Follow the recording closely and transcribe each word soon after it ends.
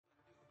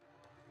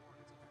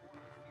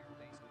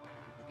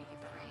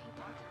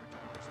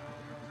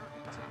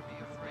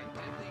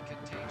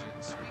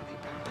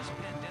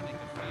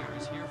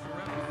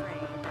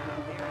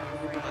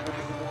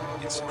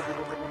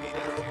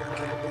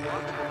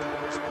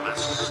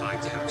It's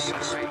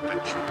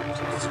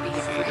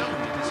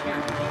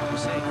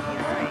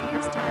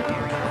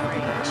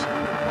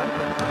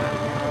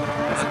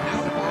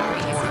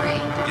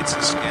a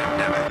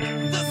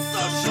scandemic. The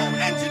social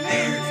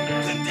engineers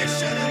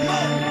condition and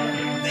mold.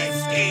 They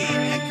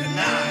scheme and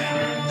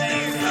connive. They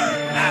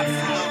exert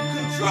absolute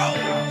control.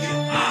 You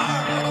are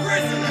a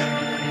prisoner,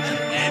 an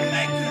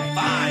inmate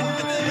confined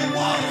within the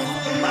walls of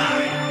the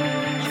mind,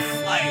 a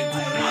slave to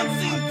an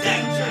unseen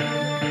danger.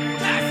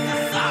 Cast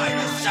aside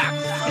the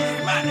shackles of this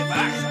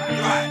manufactured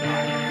threat.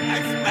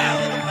 Expel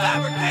the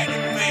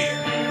fabricated fear.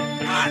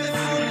 Harness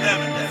your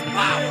limitless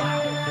power.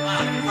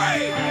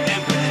 Unafraid,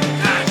 infinite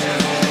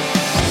conscience.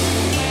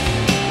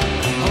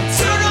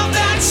 Turn off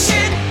that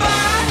shit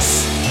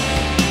box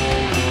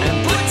and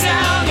put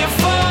down your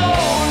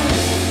phone.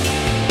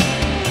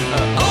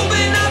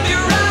 Open up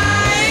your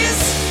eyes,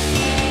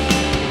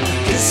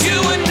 'cause you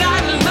are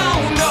not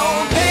alone.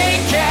 No,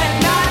 they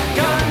cannot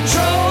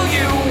control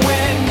you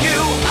when you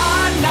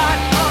are not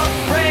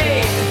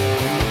afraid.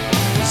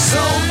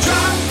 So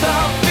drop the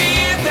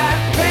fear that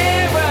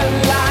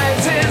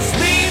paralyzes.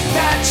 Leave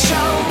that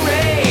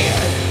charade.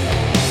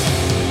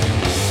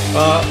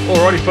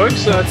 Alrighty,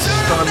 folks, it's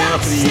time now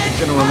for the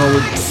General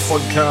Knowledge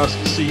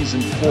Podcast, Season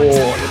 4,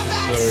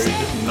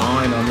 Episode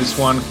 9 on this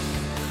one.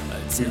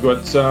 We've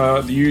got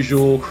the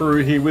usual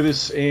crew here with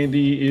us.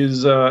 Andy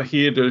is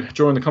here to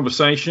join the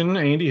conversation.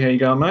 Andy, how you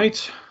going,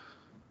 mate?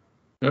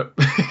 Yep.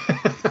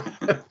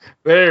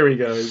 There he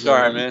goes.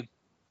 Sorry, man.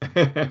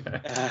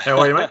 How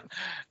are you, mate?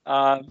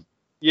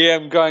 Yeah,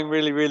 I'm going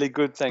really, really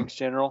good. Thanks,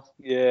 General.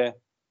 Yeah.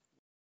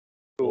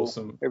 Cool.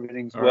 Awesome.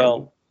 Everything's All right.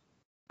 well.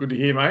 Good to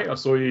hear, mate. I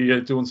saw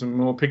you doing some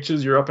more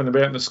pictures. You're up and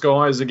about in the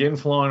skies again,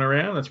 flying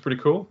around. That's pretty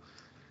cool.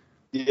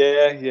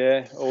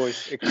 Yeah.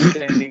 Always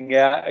extending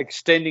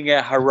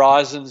our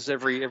horizons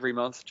every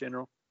month,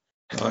 General.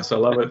 Nice, I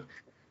love it.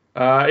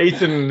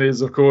 Ethan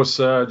is, of course,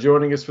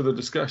 joining us for the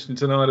discussion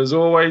tonight. As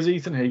always,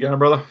 Ethan, how you going,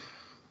 brother?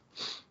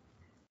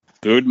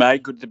 Good,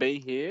 mate. Good to be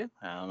here.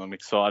 I'm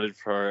excited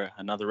for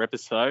another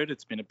episode.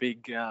 It's been a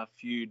big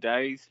few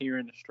days here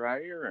in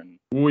Australia, and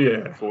Oh, yeah.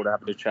 look forward to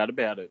having a chat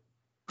about it.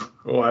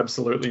 Oh,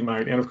 absolutely,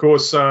 mate. And, of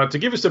course, to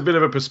give us a bit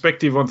of a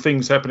perspective on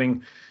things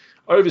happening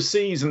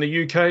overseas in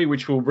the UK,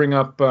 which we'll bring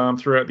up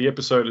throughout the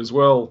episode as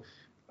well,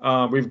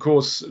 we've, of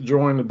course,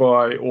 joined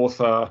by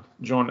author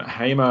John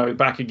Hamer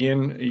back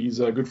again. He's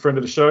a good friend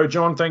of the show.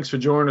 John, thanks for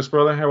joining us,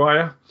 brother. How are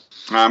you?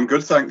 I'm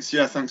good, thanks.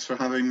 Yeah, thanks for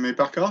having me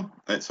back on.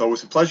 It's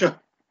always a pleasure.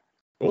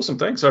 Awesome,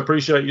 thanks. I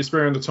appreciate you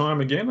sparing the time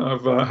again. I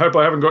hope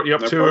I haven't got you up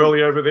No too problem.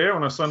 early over there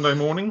on a Sunday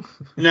morning.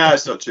 No,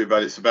 it's not too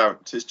bad. It's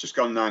just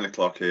gone 9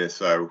 o'clock here,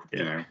 so,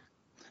 you know.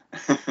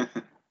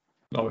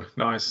 Oh,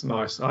 nice.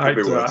 Could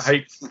be worse.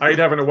 I hate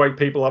having to wake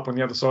people up on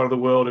the other side of the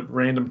world at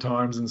random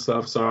times and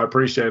stuff, so I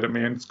appreciate it,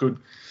 man. It's good.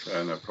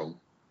 No problem.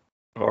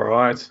 All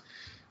right.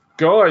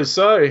 Guys,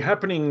 so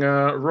happening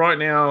right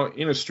now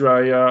in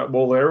Australia,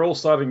 well, they're all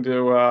starting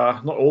to,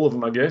 not all of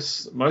them, I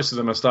guess, most of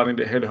them are starting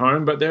to head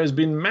home, but there has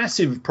been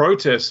massive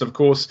protests. Of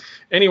course,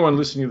 anyone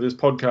listening to this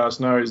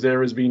podcast knows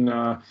there has been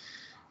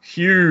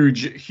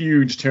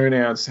huge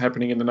turnouts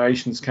happening in the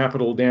nation's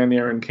capital down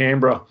there in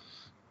Canberra.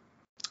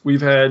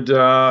 We've had,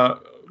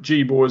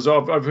 boys,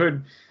 I've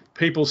heard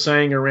people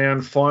saying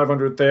around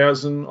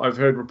 500,000. I've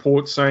heard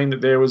reports saying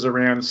that there was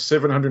around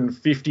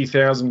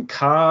 750,000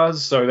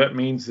 cars, so that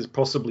means there's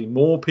possibly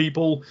more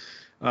people.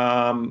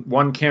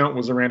 One count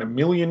was around 1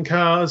 million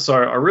cars, so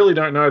I really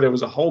don't know. There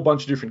was a whole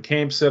bunch of different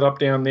camps set up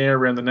down there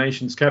around the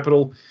nation's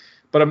capital,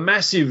 but a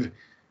massive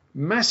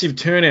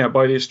turnout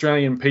by the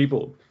Australian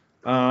people.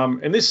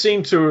 And this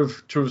seemed to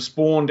have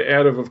spawned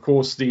out of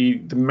course,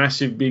 the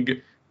massive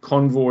big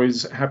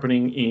convoys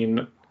happening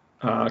in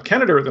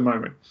Canada at the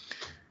moment.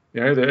 You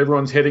know,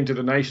 everyone's heading to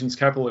the nation's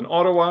capital in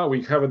Ottawa.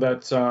 We covered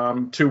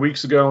that 2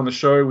 weeks ago on the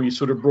show. We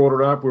sort of brought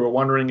it up. We were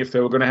wondering if they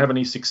were going to have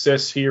any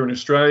success here in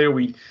Australia.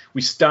 We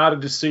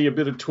started to see a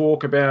bit of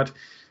talk about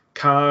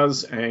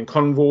cars and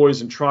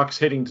convoys and trucks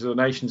heading to the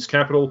nation's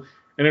capital,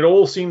 and it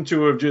all seemed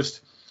to have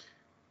just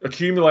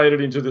accumulated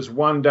into this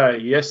one day,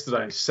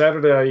 yesterday,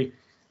 Saturday,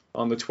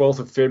 on the 12th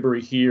of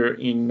February here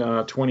in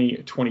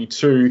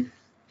 2022.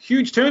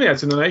 Huge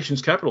turnouts in the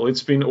nation's capital.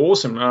 It's been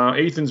awesome.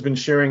 Ethan's been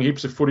sharing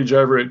heaps of footage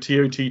over at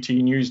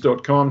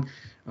tottnews.com.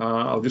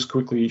 I'll just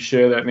quickly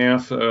share that now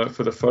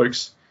for the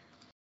folks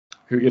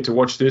who get to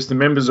watch this. The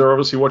members are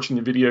obviously watching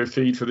the video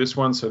feed for this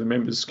one, so the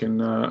members can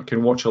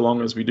watch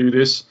along as we do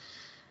this.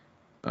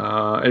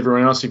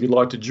 Everyone else, if you'd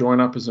like to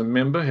join up as a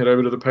member, head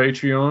over to the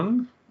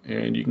Patreon,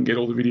 and you can get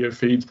all the video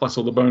feeds plus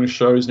all the bonus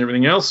shows and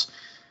everything else.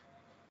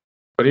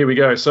 But here we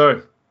go.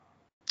 So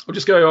I'll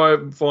just go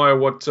via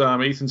what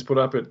Ethan's put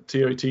up at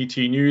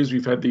TOTT News.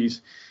 We've had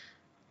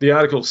the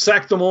article,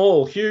 "Sack Them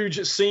All,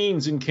 Huge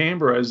Scenes in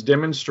Canberra as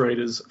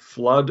Demonstrators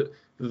Flood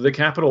the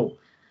Capital."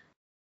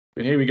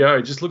 And here we go.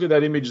 Just look at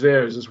that image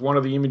there. It's just one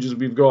of the images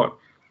we've got.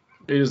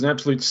 It is an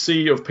absolute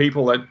sea of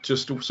people at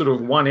just sort of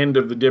one end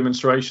of the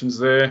demonstrations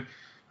there.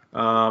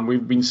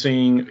 We've been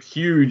seeing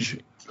huge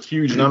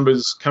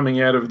numbers coming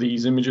out of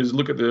these images.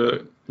 Look at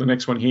the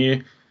next one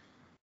here.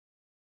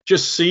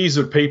 just seas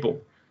of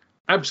people,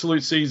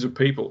 absolute seas of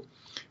people.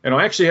 And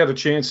I actually had a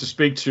chance to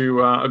speak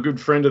to a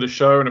good friend of the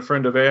show and a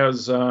friend of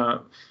ours,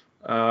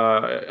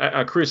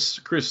 Chris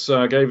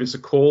gave us a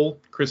call.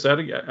 Chris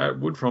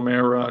Atwood from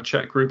our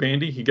chat group,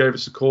 Andy, he gave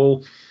us a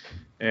call,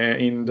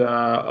 and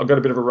I've got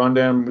a bit of a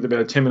rundown with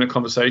about a 10-minute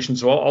conversation.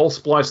 So I'll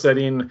splice that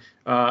in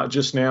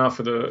just now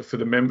for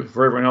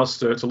everyone else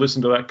to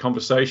listen to that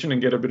conversation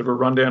and get a bit of a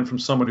rundown from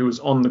someone who was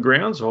on the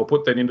ground. So I'll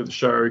put that into the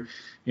show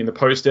in the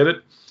post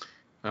edit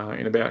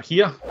in about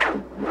here.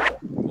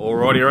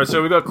 Alrighty, all right.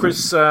 So we've got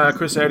Chris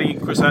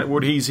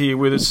Atwood. He's here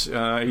with us.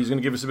 He's going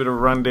to give us a bit of a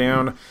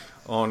rundown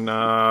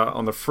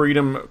on the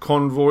Freedom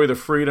Convoy, the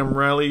Freedom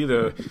Rally,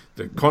 the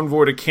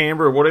Convoy to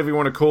Canberra, whatever you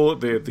want to call it,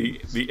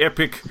 the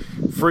epic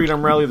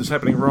Freedom Rally that's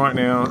happening right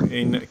now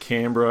in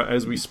Canberra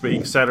as we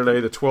speak,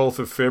 Saturday the 12th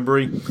of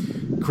February.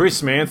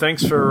 Chris, man,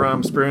 thanks for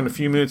sparing a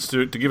few minutes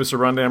to give us a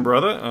rundown,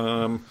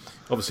 brother.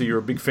 Obviously, you're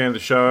a big fan of the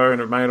show and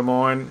a mate of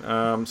mine,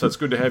 so it's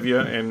good to have you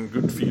and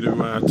good for you to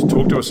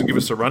talk to us and give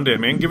us a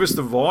rundown, man. Give us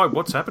the vibe.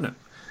 What's happening?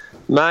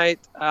 Mate,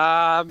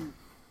 I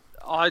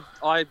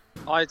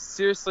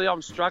seriously,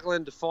 I'm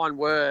struggling to find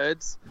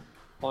words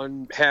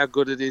on how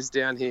good it is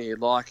down here.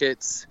 Like,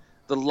 it's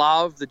the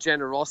love, the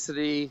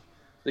generosity,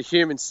 the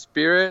human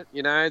spirit,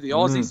 the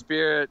Aussie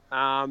spirit.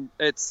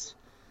 It's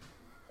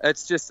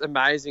just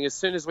amazing. As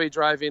soon as we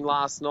drove in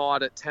last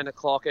night at 10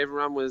 o'clock,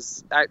 everyone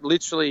was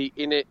literally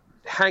in it,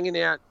 hanging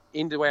out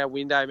into our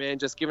window, man,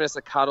 just giving us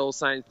a cuddle,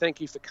 saying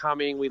thank you for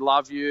coming, we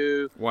love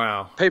you.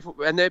 Wow.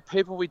 They're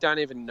people we don't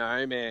even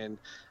know, man.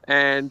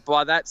 And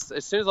by that,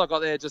 as soon as I got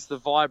there, just the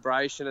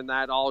vibration and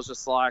that, I was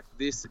just like,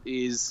 this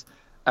is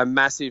a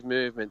massive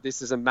movement.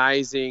 This is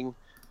amazing.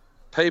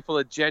 People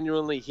are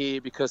genuinely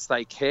here because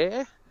they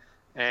care.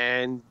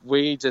 And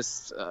we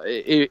just,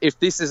 if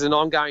this is an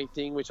ongoing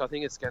thing, which I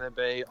think it's going to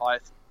be, I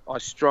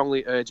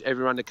strongly urge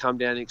everyone to come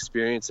down and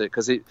experience it,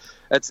 because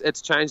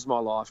it's changed my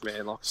life,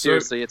 man. Like,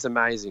 seriously, it's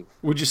amazing.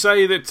 Would you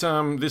say that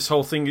this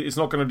whole thing is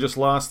not going to just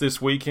last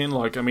this weekend?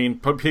 Like, I mean,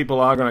 people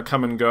are going to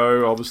come and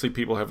go. Obviously,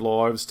 people have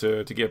lives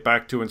to get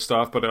back to and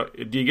stuff.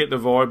 But do you get the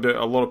vibe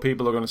that a lot of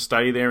people are going to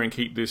stay there and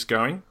keep this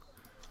going?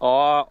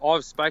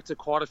 I've spoke to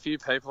quite a few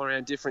people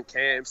around different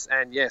camps,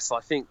 and yes, I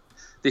think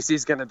this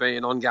is going to be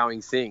an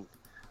ongoing thing.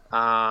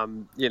 They're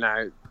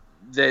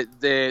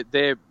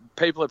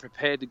people are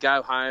prepared to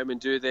go home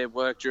and do their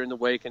work during the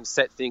week and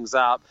set things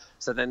up,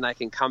 so then they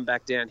can come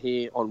back down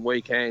here on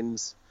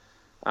weekends.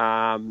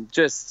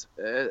 It's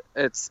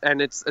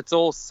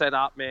all set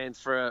up, man,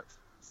 for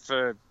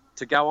to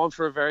go on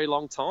for a very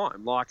long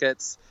time. Like,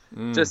 it's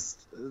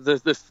just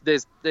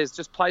there's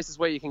just places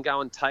where you can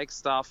go and take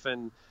stuff,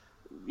 and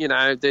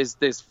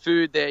there's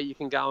food there you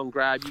can go and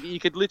grab. You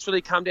could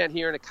literally come down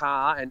here in a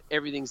car and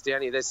everything's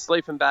down here. There's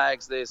sleeping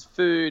bags, there's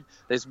food,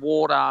 there's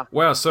water.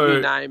 Wow, so you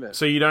name it.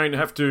 So you don't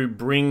have to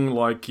bring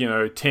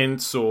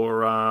tents or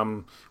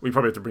we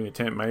probably have to bring a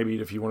tent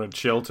maybe if you wanted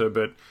shelter,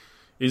 but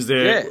is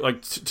there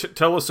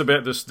tell us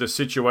about the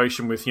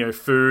situation with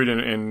food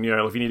and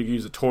if you need to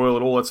use the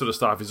toilet, all that sort of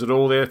stuff. Is it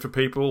all there for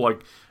people?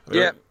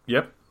 Yep,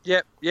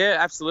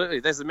 absolutely.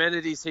 There's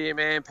amenities here,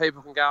 man.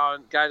 People can go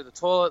to the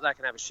toilet, they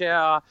can have a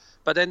shower,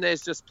 but then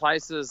there's just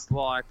places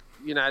like,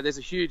 there's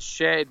a huge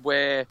shed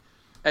where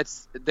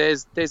there's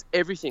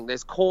everything.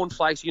 There's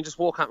cornflakes. You can just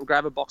walk up and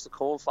grab a box of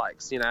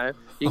cornflakes, You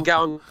can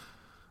go and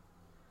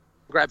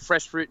grab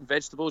fresh fruit and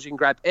vegetables. You can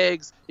grab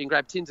eggs. You can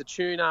grab tins of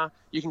tuna.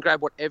 You can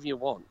grab whatever you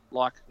want.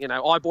 Like,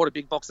 I bought a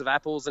big box of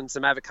apples and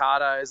some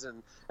avocados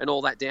and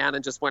all that down,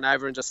 and just went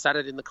over and just sat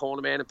it in the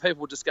corner, man. And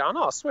people were just going,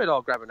 oh, sweet,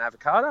 I'll grab an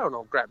avocado and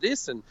I'll grab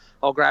this and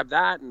I'll grab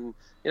that. And,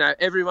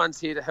 everyone's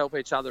here to help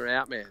each other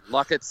out, man.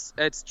 Like, it's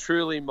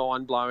truly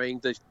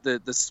mind-blowing,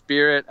 the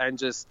spirit and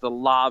just the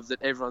love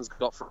that everyone's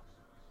got for.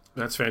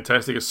 That's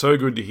fantastic. It's so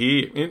good to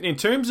hear. In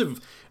terms of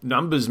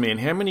numbers, man,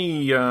 how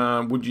many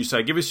would you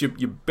say? Give us your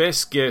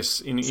best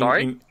guess.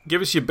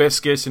 Give us your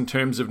best guess in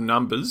terms of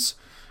numbers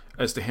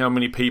as to how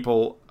many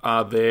people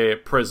are there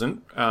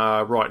present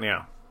right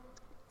now.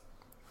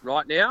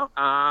 Right now,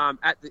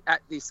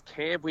 at this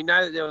camp, we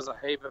know that there was a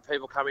heap of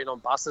people coming on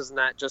buses and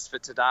that just for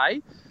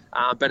today.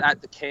 But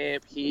at the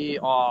camp here,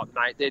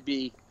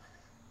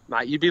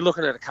 you'd be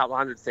looking at a couple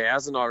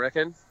 100,000, I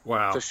reckon.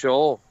 Wow. For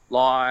sure.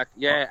 Like,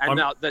 yeah.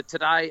 And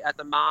today at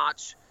the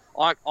march,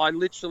 I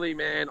literally,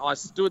 man, I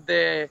stood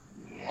there,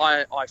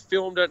 I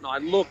filmed it, and I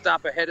looked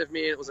up ahead of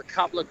me, and it was a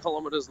couple of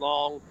kilometres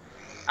long.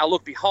 I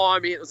looked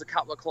behind me, it was a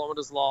couple of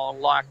kilometres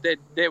long. Like,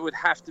 there would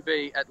have to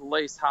be at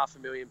least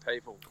 500,000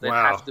 people. There'd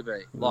have to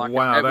be. Like,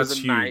 wow, it was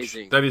that's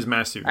amazing. Huge. That is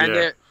massive, and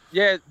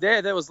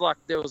there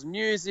was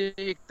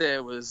music,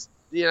 there was,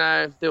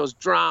 there was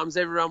drums,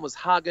 everyone was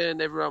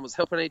hugging, everyone was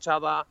helping each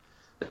other.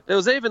 There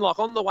was even, like,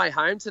 on the way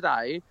home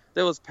today,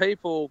 there was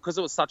people, because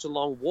it was such a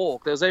long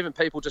walk, there was even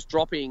people just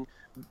dropping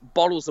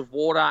bottles of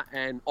water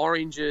and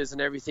oranges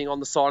and everything on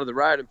the side of the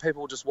road, and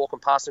people were just walking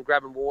past and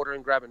grabbing water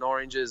and grabbing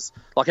oranges.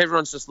 Like,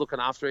 everyone's just looking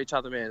after each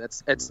other, man.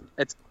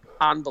 It's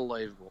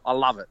unbelievable. I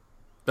love it.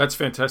 That's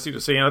fantastic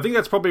to see, and I think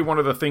that's probably one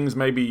of the things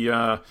maybe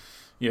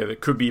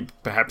that could be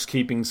perhaps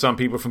keeping some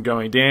people from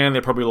going down.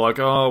 They're probably like,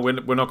 oh,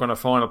 we're not going to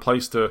find a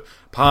place to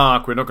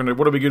park. We're not going to.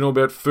 What are we going to do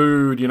about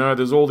food?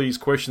 There's all these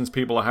questions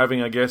people are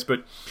having, I guess.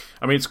 But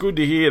I mean, it's good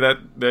to hear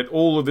that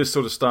all of this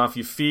sort of stuff,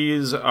 your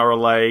fears are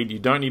allayed. You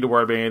don't need to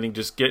worry about anything.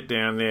 Just get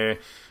down there.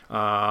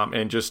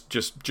 And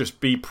just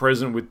be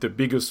present with the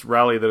biggest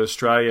rally that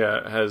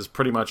Australia has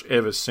pretty much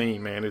ever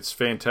seen, man. It's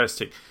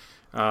fantastic.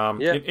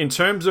 In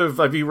terms of,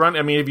 have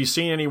you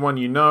seen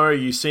anyone Are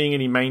you seeing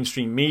any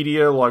mainstream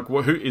media? Like,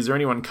 who is there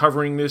anyone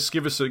covering this?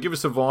 Give us a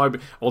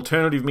vibe,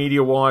 alternative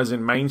media wise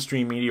and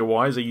mainstream media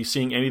wise. Are you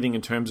seeing anything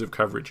in terms of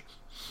coverage?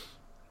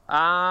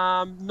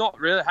 Not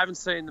really. I haven't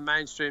seen the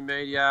mainstream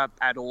media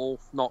at all.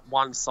 Not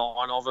one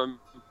sign of them.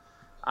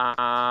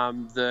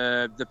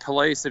 The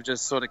police have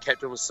just sort of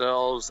kept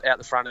themselves out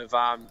the front of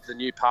the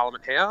new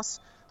Parliament House.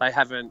 They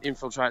haven't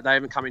infiltrated. They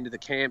haven't come into the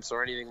camps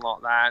or anything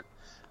like that.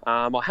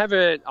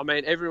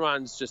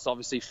 Everyone's just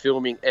obviously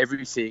filming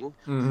everything,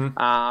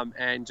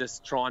 and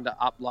just trying to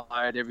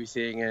upload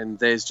everything. And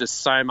there's just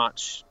so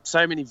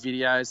many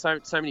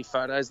videos, so many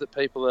photos that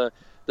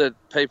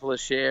people are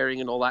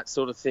sharing and all that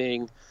sort of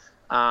thing.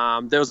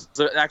 I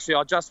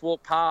just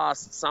walked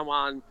past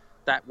someone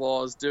that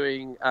was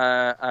doing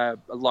a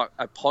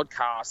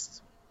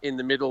podcast in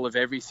the middle of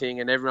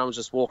everything, and everyone was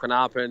just walking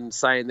up and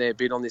saying their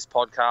bit on this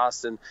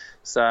podcast. And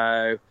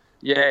so,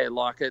 yeah,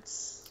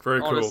 it's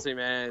very cool. Honestly,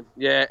 man,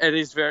 yeah, it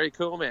is very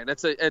cool, man.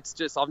 It's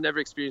just I've never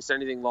experienced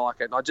anything like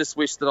it. And I just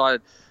wish that I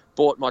had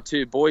brought my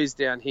two boys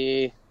down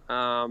here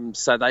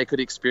so they could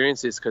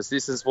experience this, because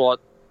this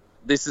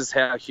is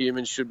how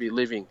humans should be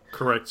living.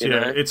 Correct.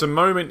 Yeah, it's a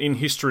moment in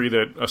history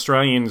that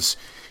Australians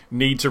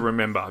need to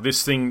remember.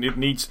 This thing, it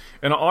needs.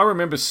 And I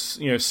remember,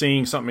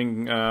 seeing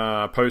something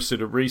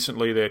posted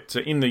recently that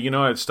in the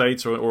United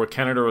States or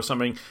Canada or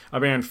something,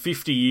 around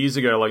 50 years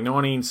ago, like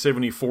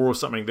 1974 or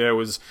something, there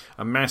was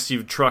a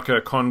massive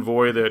trucker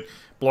convoy that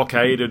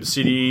blockaded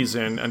cities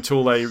and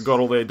until they got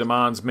all their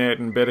demands met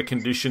and better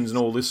conditions and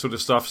all this sort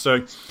of stuff.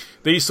 So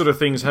these sort of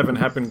things haven't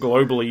happened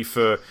globally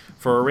for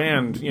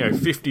around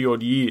 50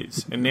 odd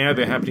years, and now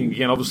they're happening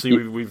again.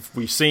 Obviously,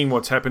 we've seen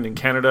what's happened in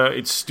Canada.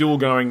 It's still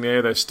going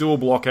there. They're still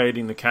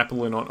blockading the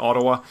capital in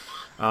Ottawa.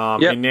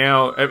 And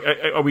now,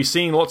 are we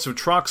seeing lots of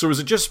trucks, or is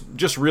it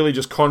just really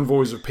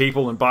convoys of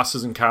people and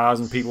buses and cars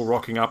and people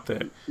rocking up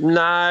there?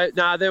 No,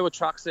 there were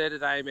trucks there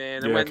today,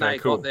 man. And when they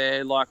got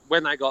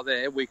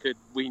there,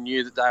 we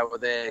knew that they were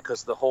there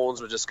because the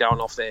horns were just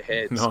going off their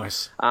heads.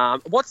 Nice.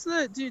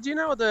 Do you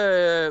know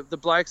the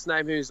bloke's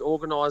name who's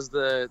organised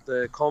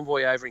the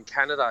convoy over in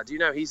Canada? Do you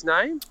know his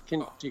name?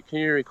 Can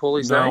you recall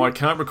his name? No, I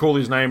can't recall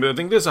his name, but I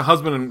think there's a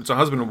husband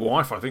and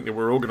wife. I think that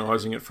were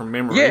organising it from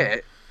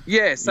memory.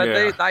 Yeah, so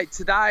they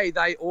today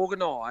they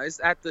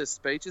organised at the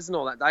speeches and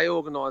all that. They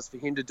organised for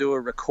him to do a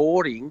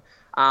recording,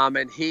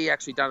 and he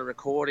actually done a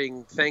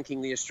recording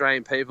thanking the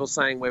Australian people,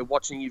 saying we're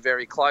watching you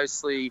very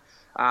closely,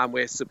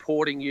 we're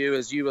supporting you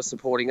as you are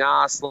supporting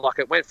us. Like,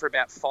 it went for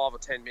about 5 or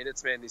 10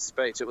 minutes, man. This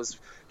speech, it was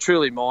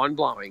truly mind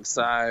blowing.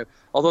 So I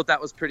thought that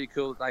was pretty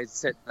cool that they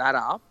set that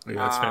up. Yeah,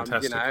 that's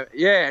fantastic.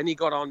 And he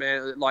got on,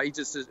 man. Like,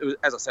 as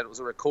I said, it was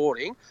a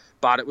recording,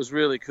 but it was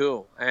really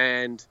cool.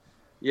 And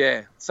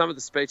yeah, some of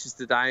the speeches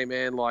today,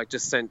 man,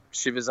 just sent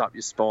shivers up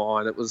your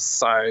spine. It was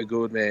so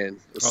good, man.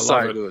 It was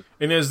so good.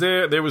 And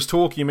there was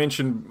talk, you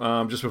mentioned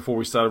just before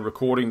we started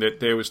recording, that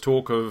there was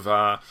talk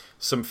of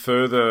some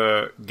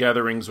further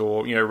gatherings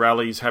or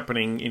rallies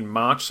happening in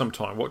March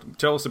sometime.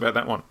 Tell us about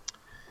that one.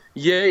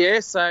 Yeah.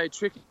 So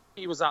Tricky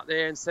was up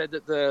there and said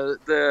that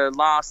the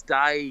last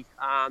day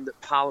that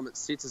Parliament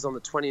sits is on the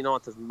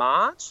 29th of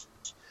March,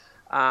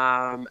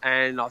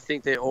 and I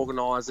think they're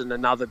organising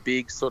another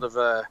big sort of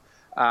a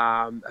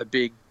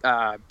big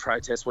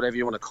protest, whatever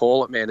you want to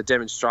call it, man, a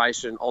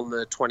demonstration on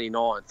the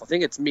 29th. I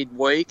think it's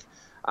midweek.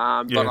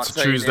 But it's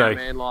a Tuesday. You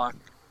now, man,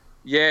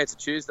 it's a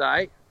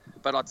Tuesday.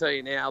 But I tell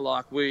you now,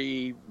 I've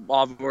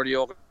already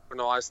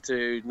organised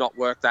to not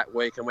work that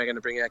week, and we're going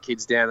to bring our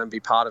kids down and be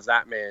part of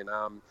that, man.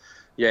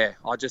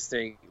 I just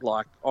think,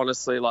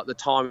 honestly, the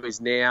time is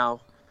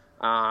now,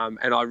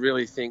 and I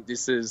really think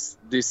this is.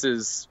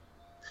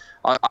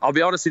 I'll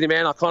be honest with you,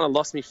 man. I kind of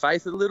lost my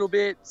faith a little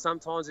bit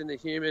sometimes in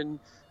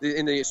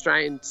the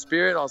Australian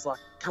spirit. I was like,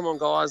 come on,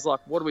 guys,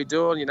 what are we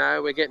doing?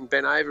 We're getting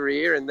bent over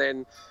here.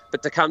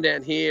 But to come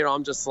down here,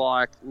 I'm just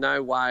like,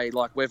 no way.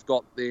 We've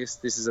got this.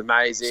 This is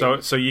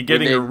amazing. So you're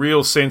getting a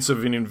real sense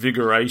of an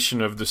invigoration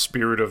of the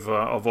spirit of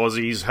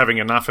Aussies having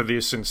enough of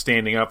this and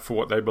standing up for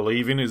what they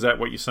believe in. Is that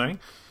what you're saying?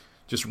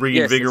 Just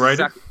reinvigorated?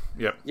 Yes,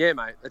 Yep. Yeah,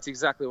 mate, that's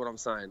exactly what I'm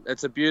saying.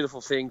 It's a beautiful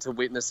thing to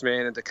witness,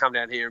 man, and to come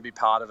down here and be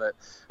part of it.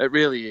 It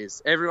really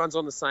is. Everyone's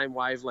on the same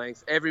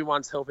wavelength.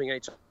 Everyone's helping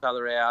each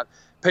other out.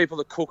 People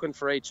are cooking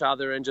for each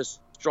other and just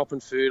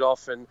dropping food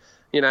off, and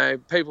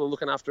people are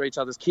looking after each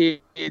other's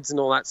kids and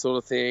all that sort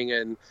of thing.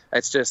 And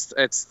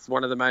it's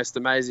one of the most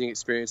amazing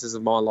experiences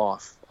of my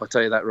life. I'll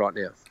tell you that right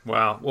now.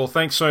 Wow. Well,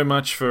 thanks so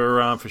much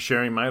for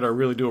sharing, mate. I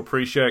really do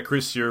appreciate it.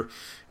 Chris, you're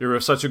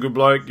such a good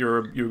bloke. You're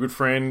a good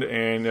friend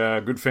and a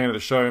good fan of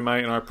the show,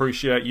 mate. And I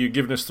appreciate you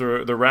giving us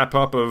the wrap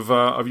up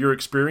of your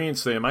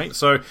experience there, mate.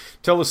 So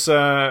tell us,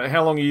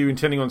 how long are you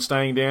intending on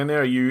staying down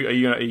there? Are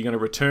you going to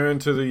return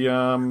to the?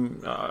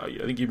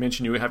 I think you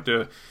mentioned you have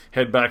to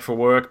head back for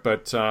work,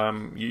 but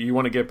you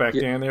want to get back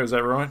down there. Is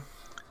that right?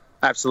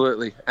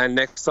 Absolutely. And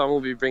next time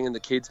we'll be bringing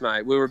the kids,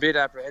 mate. We were a bit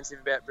apprehensive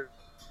about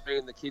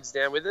bringing the kids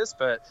down with us,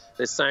 but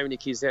there's so many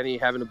kids down here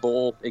having a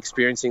ball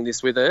experiencing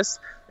this with us.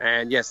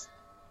 And yes,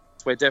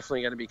 we're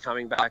definitely going to be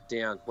coming back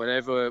down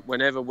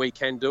whenever we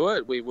can do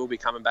it. We will be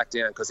coming back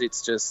down, because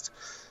it's just,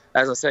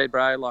 as I said,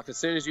 bro, like as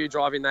soon as you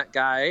drive in that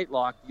gate,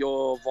 like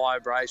your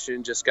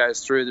vibration just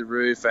goes through the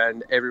roof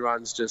and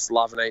everyone's just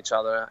loving each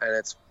other,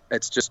 and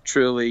it's just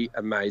truly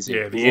amazing.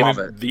 Yeah, Love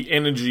it. The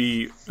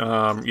energy,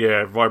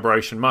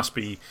 vibration must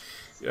be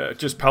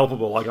just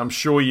palpable. Like, I'm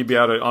sure you'd be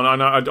able to.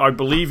 I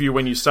believe you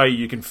when you say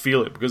you can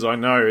feel it, because I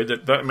know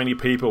that many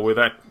people with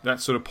that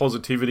sort of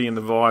positivity and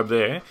the vibe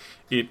there,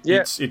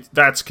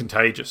 that's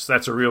contagious.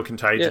 That's a real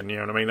contagion. You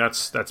know what I mean?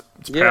 It's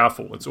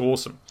powerful. It's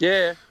awesome.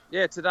 Yeah.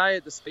 Today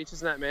at the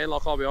speeches and that, man,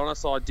 like I'll be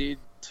honest, I did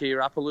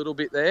tear up a little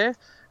bit there,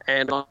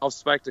 and I've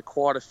spoke to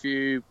quite a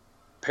few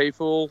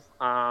people,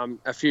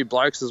 a few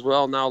blokes as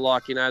well. No,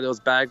 like, there was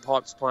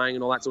bagpipes playing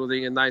and all that sort of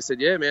thing, and they said,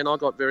 yeah, man, I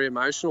got very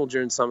emotional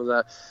during some of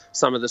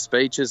the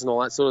speeches and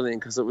all that sort of thing,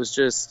 because it was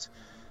just,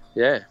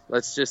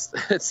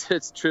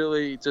 it's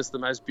truly just the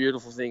most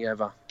beautiful thing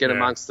ever. Get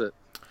amongst it.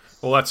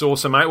 Well, that's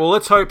awesome, mate. Well,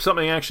 let's hope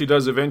something actually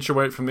does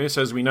eventuate from this.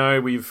 As we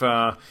know, we've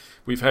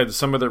had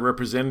some of the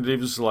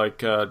representatives like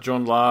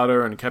John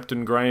Larder and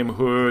Captain Graham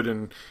Hood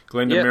and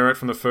Glenda Merritt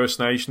from the First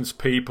Nations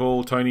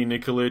people, Tony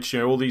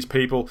Nikolic, all these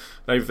people.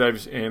 They've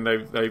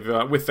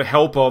with the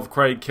help of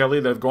Craig Kelly,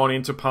 they've gone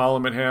into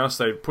Parliament House.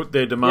 They've put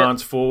their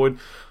demands forward.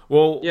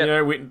 Well,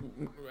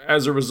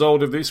 as a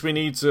result of this, we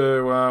need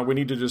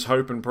to just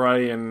hope and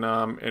pray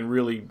and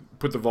really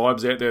put the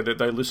vibes out there that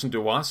they listen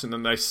to us, and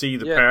then they see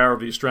the power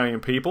of the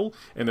Australian people,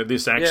 and that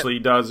this actually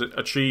does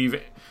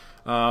achieve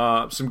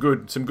some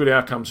good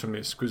outcomes from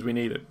this, because we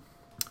need it.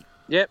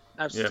 Yep,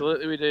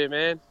 absolutely we do,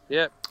 man.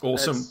 Yep.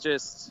 Awesome. It's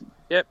just,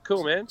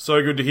 cool, man.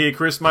 So good to hear,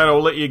 Chris, mate.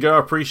 I'll let you go. I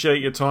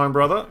appreciate your time,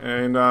 brother,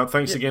 and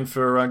thanks again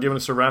for giving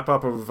us a wrap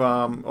up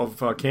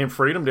of Camp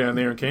Freedom down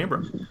there in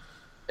Canberra.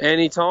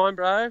 Anytime,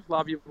 bro.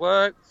 Love your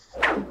work.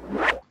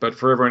 But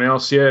for everyone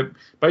else,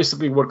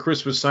 basically what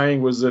Chris was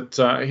saying was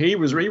that he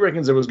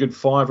reckons there was a good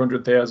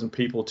 500,000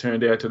 people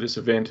turned out to this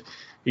event.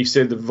 He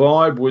said the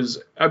vibe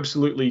was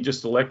absolutely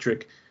just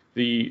electric.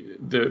 He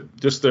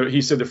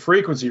said the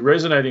frequency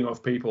resonating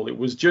off people, it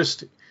was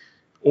just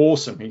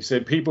awesome. He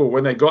said people,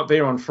 when they got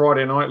there on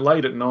Friday night,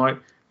 late at night,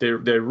 they're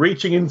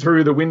reaching in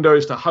through the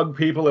windows to hug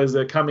people as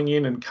they're coming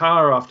in, and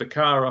car after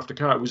car after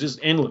car. It was just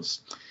endless.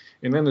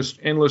 And then this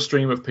endless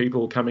stream of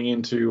people coming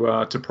in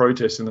to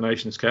protest in the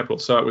nation's capital.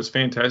 So it was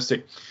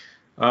fantastic.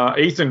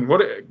 Ethan,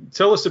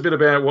 tell us a bit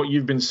about what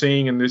you've been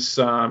seeing in this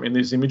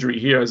imagery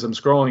here. As I'm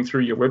scrolling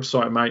through your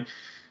website, mate,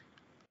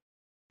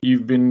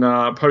 you've been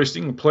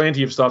posting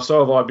plenty of stuff.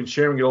 So have I. Been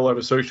sharing it all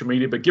over social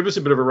media. But give us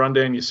a bit of a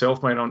rundown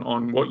yourself, mate,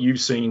 on what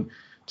you've seen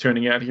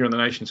turning out here in the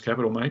nation's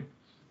capital, mate.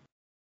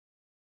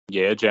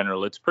 Yeah,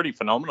 General, it's pretty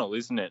phenomenal,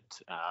 isn't it?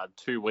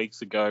 2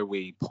 weeks ago,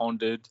 we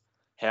pondered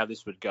how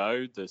this would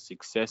go, the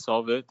success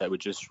of it. They were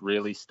just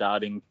really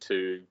starting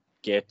to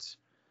get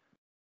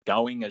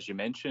going, as you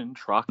mentioned,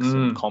 trucks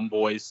and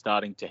convoys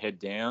starting to head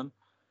down.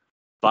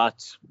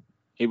 But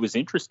it was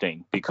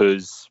interesting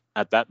because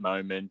at that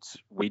moment,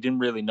 we didn't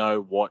really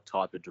know what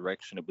type of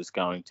direction it was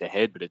going to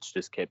head, but it's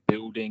just kept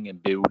building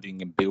and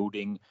building and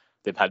building.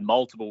 They've had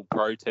multiple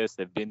protests.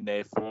 They've been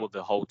there for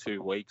the whole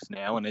 2 weeks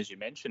now. And as you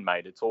mentioned,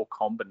 mate, it's all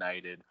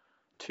combined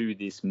to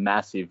this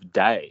massive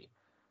day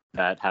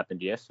that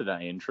happened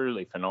yesterday, and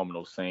truly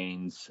phenomenal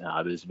scenes.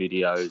 There's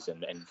videos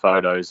and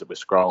photos that we're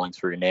scrolling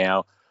through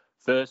now.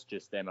 First,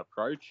 just them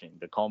approaching,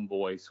 the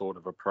convoy sort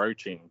of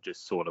approaching,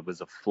 just sort of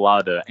was a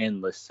flood, an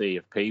endless sea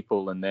of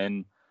people. And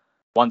then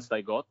once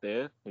they got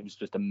there, it was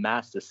just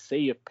a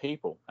sea of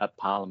people at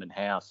Parliament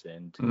House.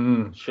 And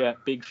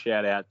big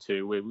shout out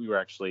to, we were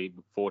actually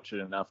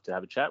fortunate enough to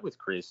have a chat with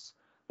Chris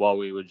while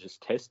we were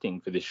just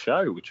testing for this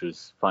show, which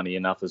was funny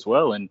enough as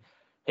well. And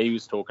he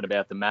was talking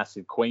about the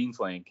massive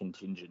Queensland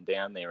contingent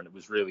down there, and it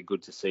was really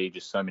good to see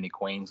just so many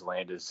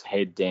Queenslanders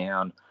head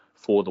down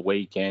for the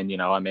weekend.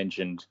 I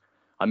mentioned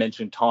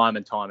time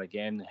and time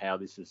again how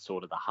this is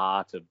sort of the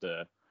heart of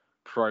the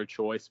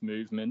pro-choice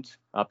movement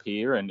up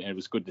here, and it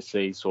was good to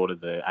see sort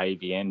of the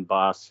AVN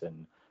bus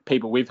and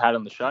people we've had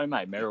on the show,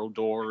 mate, Meryl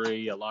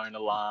Dorey,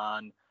 Alona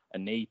Lan,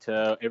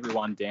 Anita,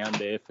 everyone down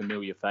there,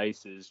 familiar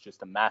faces,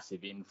 just a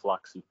massive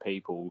influx of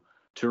people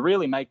to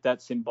really make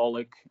that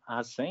symbolic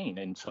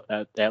scene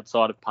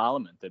outside of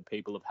Parliament, that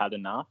people have had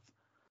enough.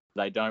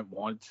 They don't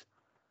want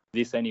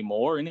this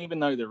anymore. And even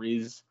though there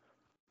is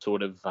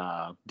sort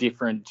of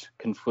different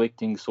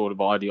conflicting sort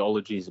of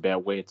ideologies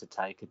about where to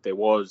take it, there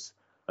was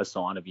a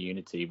sign of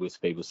unity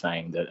with people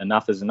saying that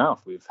enough is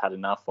enough. We've had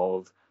enough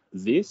of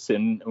this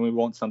and we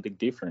want something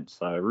different.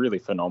 So really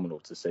phenomenal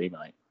to see,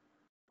 mate.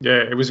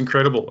 Yeah, it was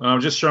incredible. And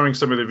I'm just showing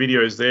some of the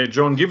videos there.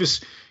 John, give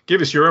us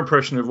your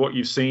impression of what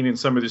you've seen in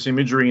some of this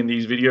imagery in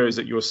these videos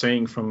that you're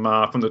seeing from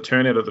the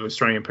turnout of the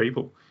Australian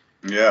people.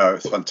 Yeah,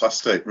 it's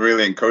fantastic.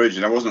 Really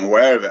encouraging. I wasn't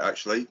aware of it,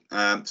 actually.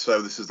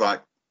 So this is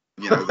like,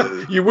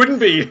 you wouldn't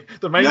be.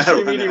 The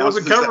mainstream media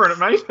wasn't covering it,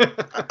 mate.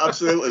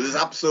 Absolutely. There's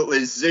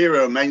absolutely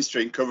zero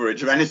mainstream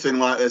coverage of anything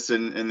like this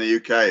in the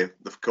UK,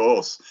 of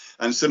course.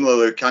 And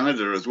similarly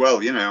Canada as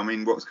well.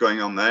 What's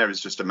going on there is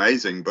just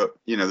amazing. But,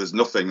 there's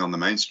nothing on the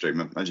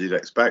mainstream, as you'd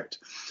expect.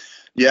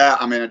 Yeah,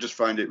 I just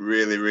find it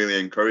really, really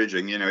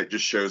encouraging. It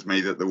just shows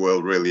me that the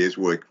world really is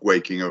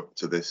waking up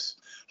to this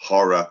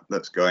horror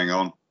that's going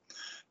on.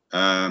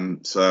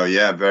 So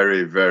yeah,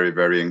 very, very,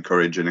 very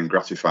encouraging and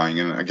gratifying,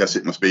 and I guess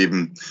it must be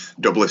even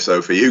doubly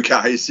so for you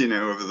guys,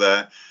 over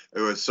there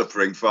who are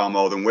suffering far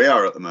more than we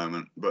are at the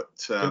moment.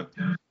 But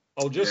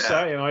I'll just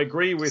say, and I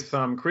agree with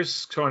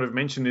Chris kind of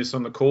mentioned this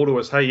on the call to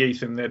us, hey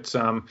Ethan, that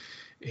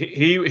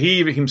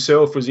he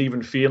himself was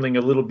even feeling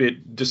a little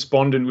bit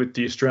despondent with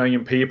the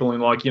Australian people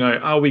and like,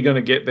 are we going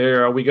to get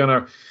there? Are we going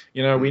to,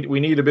 we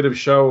need a bit of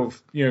show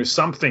of,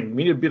 something.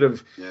 We need a bit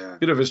of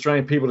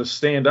Australian people to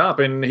stand up.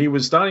 And he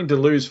was starting to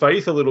lose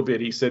faith a little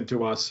bit, he said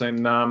to us.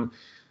 And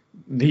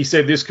he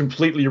said this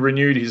completely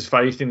renewed his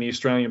faith in the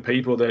Australian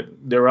people, that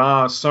there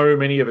are so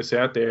many of us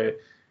out there.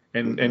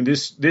 And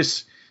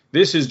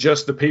this is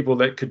just the people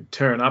that could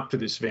turn up to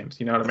this event.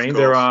 You know what I mean?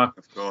 There are.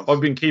 I've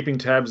been keeping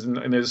tabs,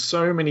 and there's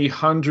so many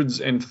hundreds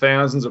and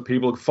thousands of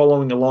people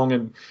following along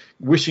and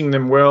wishing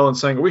them well and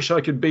saying, "I wish I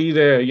could be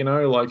there."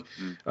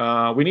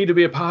 We need to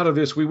be a part of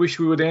this. We wish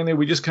we were down there.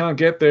 We just can't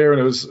get there.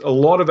 And it was a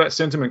lot of that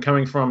sentiment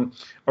coming from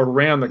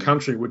around the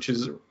country, which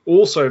is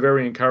also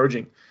very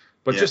encouraging.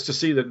 But just to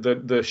see that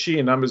the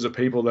sheer numbers of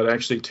people that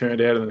actually turned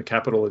out in the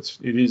capital,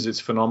 it's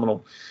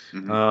phenomenal.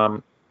 Mm-hmm.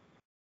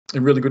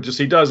 And really good to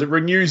see. It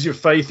renews your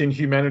faith in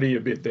humanity a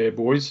bit there,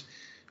 boys.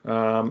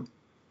 I'll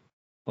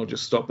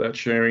just stop that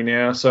sharing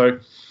now. So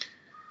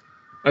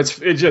what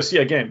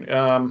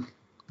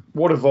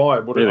a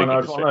vibe.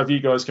 I don't know if you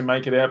guys can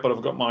make it out, but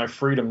I've got my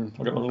freedom.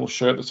 I've got a little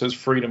shirt that says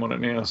freedom on it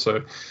now.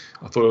 So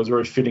I thought it was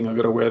very fitting. I've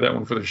got to wear that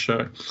one for the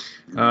show.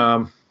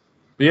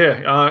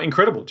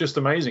 Incredible. Just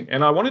amazing.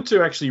 And I wanted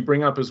to actually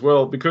bring up as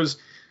well, because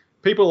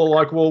people are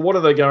like, well, what are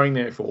they going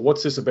there for?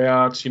 What's this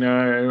about?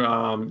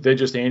 They're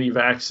just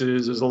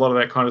anti-vaxxers. There's a lot of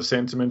that kind of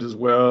sentiment as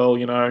well,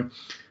 And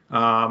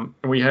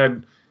we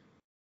had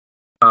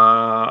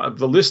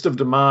the list of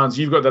demands.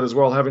 You've got that as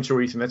well, haven't you,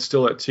 Ethan? That's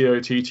still at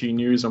TOTT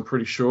News, I'm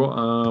pretty sure.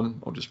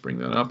 I'll just bring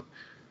that up.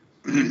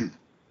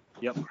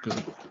 Yep.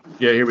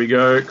 Yeah, here we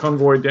go.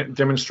 Convoy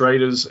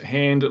demonstrators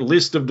hand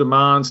list of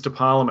demands to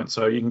Parliament.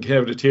 So you can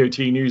go to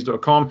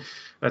totnews.com.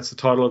 That's the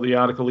title of the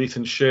article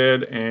Ethan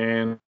shared,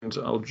 and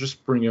I'll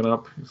just bring it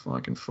up if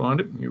I can find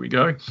it. Here we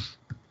go.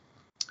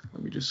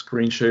 Let me just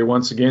screen share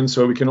once again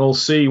so we can all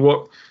see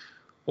what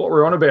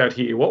we're on about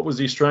here. What was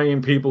the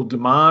Australian people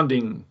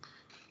demanding?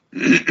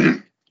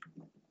 So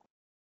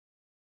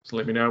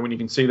let me know when you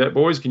can see that,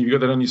 boys. Can you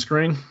get that on your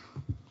screen?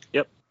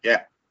 Yep.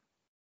 Yeah.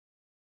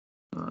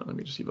 All right, let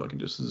me just see if I can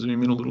just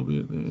zoom in a little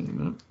bit.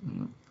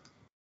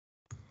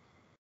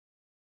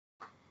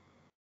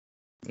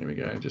 There we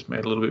go. Just made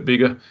it a little bit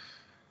bigger.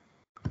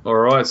 All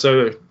right,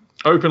 so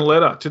open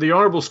letter to the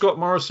Honourable Scott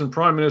Morrison,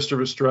 Prime Minister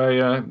of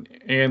Australia,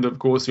 and, of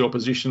course, the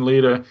opposition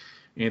leader,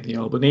 Anthony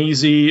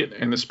Albanese,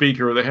 and the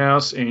Speaker of the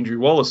House, Andrew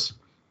Wallace.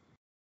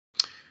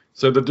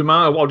 So the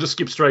demand, I'll just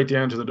skip straight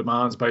down to the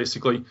demands,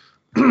 basically.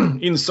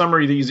 In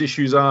summary, these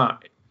issues are,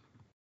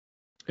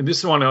 and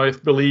this one I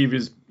believe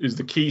is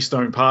the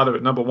keystone part of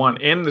it, number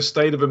one, end the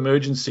state of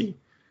emergency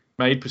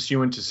made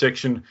pursuant to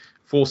Section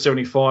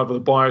 475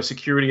 of the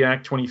Biosecurity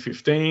Act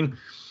 2015.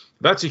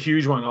 That's a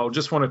huge one. I'll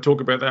just want to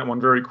talk about that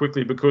one very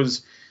quickly,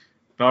 because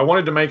I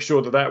wanted to make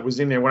sure that was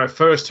in there. When I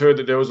first heard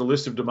that there was a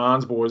list of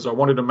demands, boys, I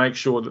wanted to make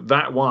sure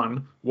that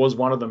one was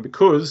one of them,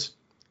 because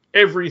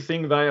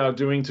everything they are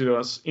doing to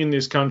us in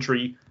this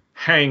country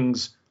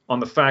hangs on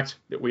the fact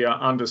that we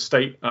are under a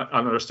state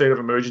of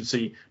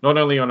emergency, not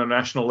only on a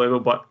national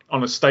level, but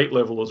on a state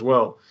level as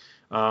well.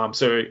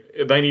 So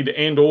they need to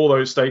end all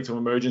those states of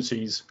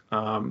emergencies.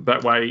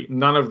 That way,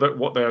 none of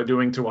what they are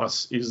doing to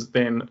us is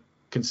then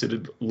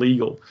considered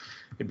legal.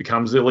 It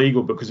becomes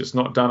illegal because it's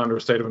not done under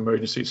a state of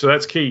emergency. So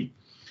that's key.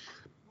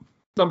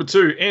 Number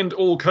two, end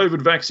all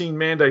COVID vaccine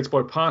mandates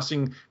by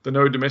passing the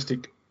No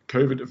Domestic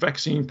COVID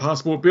Vaccine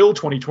Passport Bill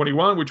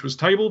 2021, which was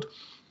tabled.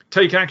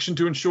 Take action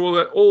to ensure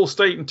that all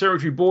state and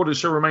territory borders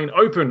shall remain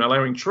open,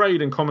 allowing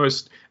trade and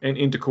commerce and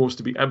intercourse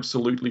to be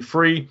absolutely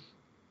free.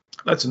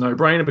 That's a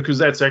no-brainer because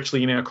that's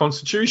actually in our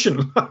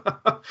constitution.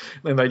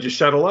 Then they just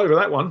shut all over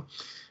that one.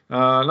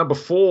 Number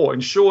four,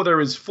 ensure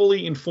there is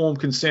fully informed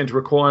consent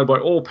required by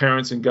all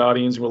parents and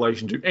guardians in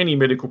relation to any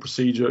medical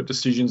procedure,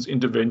 decisions,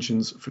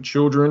 interventions for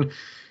children.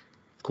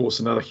 Of course,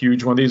 another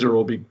huge one. These are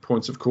all big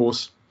points, of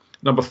course.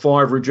 Number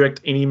 5,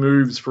 reject any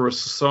moves for a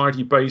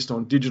society based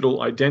on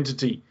digital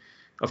identity.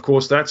 Of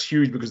course, that's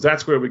huge because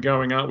that's where we're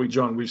going, aren't we,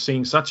 John? We've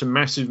seen such a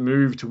massive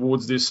move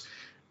towards this,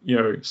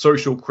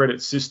 social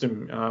credit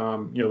system,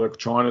 like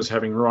China's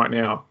having right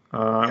now.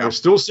 We're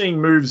still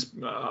seeing moves,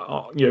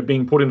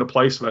 being put into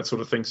place for that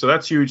sort of thing. So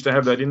that's huge to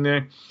have that in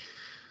there.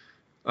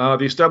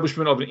 The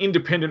establishment of an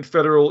independent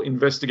federal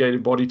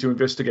investigative body to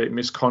investigate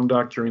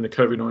misconduct during the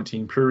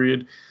COVID-19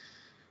 period.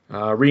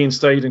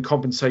 Reinstate and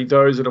compensate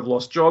those that have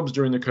lost jobs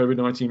during the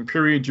COVID-19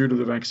 period due to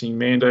the vaccine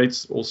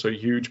mandates. Also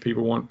huge.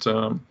 People want,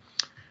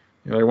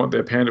 they want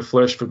their pound of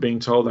flesh for being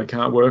told they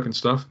can't work and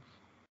stuff.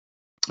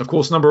 Of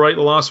course, number 8,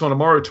 the last one, a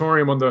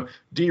moratorium on the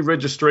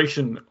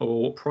deregistration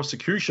or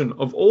prosecution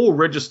of all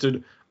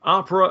registered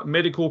AHPRA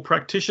medical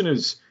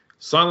practitioners,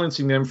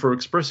 silencing them for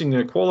expressing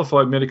their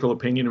qualified medical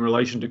opinion in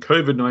relation to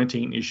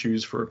COVID-19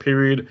 issues for a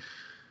period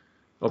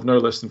of no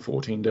less than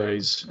 14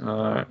 days.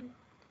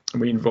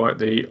 We invite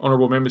the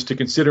honourable members to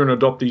consider and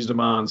adopt these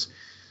demands.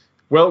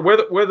 Well,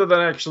 whether that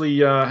actually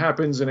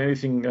happens and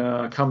anything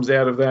comes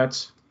out of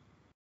that,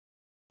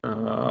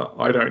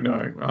 I don't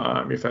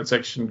know if that's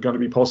actually going to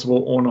be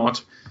possible or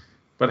not.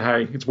 But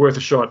hey, it's worth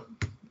a shot.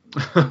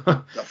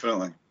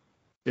 Definitely.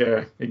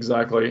 Yeah,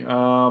 exactly.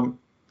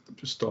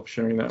 Just stop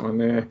sharing that one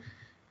there.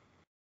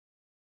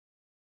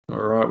 All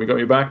right, we got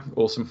you back.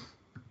 Awesome.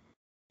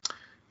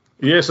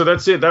 Yeah, so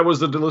that's it. That was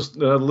the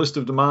list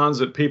of demands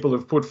that people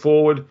have put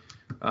forward,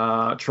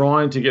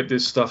 trying to get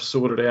this stuff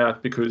sorted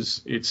out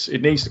because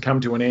it needs to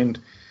come to an end.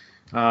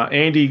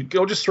 Andy,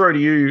 I'll just throw to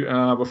you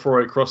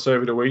before I cross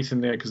over to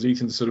Ethan there because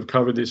Ethan sort of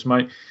covered this,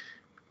 mate.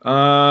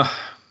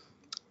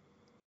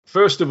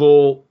 First of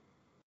all,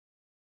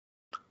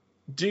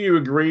 do you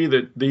agree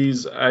that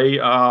these A,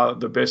 are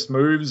the best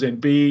moves, and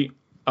B,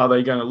 are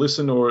they going to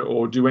listen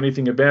or do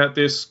anything about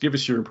this? Give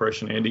us your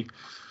impression, Andy.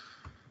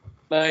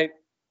 Mate,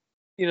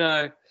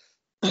 I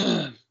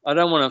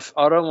don't want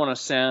to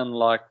sound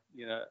like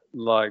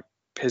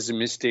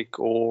pessimistic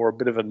or a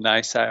bit of a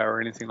naysayer or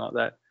anything like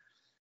that.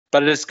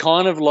 But it's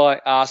kind of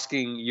like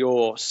asking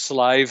your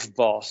slave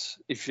boss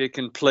if you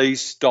can please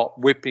stop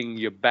whipping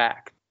your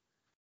back.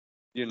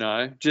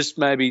 Just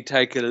maybe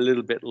take it a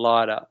little bit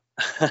lighter.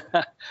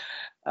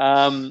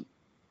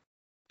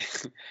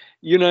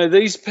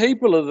 These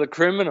people are the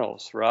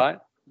criminals, right?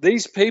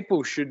 These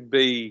people should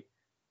be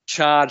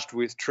charged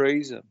with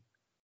treason.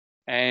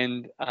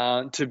 And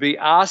to be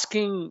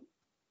asking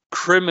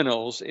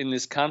criminals in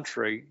this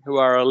country who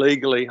are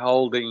illegally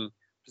holding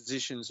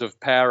positions of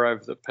power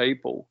over the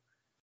people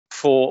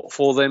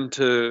for them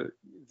to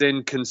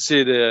then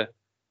consider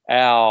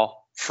our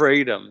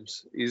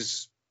freedoms it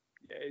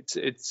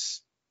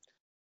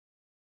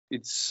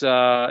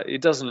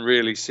doesn't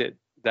really sit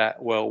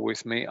that well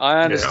with me.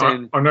 I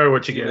understand. Yeah, I know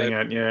what you're getting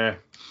at. Yeah,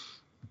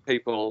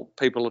 people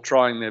are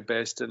trying their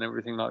best and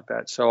everything like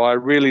that. So I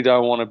really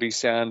don't want to be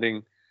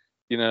sounding,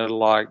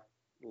 like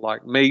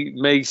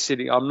me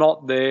sitting. I'm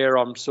not there.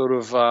 I'm sort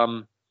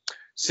of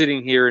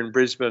sitting here in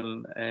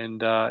Brisbane,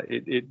 and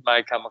it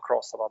may come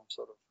across that I'm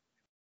sort of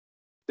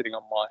sitting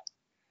on my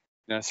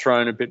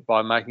throne a bit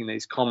by making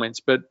these comments,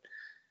 but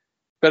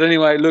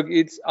anyway, look,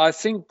 I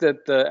think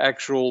that the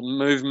actual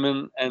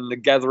movement and the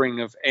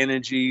gathering of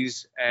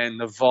energies and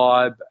the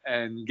vibe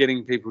and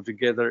getting people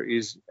together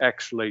is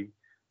actually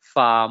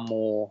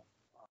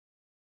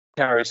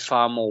carries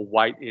far more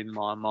weight in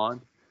my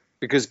mind,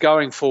 because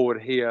going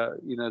forward here,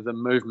 the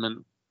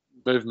movement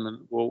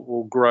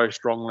will grow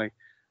strongly.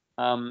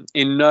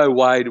 In no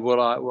way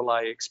will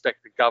I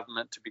expect the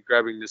government to be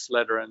grabbing this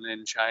letter and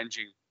then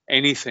changing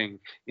anything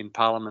in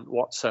Parliament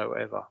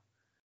whatsoever.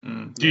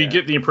 Do you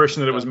get the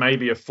impression that it was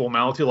maybe a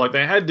formality? Like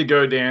they had to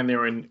go down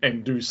there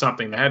and do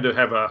something. They had to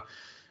have an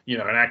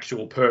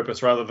actual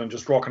purpose rather than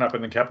just rocking up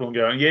in the Capitol and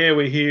going, yeah,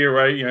 we're here,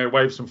 right?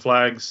 Wave some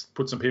flags,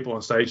 put some people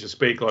on stage to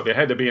speak. Like there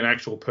had to be an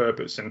actual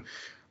purpose. And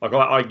like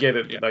I get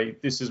it. Yeah.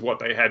 This is what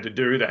they had to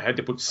do. They had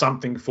to put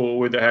something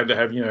forward. They had to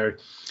have,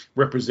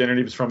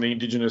 representatives from the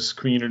Indigenous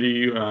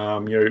community,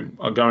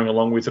 going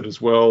along with it as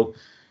well.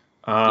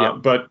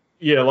 But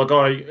yeah, like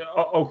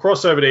I'll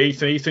cross over to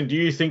Ethan. Ethan, do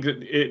you think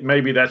that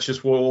maybe that's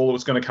just what all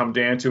it's going to come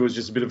down to is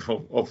just a bit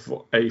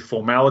of a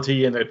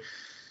formality, and that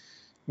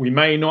we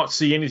may not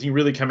see anything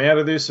really come out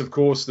of this? Of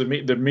course, the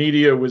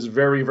media was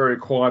very, very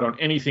quiet on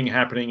anything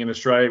happening in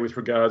Australia with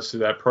regards to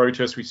that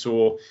protest. We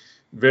saw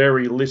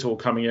very little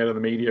coming out of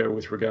the media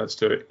with regards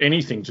to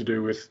anything to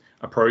do with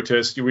a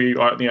protest.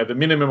 The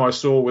minimum I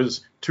saw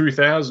was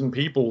 2,000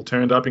 people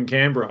turned up in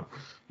Canberra.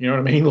 You know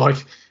what I mean?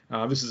 Like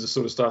this is the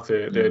sort of stuff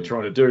they're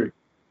trying to do.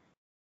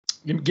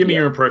 Give me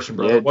your impression,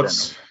 brother.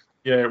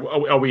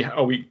 Are we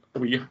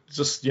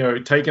just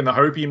taking the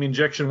hopium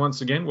injection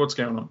once again? What's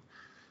going on?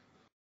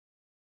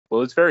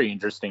 Well, it's very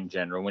interesting,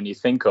 General. When you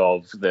think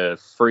of the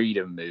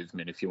freedom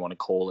movement, if you want to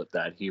call it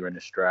that, here in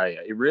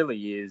Australia, it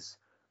really is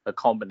a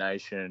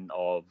combination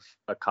of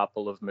a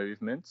couple of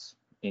movements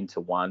into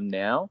one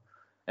now.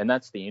 And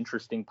that's the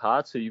interesting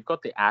part. So you've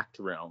got the ACT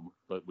realm,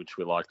 which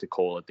we like to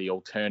call it, the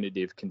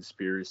alternative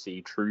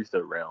conspiracy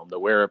truther realm that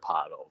we're a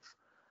part of,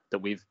 that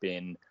we've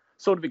been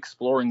sort of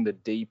exploring the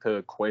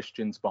deeper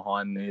questions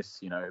behind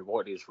this,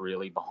 what is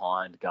really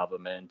behind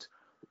government,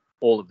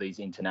 all of these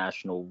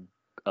international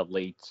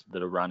elites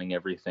that are running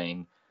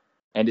everything.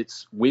 And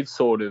this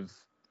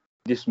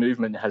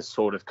movement has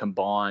sort of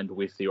combined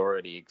with the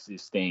already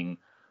existing,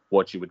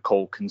 what you would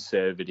call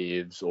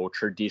conservatives or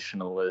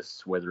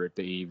traditionalists, whether it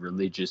be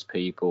religious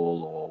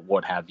people or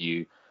what have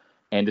you.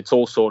 And it's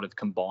all sort of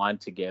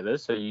combined together.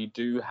 So you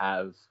do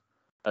have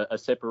a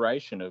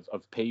separation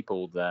of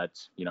people that,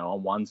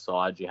 on one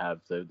side you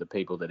have the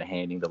people that are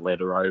handing the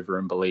letter over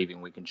and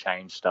believing we can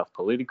change stuff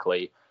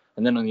politically.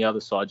 And then on the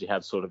other side, you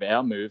have sort of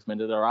our movement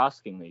that are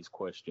asking these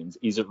questions.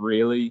 Is it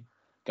really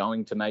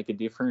going to make a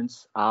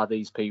difference? Are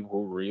these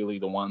people really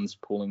the ones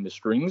pulling the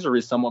strings, or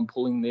is someone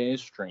pulling their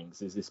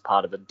strings? Is this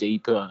part of a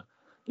deeper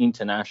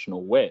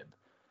international web?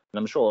 And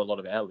I'm sure a lot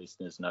of our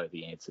listeners know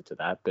the answer to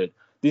that, but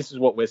this is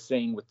what we're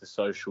seeing with the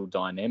social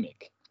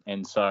dynamic.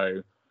 And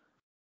so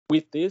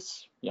with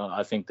this,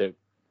 I think that,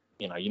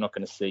 you're not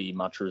going to see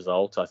much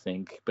result, I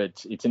think,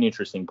 but it's an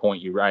interesting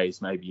point you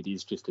raised. Maybe it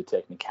is just a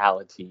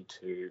technicality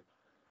to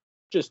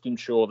just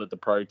ensure that the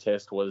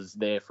protest was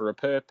there for a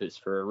purpose,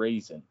 for a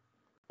reason,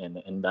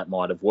 and that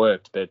might have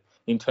worked. But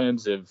in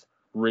terms of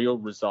real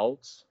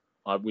results,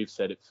 we've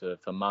said it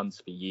for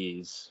months, for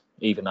years,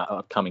 even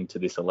upcoming to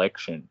this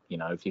election.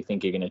 If you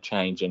think you're going to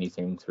change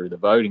anything through the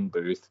voting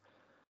booth,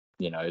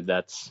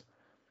 that's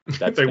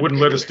they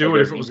wouldn't let us do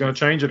it if it was going to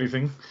change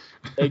anything.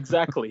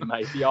 Exactly,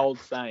 mate. The old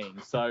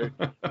saying. So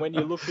when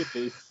you look at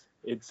this,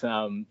 it's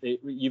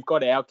you've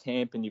got our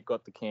camp and you've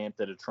got the camp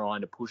that are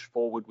trying to push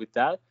forward with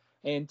that.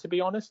 And to be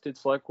honest,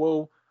 it's like,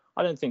 well,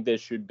 I don't think there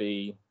should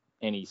be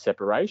any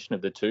separation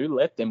of the two.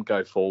 Let them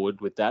go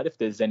forward with that. If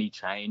there's any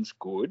change,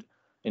 good.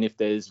 And if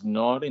there's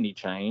not any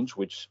change,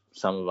 which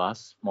some of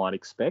us might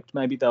expect,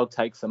 maybe they'll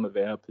take some of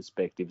our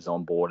perspectives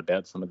on board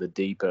about some of the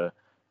deeper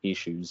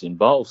issues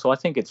involved. So I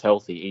think it's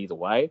healthy either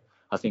way.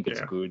 I think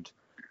it's good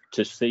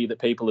to see that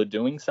people are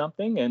doing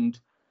something, and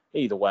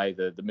either way,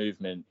 the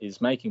movement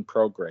is making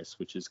progress,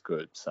 which is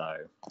good. So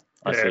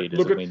I see it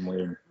as a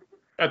win-win.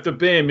 At the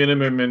bare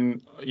minimum,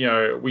 and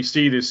we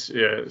see this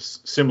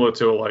similar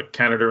to like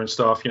Canada and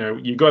stuff.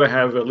 You got to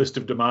have a list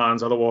of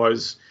demands,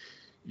 otherwise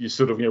you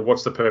sort of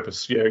what's the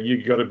purpose?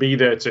 You got to be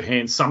there to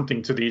hand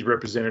something to these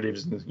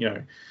representatives,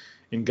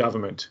 in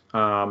government.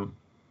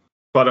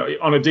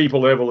 But on a deeper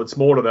level, it's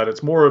more to that.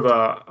 It's more of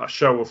a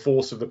show of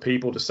force of the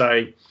people to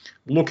say,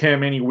 look how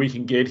many we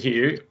can get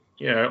here,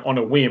 on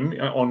a whim,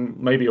 on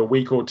maybe a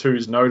week or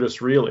two's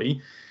notice,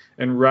 really,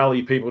 and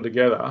rally people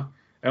together.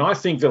 And I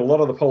think that a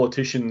lot of the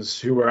politicians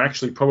who are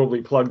actually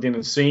probably plugged in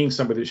and seeing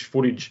some of this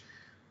footage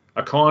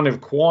are kind of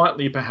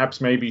quietly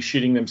perhaps maybe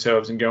shitting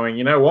themselves and going,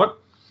 you know what?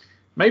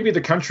 Maybe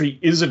the country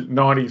isn't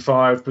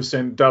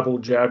 95% double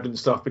jabbed and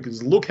stuff,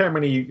 because look how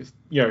many,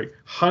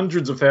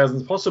 hundreds of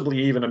thousands,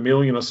 possibly even 1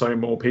 million or so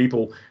more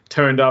people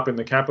turned up in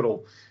the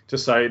capital to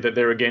say that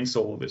they're against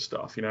all of this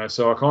stuff,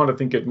 So I kind of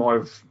think it might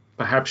have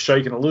perhaps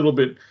shaken a little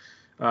bit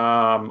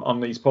on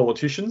these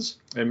politicians,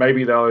 and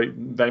maybe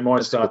they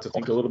might start to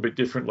think a little bit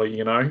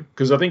differently,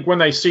 because I think when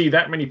they see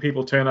that many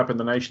people turn up in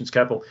the nation's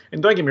capital,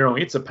 and don't get me wrong,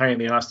 it's a pain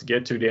in the ass to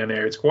get to down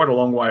there. It's quite a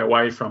long way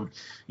away from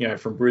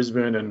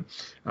Brisbane and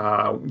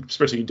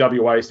especially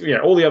WA,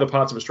 all the other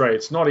parts of Australia.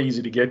 It's not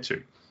easy to get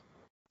to.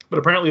 But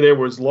apparently there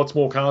was lots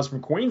more cars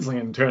from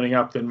Queensland turning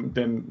up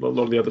than a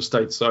lot of the other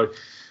states. So,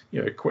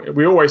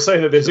 we always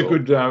say that there's a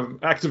good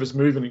activist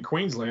movement in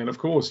Queensland. Of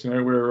course,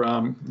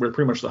 we're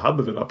pretty much the hub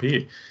of it up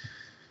here.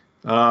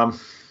 But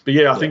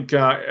I think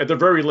at the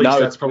very least,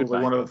 that's probably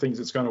one of the things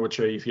it's going to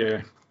achieve.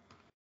 Yeah.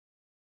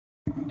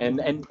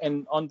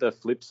 And on the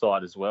flip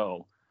side as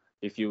well,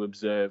 if you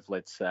observe,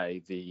 let's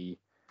say, the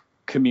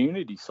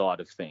community side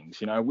of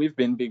things, we've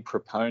been big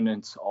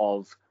proponents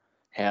of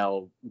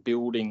how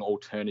building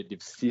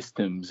alternative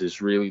systems is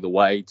really the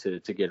way to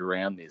get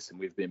around this. And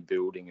we've been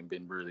building and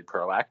been really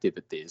proactive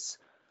at this.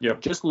 Yeah.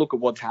 Just look at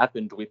what's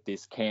happened with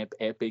this Camp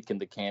Epic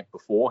and the camp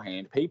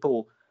beforehand.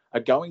 People are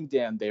going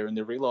down there and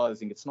they're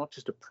realizing it's not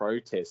just a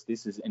protest.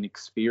 This is an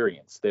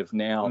experience. They've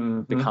now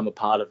become a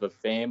part of a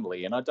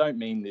family. And I don't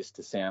mean this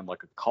to sound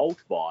like a cult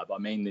vibe. I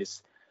mean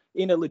this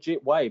in a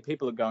legit way.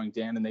 People are going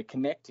down and they're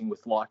connecting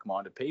with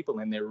like-minded people,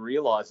 and they're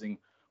realizing,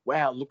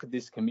 wow, look at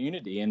this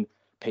community. And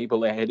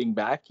people are heading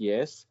back.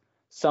 Yes.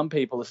 Some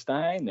people are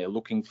staying. They're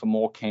looking for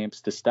more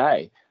camps to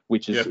stay,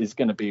 which is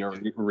going to be a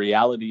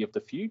reality of the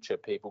future.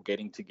 People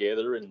getting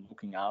together and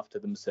looking after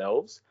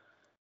themselves.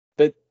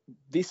 But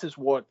this is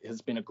what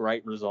has been a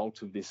great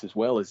result of this as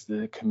well, is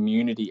the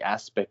community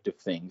aspect of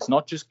things,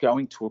 not just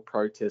going to a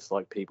protest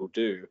like people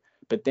do,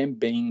 but them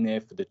being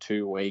there for the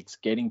 2 weeks,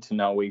 getting to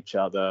know each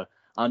other,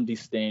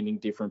 understanding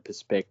different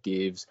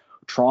perspectives,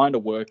 trying to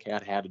work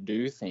out how to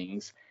do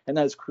things. And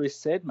as Chris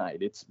said,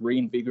 mate, it's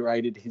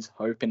reinvigorated his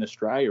hope in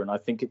Australia. And I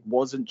think it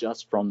wasn't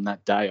just from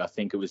that day. I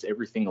think it was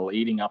everything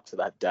leading up to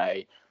that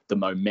day, the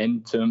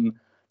momentum,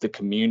 the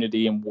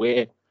community, and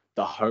where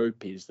the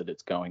hope is that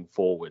it's going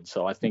forward.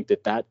 So I think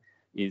that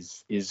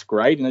is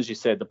great. And as you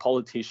said, the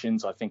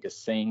politicians, I think, are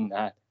seeing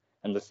that.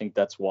 And I think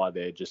that's why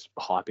they're just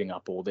hyping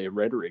up all their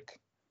rhetoric.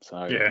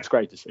 So Yeah. it's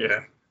great to see.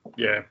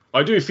 Yeah.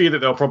 I do fear that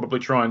they'll probably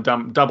try and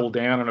double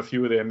down on a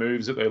few of their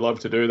moves that they love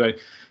to do. They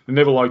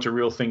never like to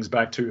reel things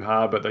back too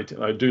hard, but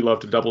they do love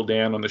to double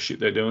down on the shit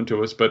they're doing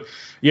to us. But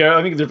yeah,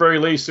 I think at the very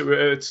least,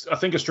 I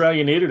think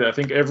Australia needed it. I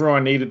think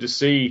everyone needed to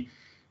see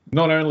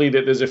not only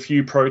that there's a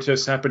few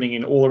protests happening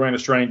in all around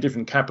Australia, in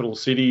different capital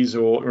cities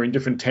or in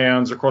different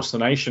towns across the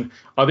nation.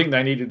 I think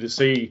they needed to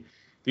see,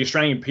 the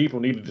Australian people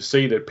needed to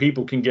see that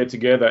people can get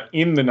together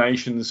in the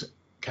nation's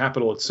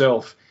capital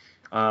itself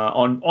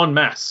en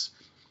masse.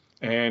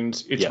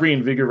 And it's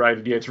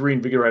reinvigorated. Yeah, it's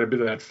reinvigorated a bit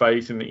of that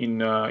faith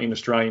in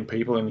Australian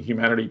people and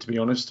humanity. To be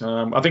honest,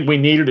 I think we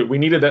needed it. We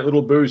needed that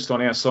little boost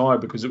on our side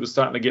because it was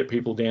starting to get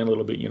people down a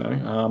little bit,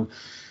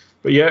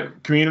 But yeah,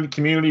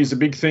 community is a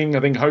big thing.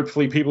 I think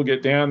hopefully people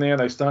get down there,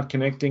 they start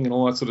connecting and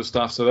all that sort of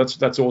stuff. So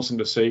that's awesome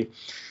to see.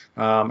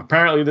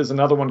 Apparently, there's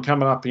another one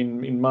coming up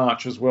in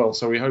March as well.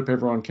 So we hope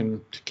everyone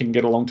can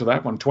get along to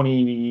that one.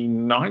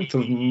 29th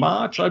of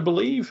March, I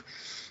believe,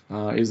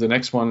 is the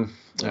next one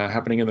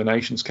happening in the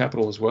nation's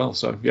capital as well.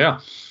 So yeah.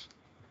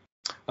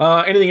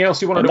 Anything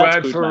else you wanted to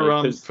add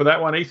for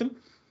that one, Ethan?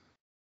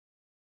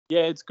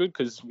 Yeah, it's good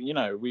because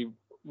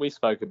we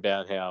spoke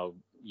about how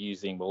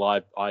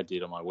I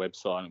did on my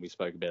website, and we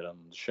spoke about it on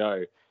the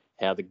show,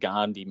 how the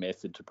Gandhi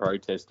method to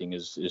protesting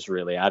is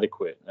really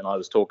adequate. And I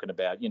was talking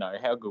about,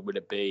 how good would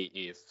it be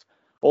if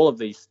all of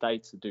these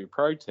states that do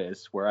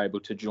protests were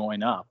able to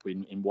join up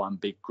in one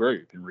big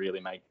group and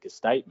really make a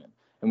statement.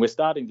 And we're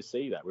starting to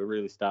see that. We're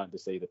really starting to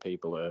see that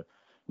people are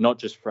not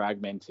just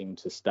fragmenting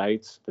to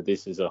states, but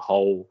this is a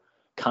whole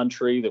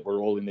country, that we're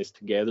all in this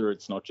together.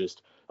 It's not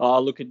just,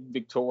 look at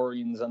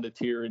Victorians under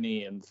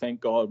tyranny and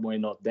thank God we're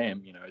not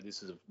them.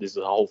 This is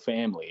a whole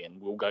family,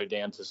 and we'll go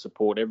down to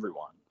support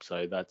everyone.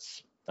 So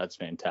that's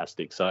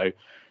fantastic. So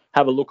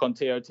have a look on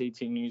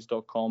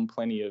tottnews.com.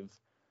 Plenty of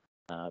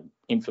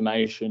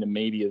information and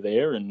media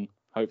there, and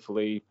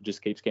hopefully it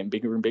just keeps getting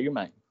bigger and bigger,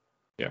 mate.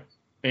 Yeah.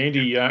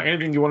 Andy,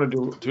 anything you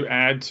wanted to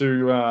add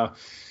to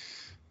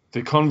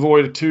the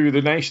convoy to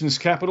the nation's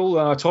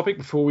capital topic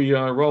before we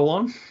roll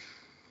on?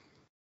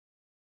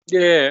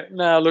 Yeah,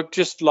 no, look,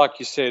 just like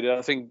you said,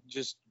 I think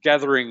just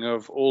gathering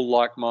of all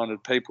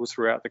like-minded people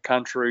throughout the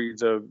country,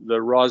 the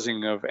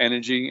rising of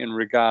energy in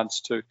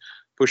regards to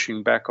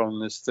pushing back on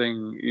this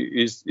thing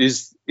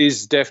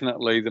is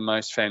definitely the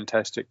most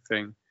fantastic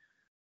thing.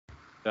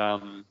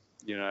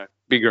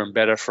 Bigger and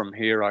better from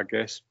here, I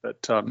guess.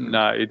 But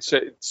no, it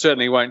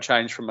certainly won't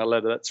change from a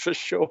letter, that's for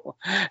sure,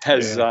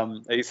 as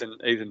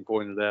Ethan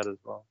pointed out as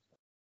well.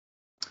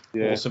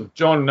 Yeah. Awesome.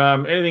 John,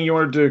 anything you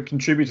wanted to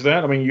contribute to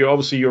that? I mean,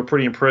 you're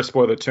pretty impressed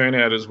by the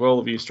turnout as well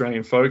of the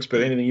Australian folks,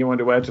 but anything you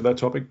wanted to add to that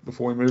topic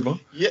before we move on?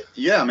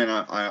 Yeah. I mean,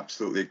 I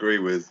absolutely agree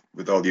with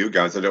all you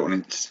guys. I don't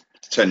want to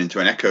turn into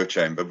an echo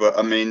chamber, but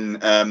I mean,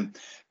 I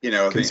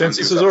think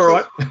consensus is all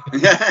right.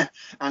 Yeah,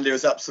 Andy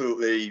was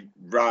absolutely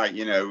right.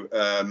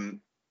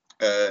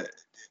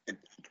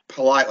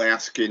 Politely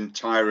asking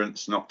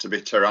tyrants not to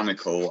be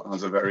tyrannical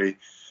has a very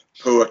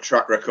poor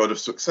track record of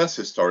success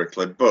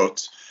historically,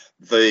 but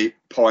the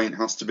point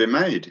has to be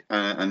made,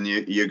 and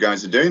you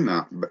guys are doing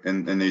that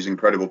in these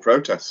incredible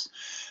protests.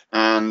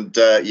 And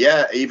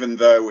even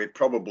though it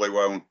probably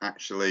won't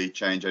actually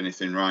change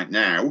anything right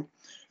now,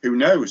 who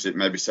knows? It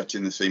may be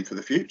setting the scene for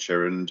the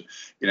future. And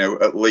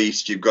at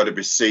least you've got to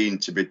be seen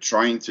to be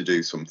trying to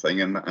do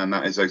something, and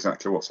that is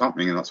exactly what's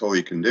happening, and that's all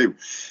you can do.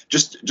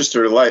 Just to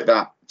relate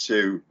that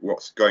to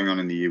what's going on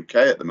in the UK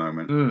at the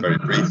moment, very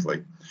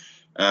briefly,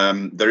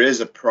 there is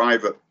a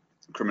private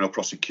criminal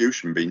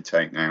prosecution being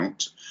taken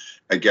out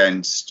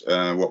against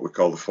what we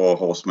call the four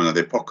horsemen of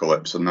the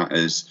apocalypse, and that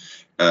is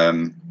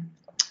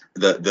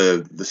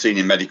the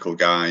senior medical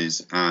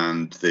guys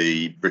and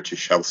the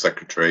British Health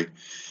Secretary,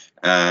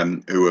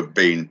 who have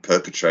been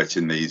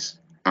perpetrating these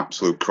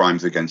absolute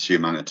crimes against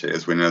humanity,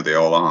 as we know they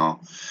all are.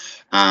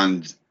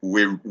 And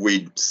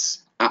we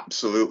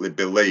absolutely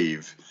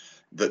believe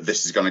that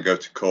this is going to go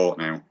to court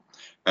now.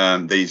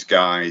 These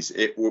guys,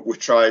 it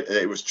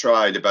was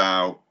tried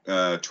about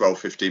 12,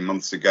 15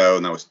 months ago,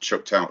 and that was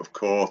chucked out of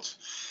court.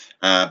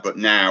 But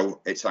now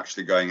it's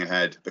actually going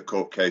ahead. The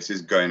court case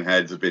is going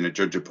ahead. There's been a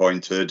judge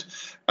appointed,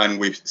 and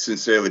we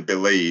sincerely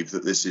believe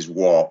that this is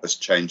what has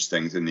changed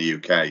things in the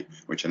UK,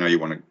 which I know you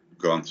want to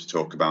go on to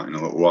talk about in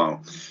a little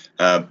while.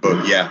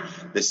 But yeah,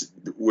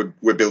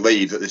 we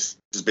believe that this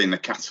has been the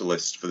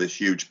catalyst for this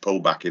huge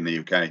pullback in the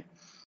UK,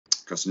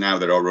 because now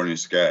they're all running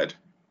scared.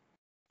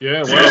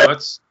 Yeah, well,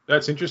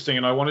 that's interesting,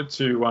 and I wanted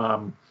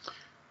to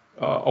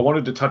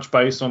touch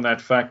base on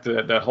that fact,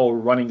 that whole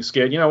running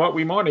scared. You know what?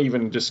 We might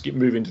even just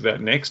move into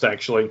that next,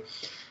 actually.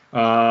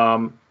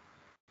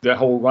 That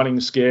whole running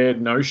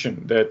scared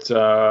notion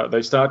that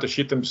they start to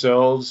shit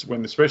themselves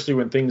especially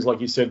when things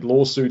like you said,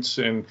 lawsuits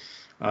and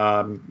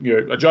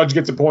a judge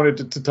gets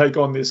appointed to take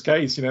on this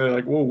case. They're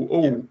like,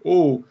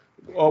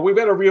 we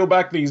better reel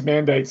back these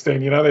mandates.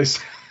 Then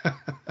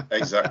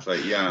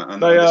Exactly, yeah.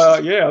 And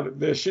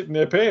they're shitting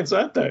their pants,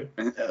 aren't they?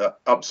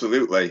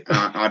 Absolutely,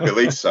 I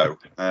believe so.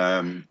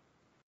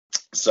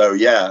 So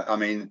yeah, I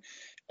mean,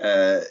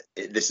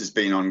 this has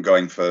been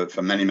ongoing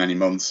for many, many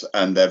months,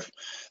 and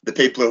the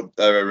people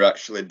that are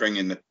actually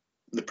bringing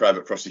the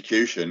private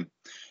prosecution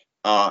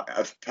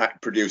have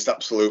produced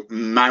absolute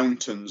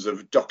mountains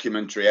of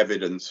documentary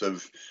evidence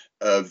of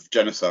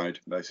genocide,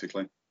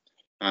 basically.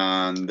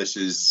 And this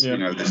is,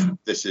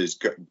 this is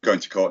going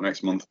to court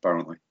next month,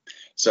 apparently.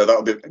 So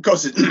that'll be, of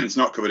course, it's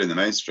not covered in the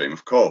mainstream,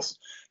 of course,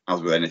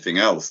 as with anything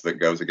else that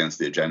goes against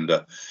the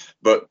agenda.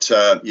 But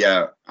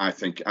I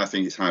think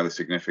it's highly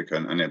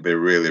significant, and it'd be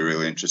really,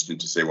 really interesting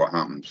to see what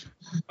happens.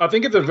 I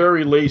think at the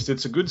very least,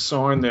 it's a good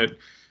sign that,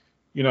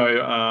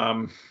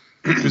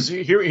 because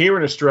here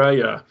in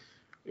Australia,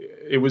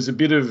 it was a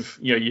bit of,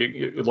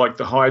 you like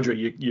the Hydra,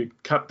 you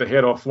cut the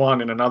head off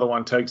one and another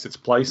one takes its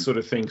place sort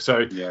of thing.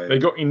 So they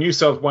got, in New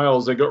South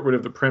Wales, they got rid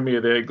of the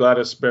Premier there,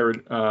 Gladys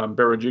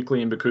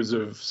Berejiklian, because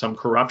of some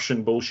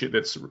corruption bullshit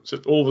that's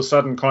all of a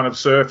sudden kind of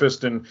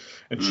surfaced, and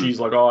she's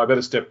like, oh, I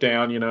better step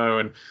down, and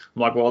I'm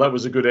like, well, that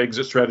was a good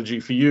exit strategy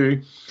for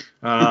you.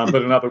 But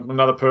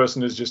another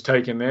person has just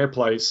taken their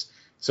place.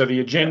 So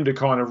the agenda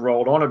kind of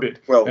rolled on a bit.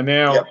 Well, and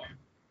now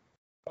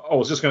I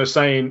was just going to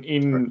say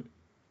in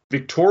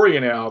Victoria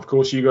now, of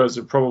course, you guys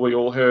have probably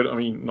all heard, I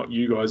mean, not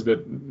you guys,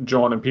 but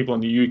John and people in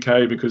the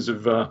UK, because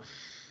of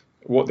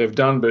what they've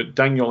done, but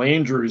Daniel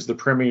Andrews, the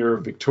Premier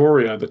of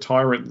Victoria, the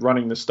tyrant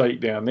running the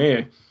state down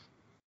there.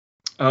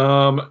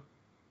 I've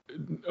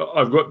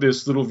got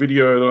this little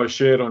video that I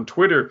shared on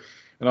Twitter,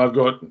 and I've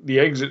got the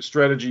exit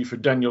strategy for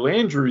Daniel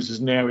Andrews is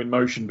now in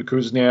motion,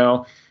 because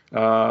now,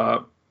 I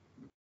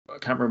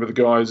can't remember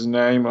the guy's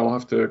name, I'll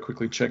have to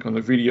quickly check on the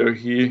video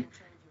here.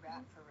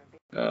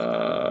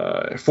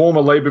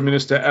 Former Labor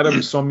Minister Adam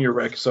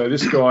Somyurek. So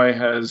this guy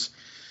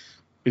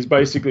is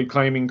basically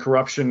claiming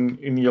corruption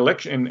in the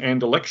election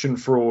and election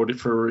fraud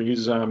for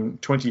his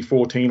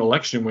 2014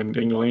 election when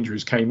Daniel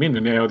Andrews came in,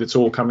 and now it's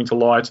all coming to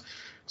light.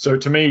 So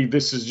to me,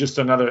 this is just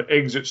another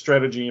exit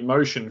strategy in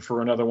motion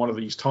for another one of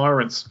these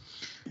tyrants.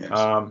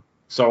 Yes.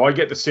 So I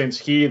get the sense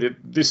here that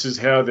this is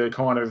how they're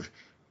kind of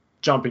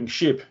jumping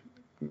ship.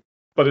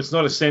 But it's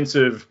not a sense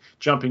of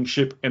jumping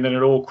ship and then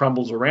it all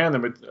crumbles around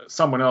them.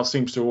 Someone else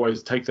seems to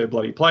always take their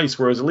bloody place.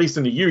 Whereas at least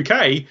in the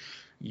UK,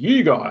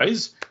 you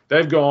guys,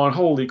 they've gone,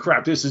 holy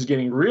crap, this is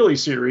getting really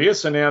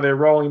serious. And now they're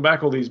rolling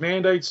back all these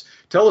mandates.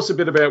 Tell us a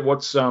bit about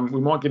what's, we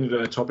might get into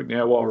that topic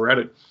now while we're at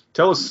it.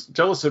 Give us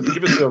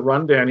a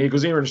rundown here,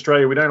 because here in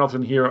Australia, we don't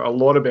often hear a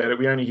lot about it.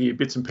 We only hear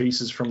bits and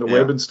pieces from the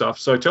web and stuff.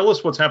 So tell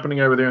us what's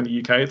happening over there in the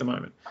UK at the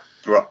moment.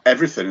 Well,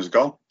 everything is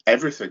gone.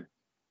 Everything.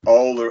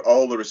 All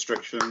the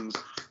restrictions.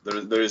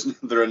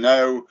 There are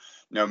no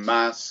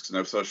masks,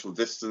 no social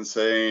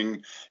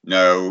distancing,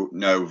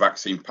 no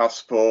vaccine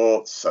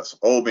passports. That's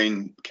all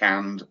been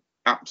canned.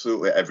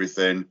 Absolutely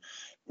everything.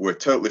 We're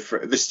totally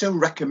free. They're still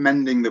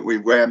recommending that we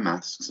wear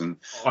masks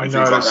and things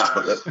like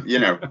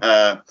that.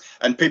 But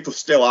and people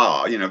still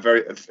are.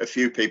 A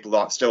few people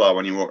that still are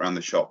when you walk around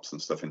the shops and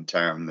stuff in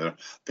town. There are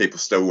people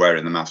still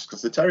wearing the masks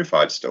because they're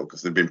terrified still,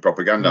 because they've been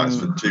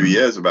propagandized for 2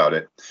 years about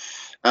it.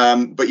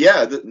 But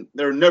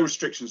there are no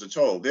restrictions at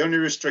all. The only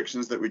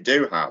restrictions that we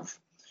do have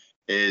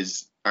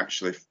is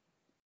actually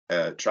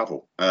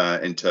travel,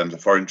 in terms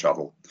of foreign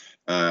travel,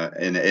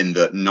 in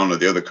that none of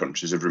the other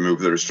countries have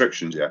removed the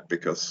restrictions yet,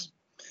 because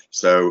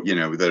there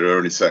are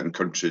only certain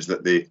countries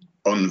that the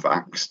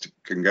unvaxxed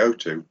can go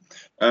to.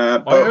 I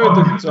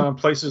heard that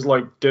places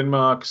like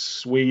Denmark,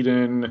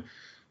 Sweden,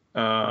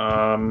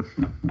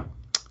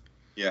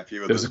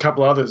 there's a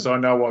couple others I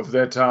know of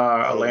that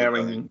are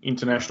allowing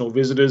international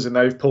visitors, and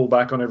they've pulled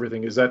back on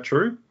everything. Is that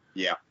true?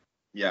 Yeah.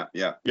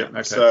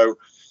 Okay.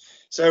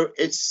 So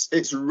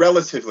it's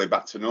relatively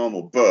back to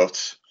normal,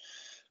 but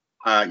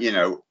I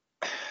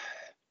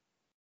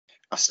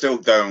still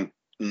don't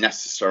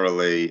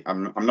necessarily.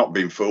 I'm not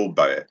being fooled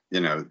by it.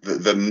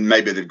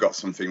 Maybe they've got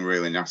something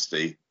really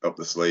nasty up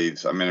the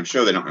sleeves. I mean, I'm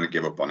sure they're not going to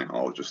give up on it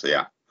all just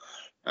yet.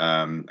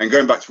 And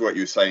going back to what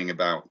you were saying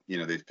about,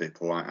 these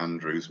people like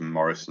Andrews and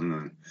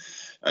Morrison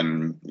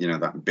and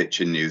that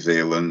bitch in New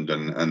Zealand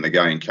and the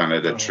guy in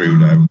Canada,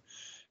 Trudeau,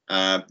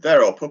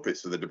 they're all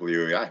puppets of the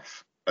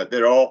WEF.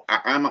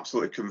 I'm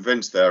absolutely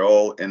convinced they're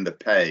all in the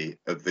pay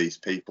of these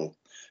people.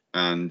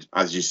 And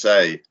as you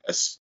say,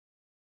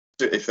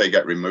 if they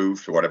get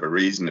removed for whatever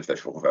reason, if they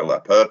fulfill their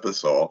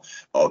purpose or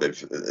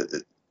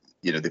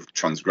they've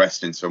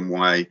transgressed in some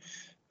way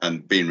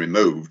and been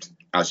removed,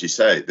 as you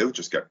say, they'll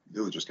just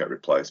get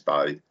replaced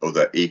by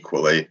other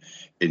equally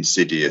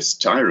insidious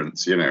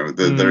tyrants.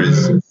 There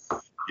is,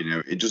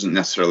 it doesn't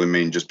necessarily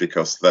mean just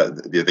because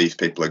these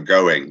people are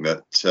going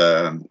that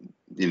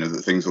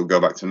that things will go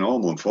back to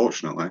normal,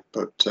 unfortunately.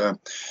 But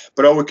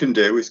all we can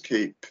do is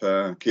keep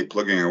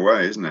plugging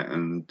away, isn't it?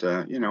 And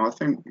I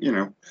think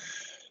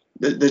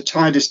the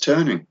tide is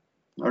turning.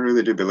 I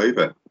really do believe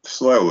it,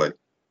 slowly.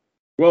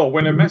 Well,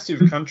 when a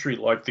massive country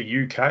like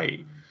the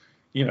UK,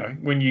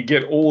 when you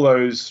get all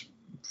those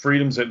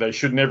freedoms that they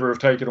should never have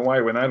taken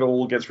away. When that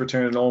all gets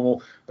returned to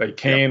normal, they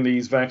can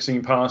these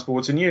vaccine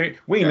passports. And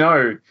we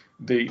know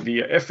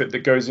the effort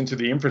that goes into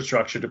the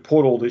infrastructure to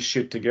put all this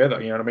shit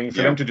together. You know what I mean?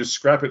 For them to just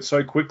scrap it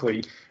so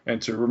quickly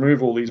and to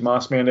remove all these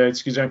mask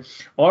mandates. Because I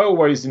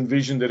always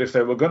envisioned that if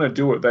they were going to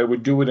do it, they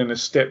would do it in a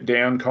step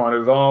down kind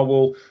of,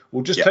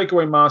 we'll just take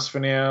away masks for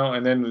now,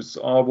 and then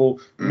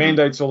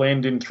mandates will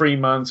end in 3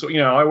 months. I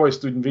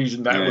always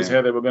envisioned that was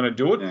how they were going to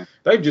do it. Yeah.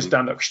 They've just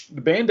done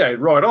the Band-Aid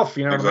right off,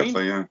 you know what I mean?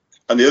 Exactly, yeah.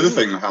 And the other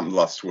thing that happened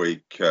last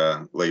week,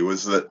 Lee,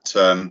 was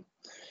that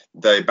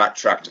they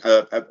backtracked.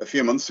 A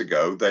few months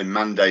ago, they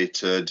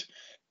mandated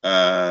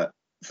for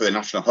the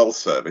National Health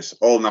Service,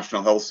 all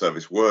National Health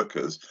Service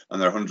workers,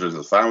 and there are hundreds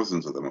of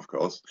thousands of them, of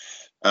course,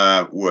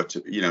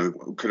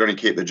 could only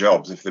keep their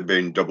jobs if they'd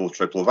been double,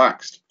 triple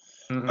vaxxed.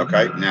 Mm-hmm.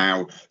 Okay,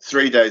 now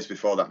 3 days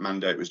before that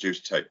mandate was due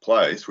to take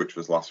place, which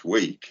was last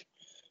week,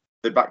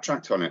 they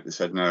backtracked on it. They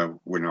said, no,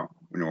 we're not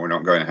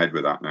going ahead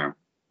with that now.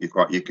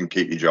 You can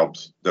keep your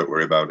jobs. Don't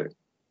worry about it.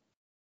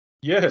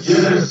 Yes,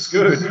 that's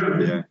good.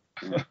 Yeah.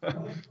 Bit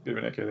of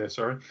an echo there,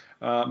 sorry.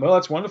 Well,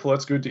 that's wonderful.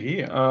 That's good to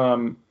hear.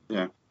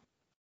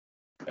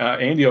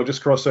 Andy, I'll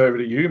just cross over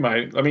to you,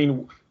 mate. I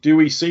mean, do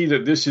we see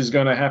that this is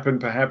going to happen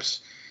perhaps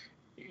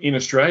in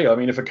Australia? I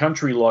mean, if a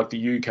country like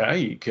the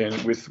UK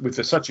can,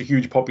 with such a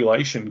huge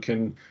population,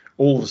 can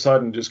all of a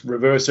sudden just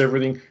reverse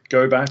everything,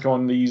 go back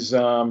on these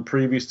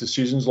previous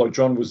decisions, like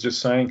John was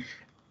just saying,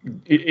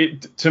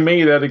 it to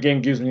me, that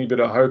again gives me a bit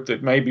of hope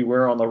that maybe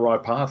we're on the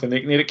right path and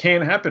it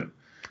can happen.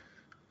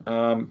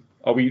 Do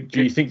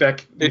you think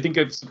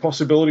it's a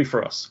possibility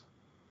for us?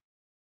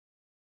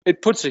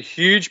 It puts a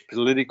huge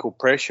political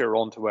pressure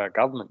onto our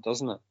government,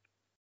 doesn't it?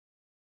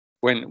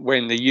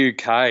 When the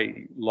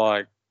UK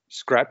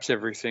scraps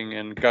everything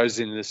and goes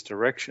in this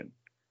direction,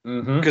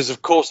 because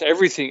of course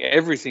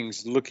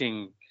everything's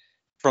looking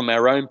from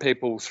our own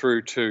people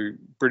through to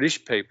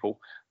British people,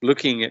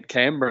 looking at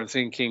Canberra and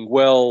thinking,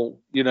 well,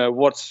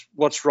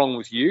 what's wrong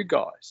with you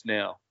guys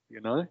now,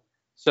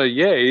 So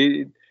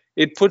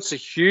it puts a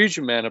huge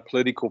amount of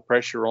political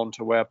pressure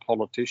onto our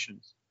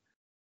politicians.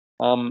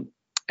 John,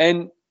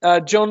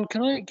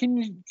 can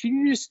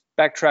you just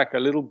backtrack a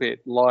little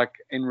bit, like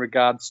in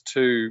regards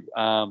to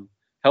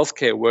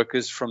healthcare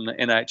workers from the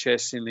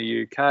NHS in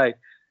the UK?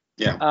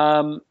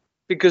 Yeah.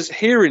 Because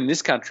here in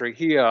this country,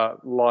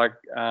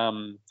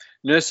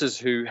 nurses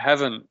who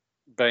haven't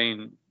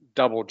been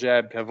double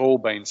jabbed have all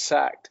been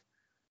sacked.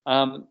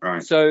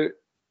 Right. So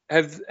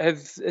has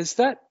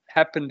that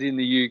happened in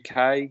the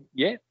UK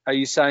yet? Are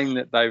you saying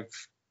that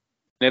they've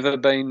never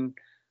been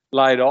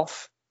laid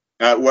off?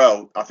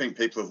 Well, I think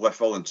people have left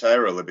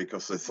voluntarily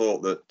because they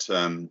thought that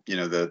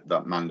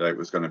that mandate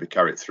was going to be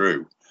carried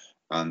through,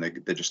 and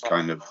they just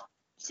kind of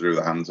threw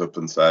their hands up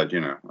and said,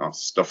 I'll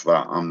stuff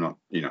that. I'm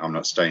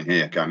not staying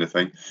here, kind of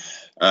thing.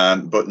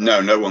 But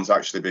no one's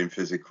actually been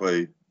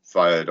physically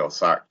fired or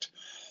sacked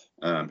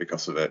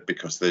because of it.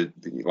 Because they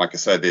like I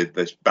said,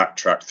 they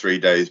backtracked 3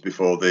 days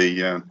before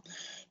the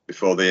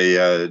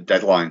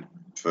deadline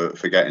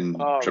for getting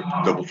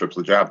double,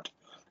 triple jabbed.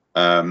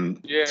 No one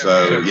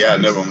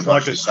was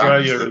like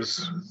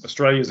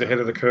Australia's ahead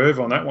of the curve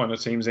on that one,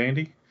 it seems,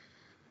 Andy.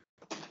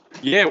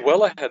 Yeah,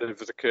 well ahead of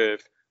the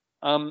curve.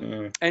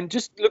 And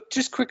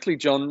just quickly,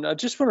 John, I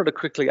just wanted to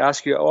quickly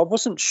ask you, I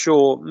wasn't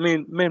sure, me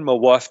and my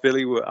wife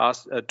Billy were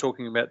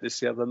talking about this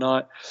the other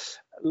night.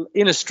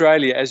 In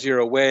Australia, as you're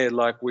aware,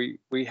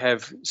 we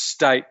have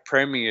state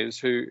premiers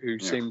who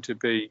seem to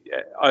be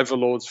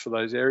overlords for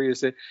those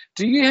areas there.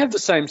 Do you have the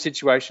same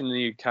situation in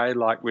the UK,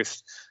 like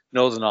with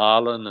Northern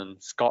Ireland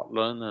and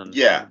Scotland and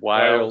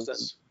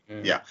Wales?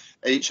 Yeah,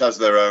 each has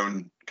their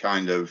own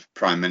kind of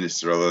prime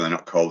minister, although they're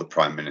not called a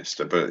prime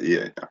minister. But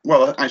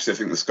well, actually, I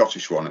think the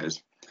Scottish one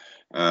is.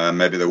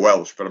 Maybe the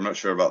Welsh, but I'm not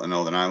sure about the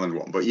Northern Ireland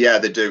one. But yeah,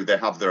 they do. They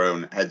have their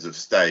own heads of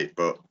state.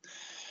 But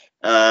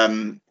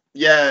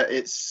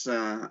it's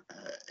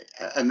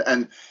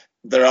and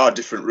there are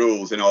different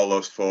rules in all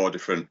those 4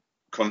 different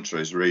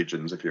countries,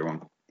 regions, if you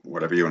want,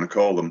 whatever you want to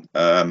call them.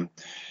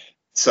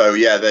 So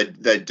yeah,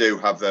 they do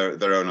have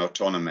their own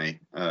autonomy.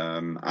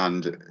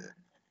 And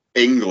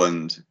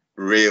England,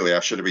 really, I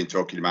should have been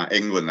talking about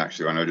England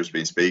actually when I've just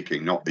been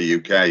speaking, not the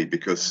UK,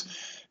 because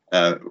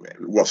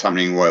what's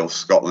happening in Wales,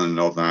 Scotland, and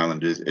Northern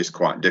Ireland is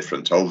quite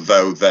different,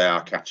 although they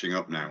are catching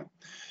up now.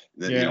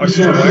 I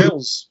saw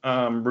Wales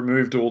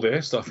removed all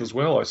their stuff as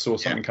well. I saw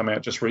something come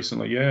out just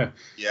recently. Yeah.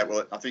 Yeah.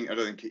 Well, I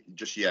don't think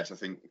just yet. I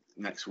think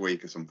next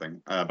week or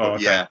something.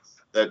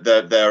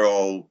 They're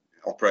all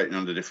operating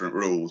under different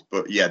rules,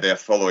 but yeah, they're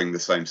following the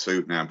same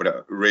suit now.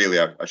 But really,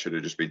 I should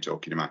have just been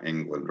talking about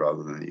England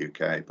rather than the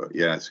UK. But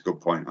yeah, it's a good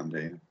point,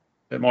 Andy.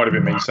 It might have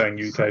been me saying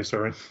UK.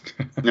 Sorry.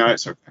 No,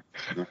 it's okay.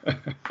 No.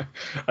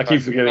 I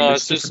keep forgetting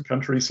it's different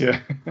countries.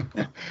 Yeah.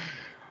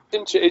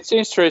 It's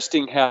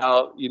interesting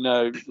how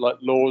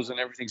laws and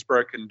everything's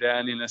broken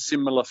down in a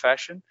similar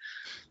fashion.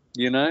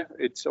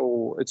 It's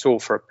all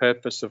for a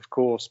purpose, of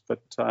course,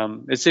 but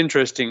it's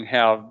interesting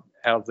how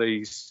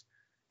these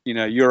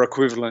your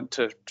equivalent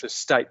to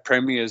state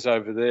premiers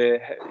over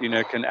there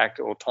can act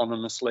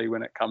autonomously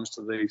when it comes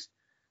to these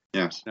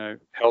Yes.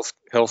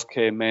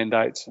 Healthcare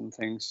mandates and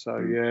things. So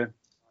yeah.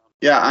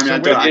 Yeah, I mean, So I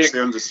don't we're-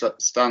 actually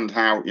understand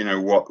how,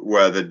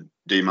 where the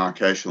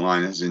demarcation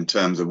line is in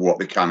terms of what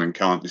they can and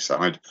can't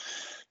decide.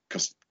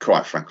 Because,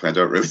 quite frankly, I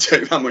don't really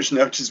take that much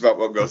notice about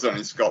what goes on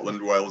in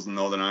Scotland, Wales, and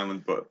Northern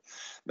Ireland. But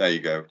there you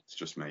go. It's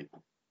just me.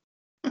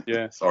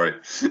 Yeah. Sorry.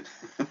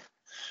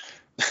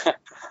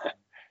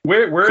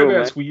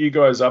 Whereabouts were you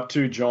guys up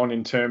to, John,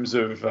 in terms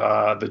of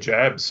the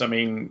jabs? I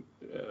mean,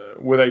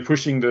 were they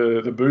pushing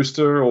the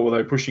booster, or were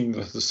they pushing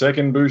the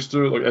second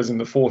booster, like as in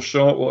the fourth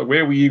shot?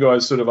 Where were you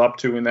guys sort of up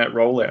to in that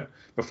rollout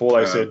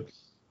before they said,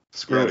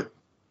 screw it?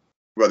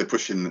 Well, they're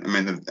pushing. I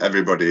mean,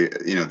 everybody,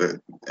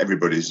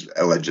 everybody's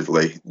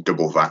allegedly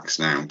double vaxxed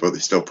now, but they're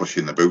still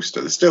pushing the booster.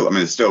 There's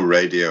still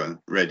radio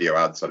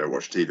ads. I don't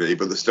watch TV,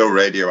 but there's still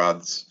radio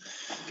ads.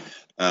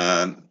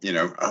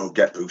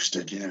 Get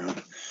boosted,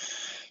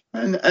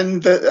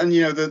 and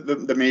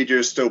the media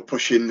is still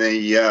pushing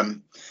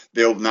the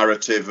old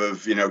narrative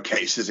of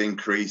cases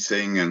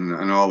increasing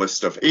and all this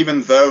stuff.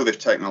 Even though they've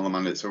taken all the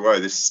mandates away,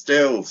 they're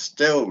still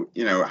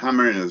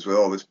hammering us with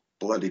all this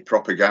bloody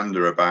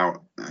propaganda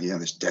about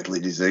this deadly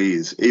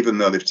disease, even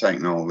though they've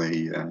taken all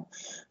the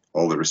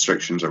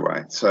restrictions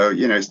away. So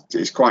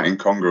it's quite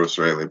incongruous,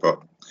 really.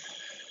 But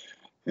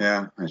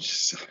yeah,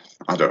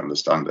 I don't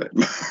understand it.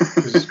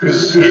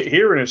 Because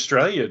here in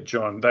Australia,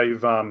 John,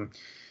 they've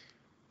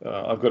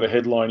I've got a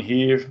headline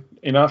here: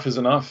 enough is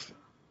enough.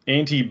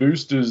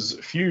 Anti-boosters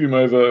fume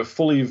over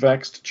fully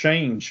vaxxed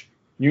change.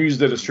 News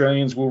that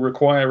Australians will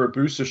require a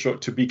booster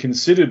shot to be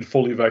considered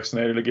fully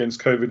vaccinated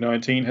against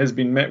COVID-19 has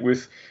been met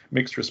with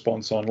mixed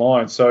response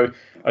online. So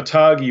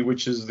ATAGI,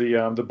 which is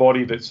the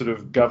body that sort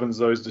of governs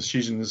those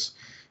decisions,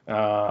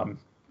 ATAGI,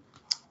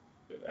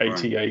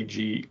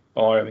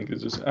 I think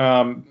it is.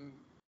 I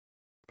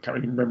can't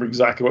even remember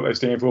exactly what they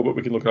stand for, but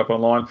we can look it up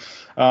online.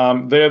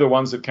 They're the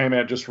ones that came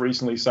out just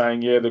recently saying,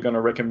 they're going to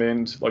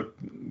recommend, like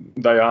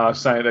they are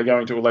saying they're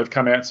going to, or they've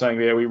come out saying,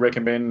 we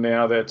recommend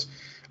now that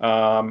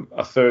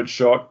a third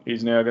shot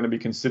is now going to be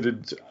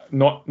considered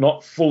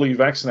not fully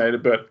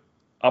vaccinated, but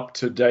up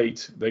to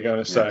date, they're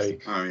going to say.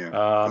 Yes. Oh, yeah.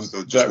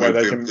 That way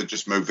they can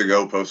just move the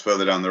goalposts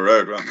further down the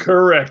road, right?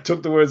 Correct.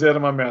 Took the words out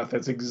of my mouth.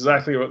 That's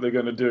exactly what they're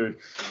going to do.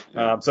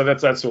 So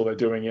that's all they're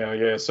doing.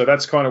 Yeah. So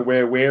that's kind of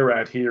where we're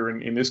at here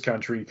in this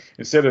country.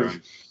 Instead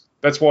of,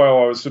 that's why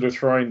I was sort of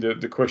throwing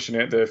the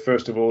question out there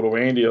first of all to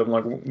Andy. I'm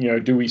like,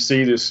 do we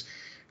see this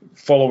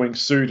following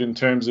suit in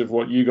terms of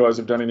what you guys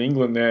have done in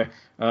England there?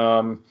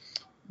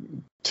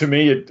 To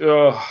me,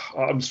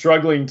 I'm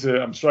struggling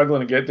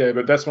to get there,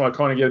 but that's when I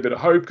kind of get a bit of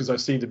hope because I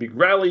see the big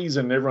rallies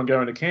and everyone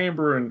going to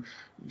Canberra and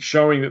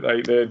showing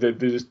that they're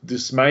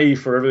dismay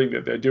for everything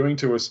that they're doing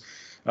to us.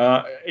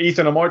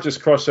 Ethan, I might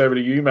just cross over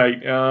to you,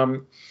 mate.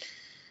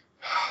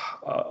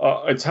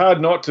 It's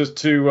hard not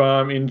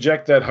to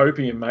inject that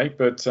hopium, mate,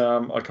 but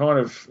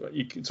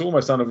it's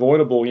almost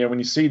unavoidable, when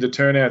you see the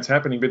turnouts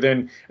happening,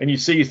 and you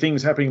see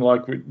things happening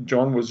like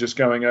John was just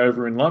going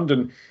over in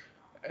London.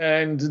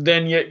 And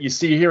then yet you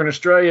see here in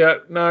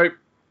Australia,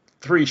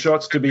 3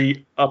 shots to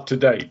be up to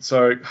date.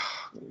 So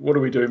what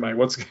do we do, mate?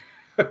 What's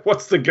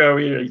the go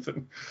here,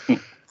 Ethan?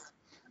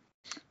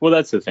 Well,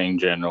 that's the thing,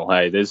 General.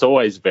 Hey, there's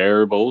always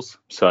variables.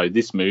 So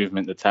this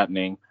movement that's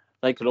happening,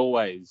 they could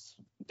always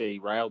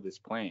derail this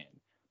plan.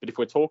 But if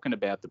we're talking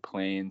about the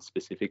plan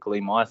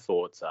specifically, my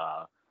thoughts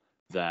are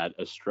that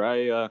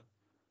Australia,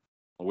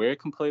 we're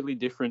completely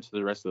different to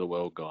the rest of the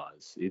world,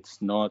 guys.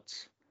 It's not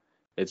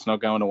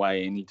going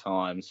away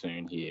anytime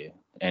soon here.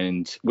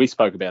 And we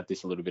spoke about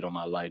this a little bit on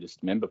my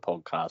latest member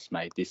podcast,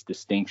 mate, this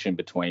distinction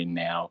between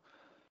now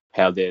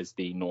how there's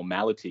the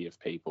normality of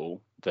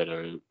people that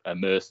are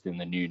immersed in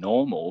the new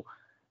normal,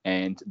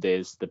 and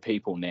there's the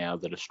people now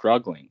that are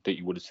struggling that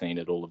you would have seen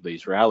at all of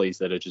these rallies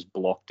that are just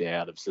blocked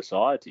out of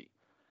society.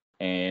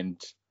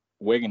 And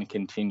we're going to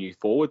continue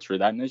forward through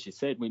that. And as you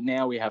said,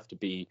 we have to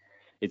be,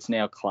 it's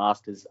now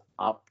classed as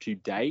up to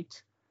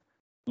date.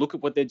 Look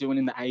at what they're doing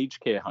in the aged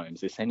care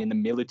homes. They're sending the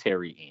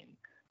military in.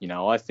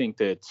 I think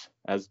that,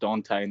 as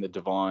Dante in the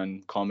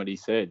Divine Comedy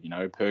said,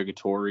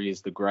 purgatory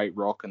is the great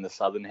rock in the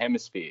Southern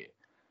Hemisphere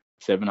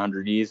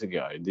 700 years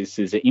ago. This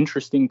is an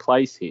interesting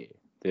place here.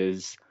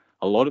 There's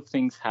a lot of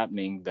things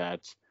happening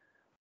that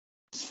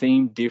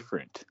seem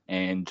different,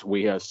 and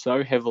we are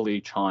so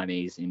heavily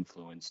Chinese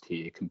influenced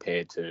here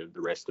compared to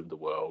the rest of the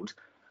world.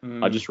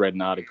 I just read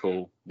an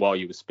article while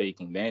you were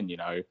speaking then,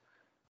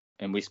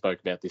 and we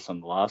spoke about this on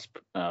the last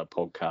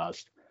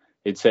podcast.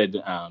 It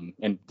said,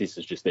 and this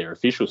is just their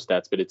official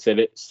stats, but it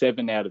said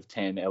 7 out of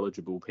 10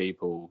 eligible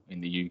people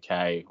in the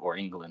UK or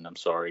England,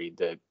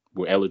 that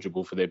were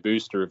eligible for their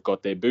booster have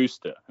got their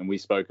booster. And we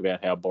spoke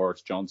about how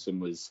Boris Johnson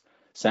was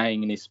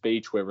saying in his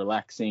speech, we're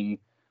relaxing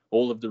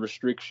all of the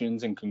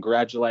restrictions and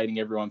congratulating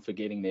everyone for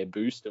getting their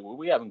booster. Well,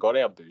 we haven't got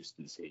our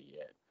boosters here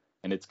yet.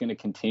 And it's going to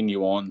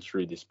continue on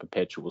through this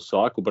perpetual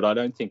cycle. But I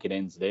don't think it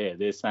ends there.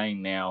 They're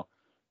saying now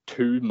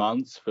 2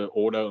 months for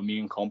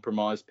autoimmune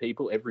compromised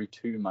people. Every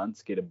 2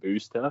 months get a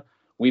booster.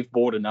 We've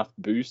bought enough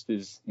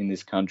boosters in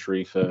this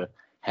country for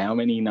how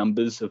many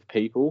numbers of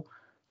people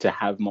to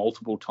have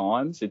multiple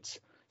times? It's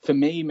for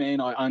me,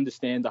 man, I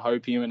understand the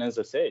hopium, and as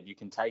I said, you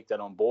can take that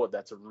on board.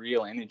 That's a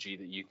real energy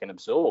that you can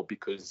absorb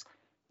because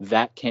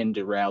that can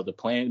derail the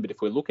plan. But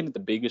if we're looking at the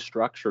bigger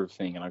structure of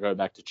thing, and I go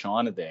back to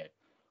China there,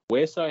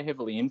 we're so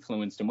heavily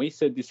influenced, and we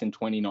said this in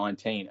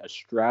 2019,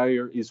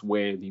 Australia is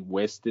where the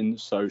Western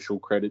social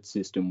credit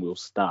system will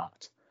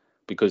start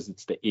because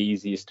it's the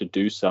easiest to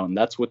do so, and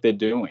that's what they're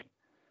doing.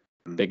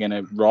 They're going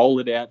to roll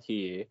it out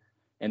here,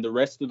 and the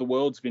rest of the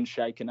world's been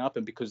shaken up,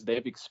 and because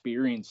they've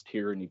experienced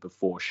tyranny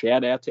before.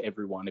 Shout out to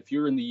everyone. If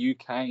you're in the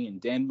UK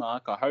and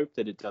Denmark, I hope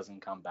that it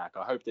doesn't come back.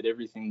 I hope that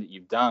everything that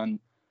you've done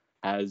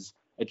has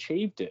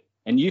achieved it,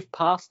 and you've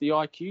passed the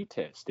IQ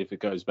test if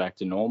it goes back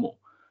to normal.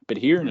 But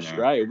here in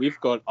Australia, we've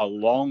got a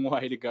long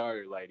way to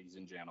go, ladies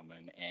and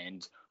gentlemen,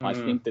 and I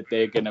think that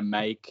they're going to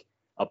make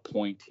a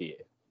point here.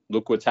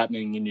 Look what's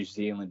happening in New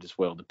Zealand as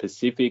well. The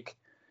Pacific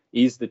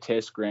is the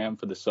test ground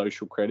for the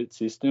social credit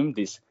system,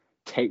 this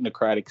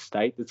technocratic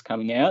state that's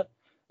coming out,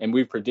 and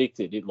we've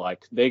predicted it.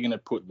 Like, they're going to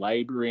put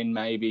Labor in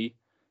maybe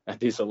at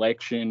this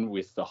election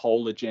with the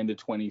whole Agenda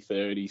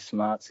 2030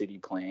 smart city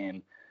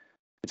plan.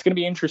 It's going to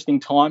be an interesting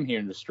time here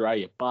in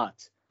Australia,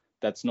 but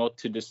that's not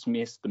to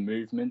dismiss the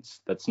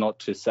movements. That's not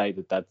to say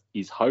that that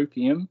is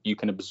hopium. You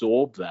can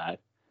absorb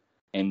that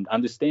and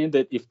understand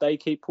that if they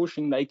keep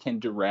pushing, they can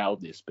derail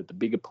this. But the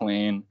bigger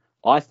plan,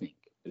 I think,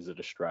 is that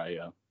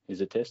Australia is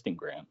a testing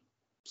ground.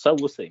 So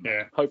we'll see.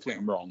 Yeah. Hopefully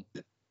I'm wrong.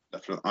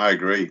 Definitely, I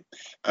agree.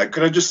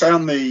 Could I just say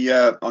on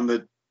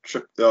the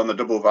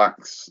double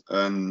vax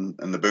and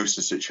the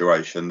booster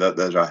situation that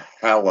there's a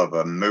hell of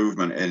a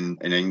movement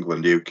in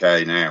England,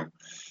 UK now,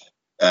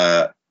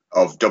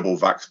 of double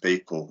vax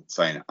people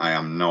saying, I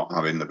am not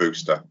having the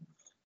booster.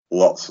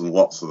 Lots and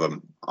lots of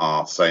them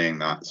are saying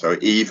that. So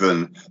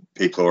even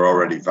people who are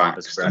already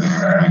vaxxed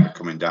are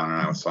coming down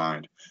on our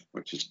side,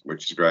 which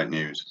is great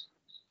news.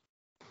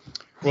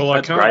 Well,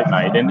 that's great,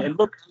 mate. And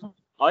look,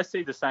 I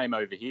see the same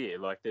over here.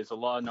 Like,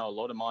 I know a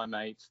lot of my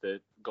mates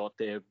that got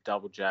their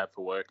double jab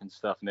for work and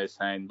stuff, and they're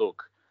saying,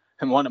 look,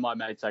 and one of my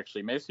mates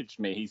actually messaged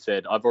me. He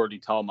said, I've already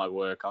told my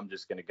work I'm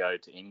just going to go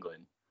to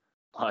England.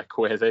 Like,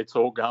 where it's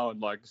all going,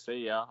 like,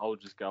 see ya, I'll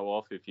just go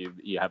off if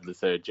you have the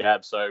third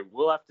jab. So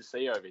we'll have to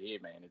see over here,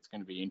 man. It's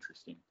going to be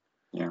interesting.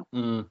 Yeah.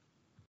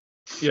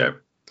 Yeah.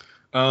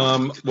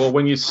 Well,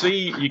 when you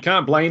see, you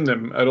can't blame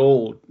them at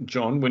all,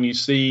 John. When you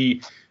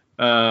see,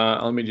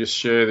 let me just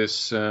share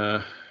this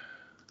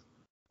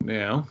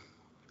now.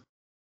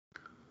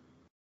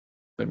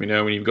 Let me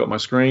know when you've got my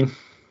screen.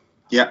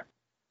 Yeah.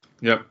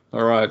 Yep.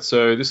 All right.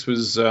 So this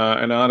was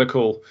an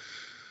article.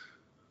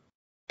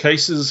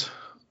 Cases.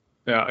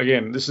 Now,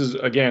 again, this is,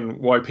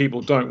 why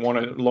people don't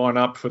want to line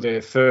up for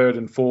their third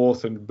and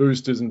fourth and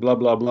boosters and blah,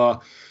 blah, blah.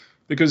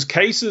 Because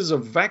cases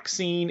of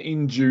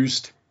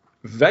vaccine-induced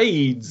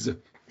VAIDS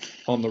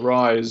on the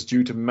rise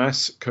due to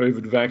mass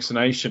COVID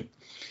vaccination.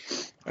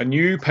 A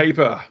new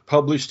paper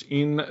published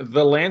in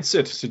The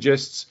Lancet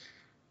suggests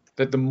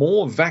that the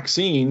more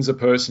vaccines a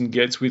person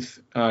gets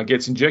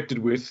injected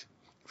with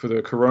for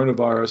the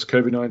coronavirus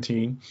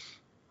COVID-19,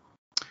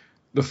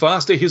 the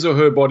faster his or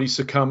her body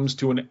succumbs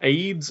to an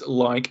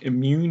AIDS-like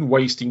immune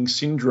wasting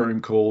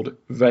syndrome called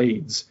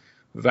VAIDS.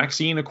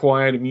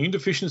 Vaccine-acquired immune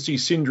deficiency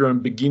syndrome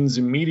begins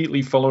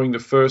immediately following the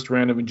first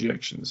round of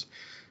injections,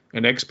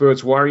 and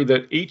experts worry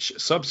that each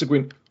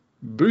subsequent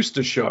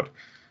booster shot,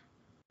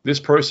 this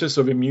process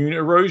of immune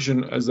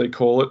erosion, as they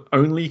call it,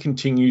 only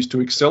continues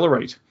to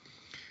accelerate.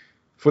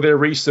 For their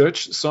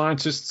research,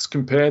 scientists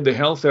compared the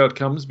health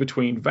outcomes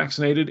between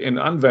vaccinated and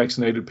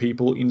unvaccinated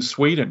people in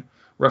Sweden.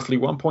 Roughly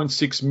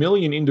 1.6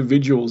 million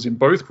individuals in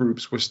both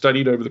groups were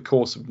studied over the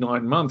course of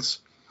 9 months.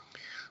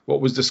 What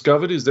was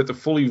discovered is that the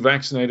fully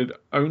vaccinated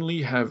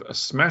only have a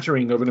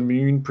smattering of an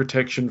immune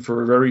protection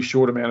for a very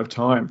short amount of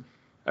time,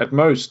 at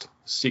most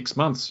 6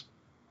 months.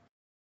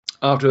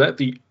 After that,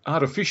 the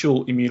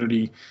artificial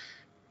immunity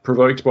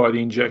provoked by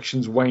the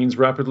injections wanes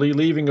rapidly,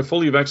 leaving a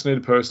fully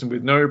vaccinated person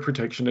with no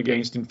protection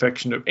against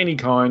infection of any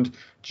kind,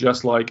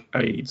 just like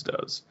AIDS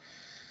does.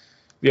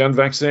 The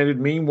unvaccinated,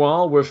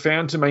 meanwhile, were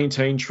found to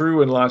maintain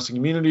true and lasting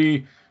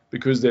immunity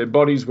because their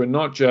bodies were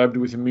not jabbed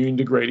with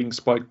immune-degrading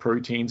spike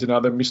proteins and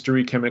other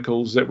mystery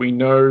chemicals that we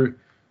know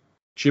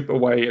chip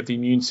away at the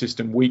immune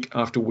system week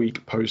after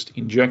week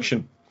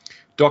post-injection.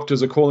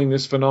 Doctors are calling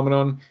this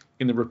phenomenon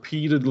in the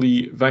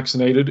repeatedly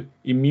vaccinated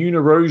immune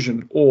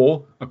erosion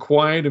or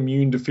acquired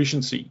immune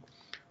deficiency,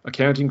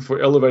 accounting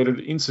for elevated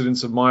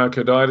incidence of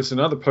myocarditis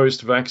and other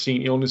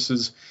post-vaccine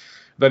illnesses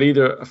that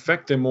either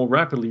affect them more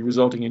rapidly,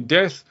 resulting in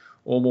death,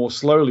 or more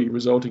slowly,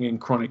 resulting in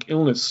chronic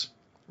illness,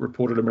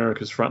 reported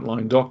America's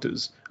frontline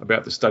doctors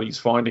about the study's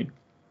finding.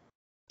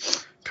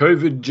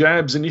 COVID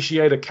jabs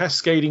initiate a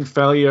cascading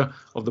failure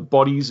of the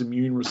body's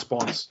immune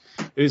response.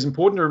 It is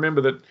important to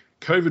remember that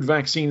COVID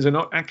vaccines are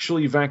not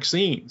actually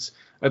vaccines,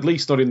 at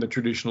least not in the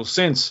traditional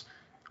sense.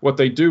 What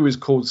they do is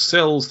cause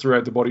cells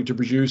throughout the body to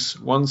produce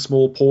one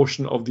small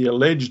portion of the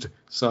alleged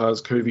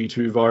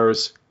SARS-CoV-2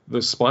 virus,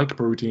 the spike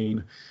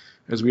protein.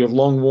 As we have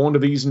long warned,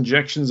 these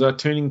injections are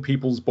turning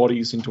people's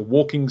bodies into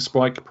walking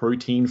spike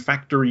protein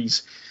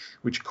factories,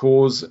 which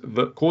causes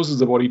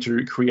the body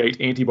to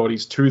create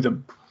antibodies to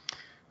them.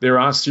 There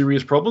are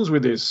serious problems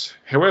with this.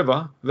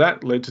 However,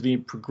 that led to the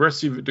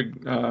progressive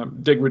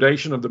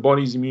degradation of the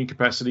body's immune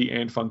capacity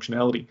and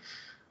functionality.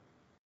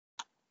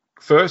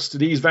 First,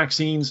 these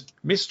vaccines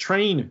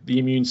mistrain the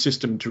immune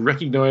system to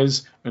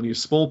recognize only a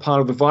small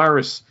part of the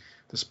virus.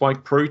 The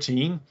spike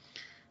protein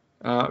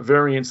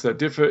variants that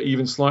differ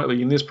even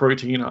slightly in this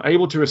protein are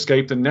able to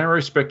escape the narrow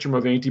spectrum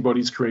of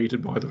antibodies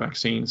created by the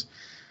vaccines.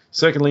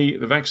 Secondly,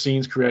 the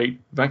vaccines create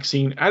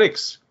vaccine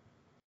addicts,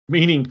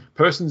 meaning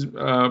persons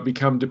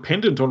become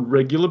dependent on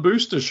regular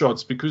booster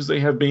shots because they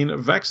have been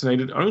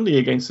vaccinated only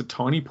against a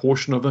tiny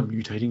portion of a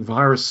mutating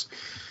virus.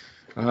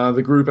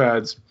 The group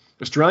adds,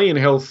 Australian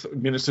Health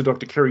Minister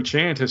Dr. Kerry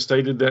Chant has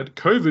stated that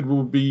COVID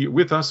will be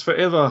with us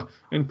forever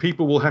and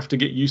people will have to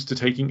get used to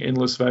taking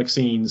endless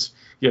vaccines.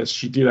 Yes,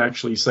 she did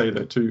actually say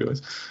that too,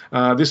 guys.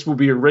 This will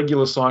be a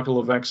regular cycle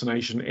of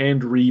vaccination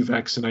and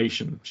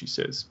revaccination, she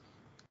says.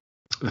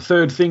 The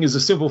third thing is the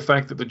simple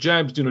fact that the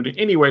jabs do not in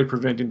any way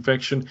prevent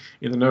infection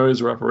in the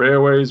nose or upper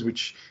airways,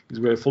 which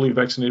is where fully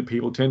vaccinated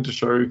people tend to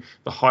show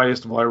the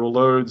highest viral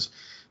loads.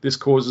 This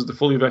causes the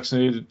fully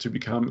vaccinated to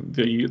become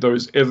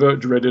those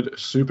ever-dreaded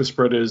super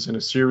spreaders and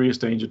a serious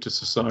danger to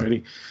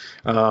society.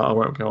 I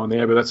won't go on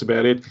there, but that's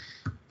about it.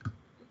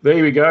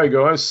 There we go,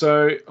 guys.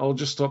 So I'll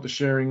just stop the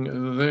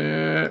sharing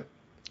there.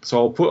 So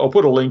I'll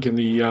put a link in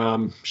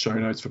the show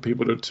notes for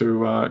people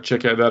to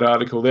check out that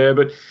article there.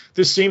 But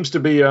this seems to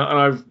be,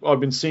 and I've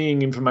been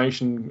seeing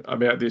information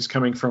about this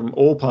coming from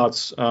all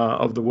parts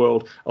of the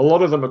world. A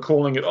lot of them are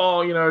calling it,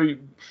 oh, you know,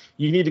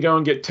 you need to go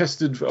and get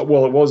tested.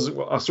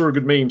 Well, I saw a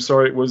good meme.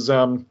 Sorry, it was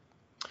 2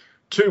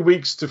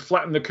 weeks to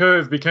flatten the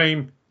curve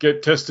became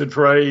get tested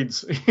for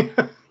AIDS.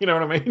 You know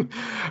what I mean?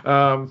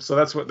 So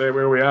that's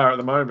where we are at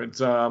the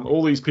moment.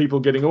 All these people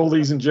getting all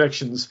these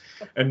injections,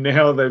 and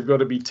now they've got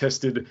to be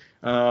tested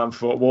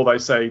for, well, they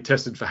say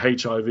tested for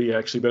HIV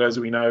actually, but as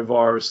we know,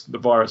 the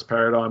virus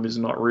paradigm is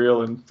not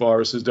real and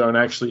viruses don't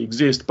actually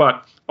exist.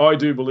 But I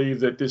do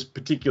believe that this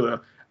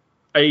particular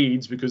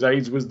AIDS, because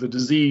AIDS was the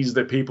disease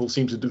that people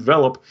seem to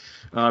develop,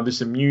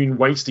 this immune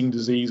wasting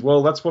disease.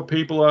 Well, that's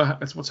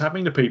what's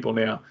happening to people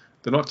now.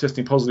 They're not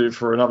testing positive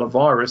for another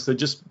virus. They're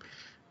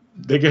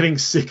getting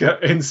sicker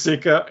and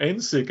sicker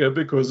and sicker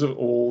because of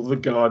all the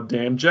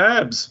goddamn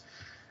jabs.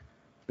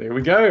 There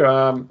we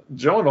go.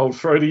 John, I'll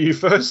throw to you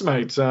first,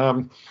 mate.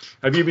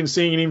 Have you been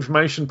seeing any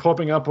information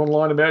popping up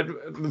online about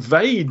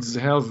VAIDS,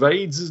 how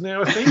VAIDS is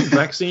now a thing,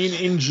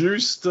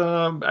 vaccine-induced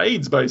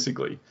AIDS,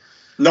 basically?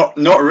 Not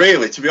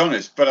really, to be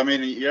honest. But I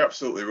mean, you're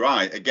absolutely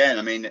right. Again,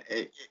 I mean,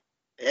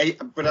 you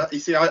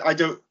see,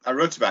 I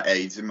wrote about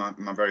AIDS in my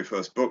very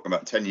first book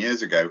about 10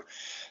 years ago.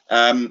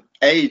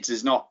 AIDS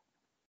is not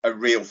a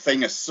real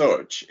thing as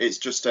such. It's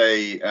just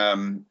it's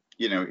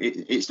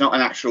not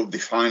an actual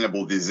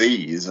definable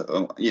disease.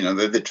 You know,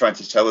 they try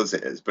to tell us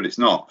it is, but it's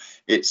not.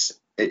 It's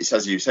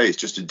as you say, it's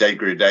just a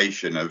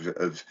degradation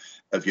of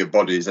your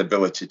body's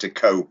ability to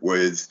cope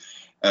with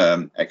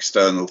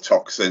external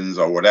toxins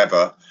or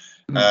whatever.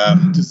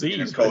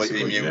 Disease, call it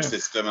the immune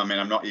system. I mean,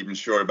 I'm not even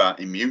sure about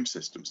immune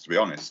systems, to be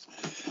honest.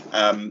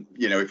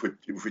 If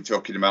we're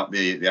talking about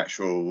the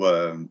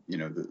actual,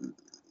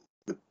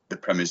 the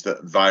premise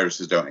that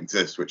viruses don't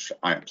exist, which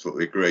I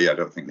absolutely agree. I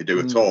don't think they do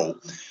at all.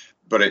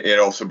 But it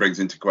also brings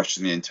into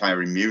question the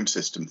entire immune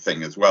system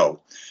thing as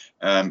well.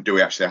 Do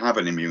we actually have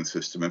an immune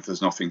system if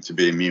there's nothing to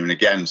be immune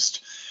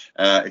against?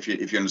 If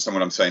you understand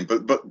what I'm saying,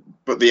 but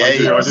the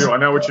AIDS. I do. I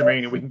know what you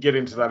mean, and we can get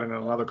into that in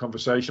another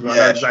conversation. But I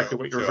know exactly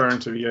what you're referring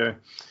to.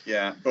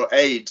 Yeah. But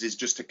AIDS is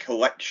just a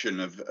collection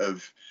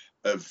of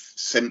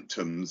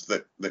symptoms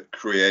that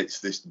creates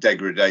this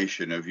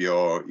degradation of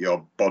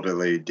your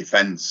bodily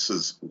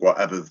defences,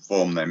 whatever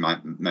form they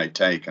may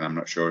take, and I'm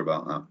not sure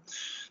about that.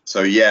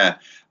 So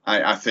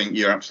I think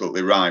you're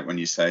absolutely right when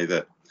you say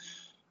that.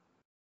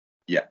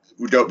 Yeah,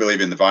 we don't believe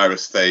in the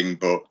virus thing,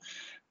 but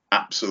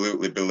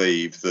absolutely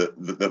believe that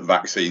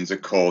vaccines are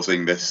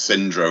causing this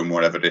syndrome,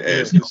 whatever it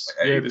is.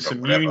 This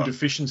immune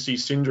deficiency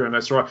syndrome.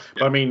 That's right.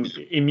 But I mean,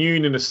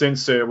 immune in a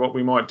sense. What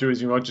we might do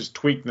is we might just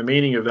tweak the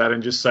meaning of that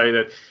and just say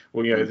that,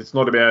 well, it's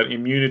not about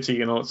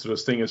immunity and all that sort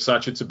of thing as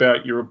such. It's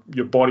about your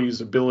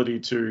body's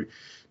ability to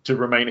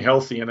remain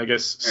healthy and I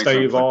guess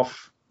stave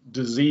off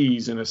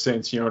disease in a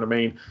sense. You know what I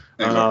mean?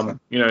 Exactly.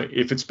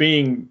 If it's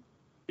being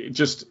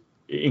just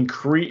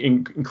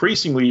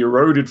increasingly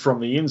eroded from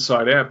the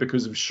inside out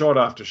because of shot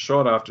after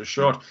shot after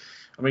shot.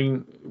 I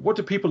mean, what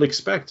do people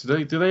expect?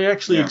 Do they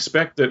actually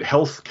expect that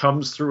health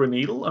comes through a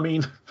needle? I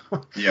mean,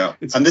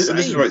 and this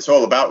is what it's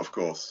all about, of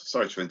course.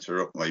 Sorry to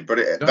interrupt, Lee, but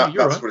that's right.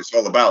 What it's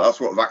all about.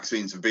 That's what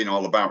vaccines have been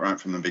all about right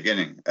from the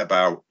beginning,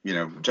 about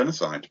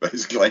genocide,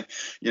 basically.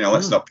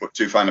 Let's not put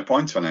too fine a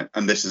point on it.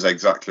 And this is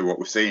exactly what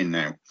we're seeing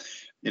now.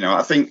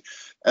 I think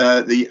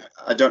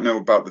I don't know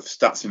about the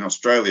stats in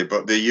Australia,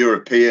 but the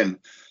European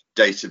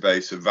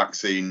database of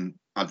vaccine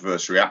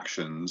adverse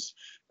reactions,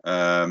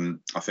 I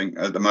think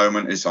at the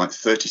moment is like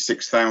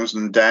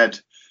 36,000 dead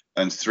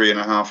and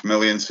 3.5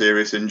 million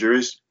serious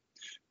injuries.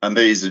 And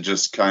these are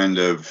just kind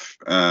of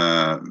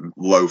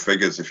low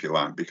figures, if you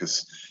like,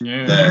 because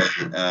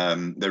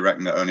they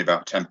reckon that only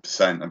about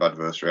 10% of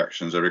adverse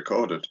reactions are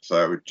recorded.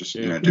 So just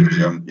do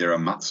your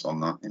own maths on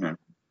that,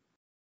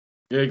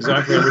 Yeah,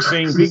 exactly. We're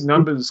seeing big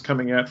numbers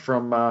coming out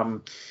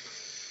from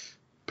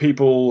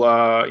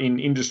people in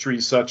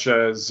industries such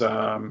as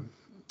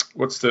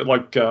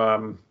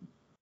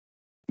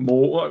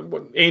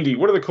Andy,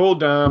 what are they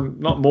called?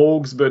 Not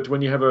morgues, but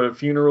when you have a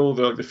funeral,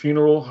 the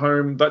funeral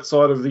home, that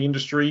side of the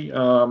industry.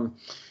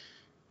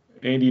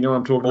 Andy, you know what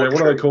I'm talking about.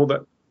 What do they call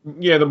that?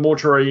 Yeah, the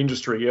mortuary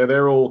industry. Yeah,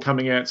 they're all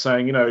coming out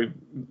saying,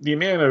 the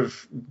amount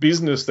of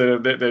business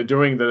that they're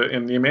doing,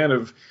 and the amount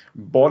of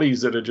bodies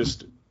that are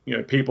just,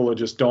 people are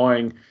just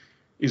dying,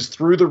 is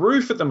through the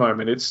roof at the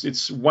moment.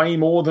 It's way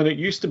more than it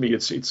used to be.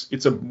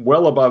 It's a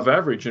well above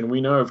average, and we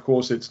know, of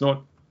course, it's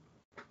not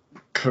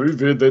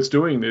COVID that's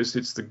doing this.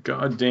 It's the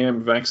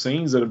goddamn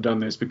vaccines that have done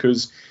this,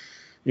 because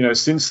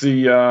since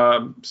the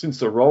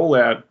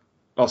rollout,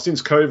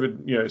 since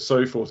COVID,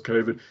 so forth,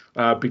 COVID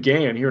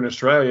began here in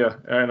Australia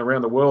and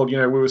around the world,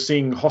 we were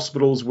seeing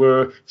hospitals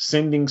were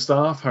sending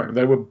staff home.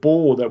 They were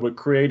bored. They were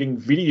creating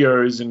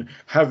videos and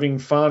having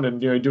fun and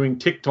doing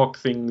TikTok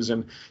things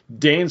and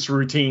dance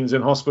routines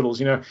in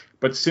hospitals.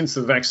 But since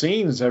the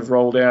vaccines have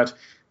rolled out,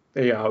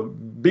 they are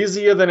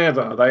busier than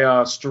ever. They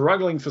are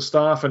struggling for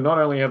staff, and not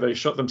only have they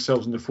shot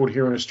themselves in the foot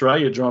here in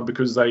Australia, John,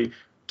 because they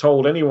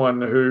told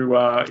anyone who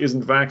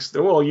isn't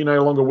vaxxed, well, you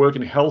no longer work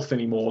in health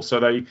anymore.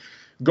 So they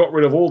got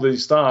rid of all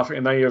these staff,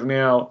 and they have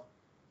now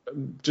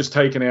just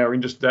taken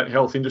that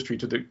health industry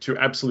to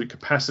absolute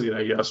capacity.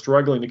 They are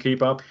struggling to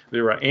keep up.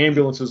 There are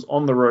ambulances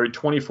on the road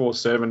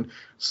 24/7,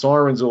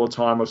 sirens all the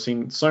time. I've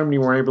seen so many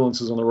more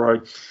ambulances on the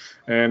road.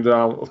 And,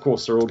 of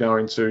course, they're all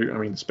going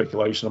to,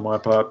 speculation on my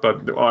part,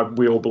 but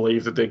we all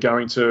believe that they're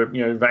going to,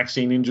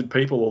 vaccine-injured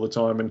people all the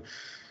time. And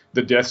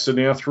the deaths are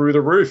now through the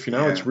roof.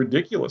 It's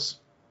ridiculous.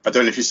 I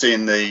don't know if you've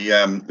seen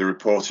the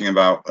reporting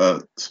about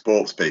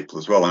sports people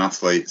as well, and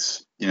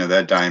athletes.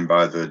 They're dying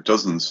by the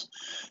dozens,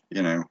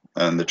 and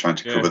they're trying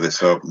to cover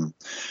this up. And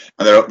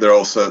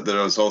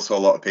there's also a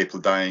lot of people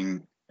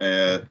dying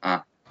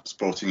at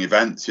sporting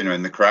events,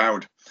 in the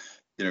crowd.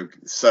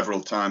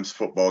 Several times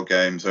football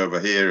games over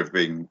here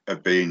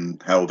have been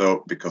held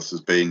up because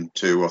there's been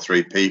 2 or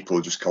 3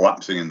 people just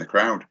collapsing in the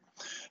crowd,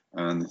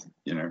 and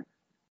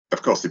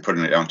of course they're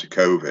putting it down to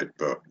COVID,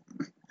 but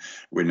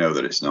we know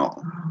that it's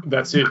not.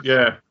 That's it.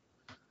 Yeah.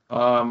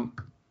 I'm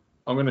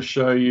going to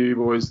show you,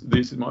 boys.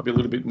 This might be a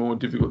little bit more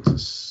difficult to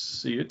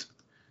see it.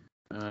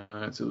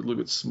 It's a little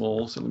bit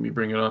small, so let me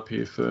bring it up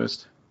here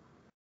first.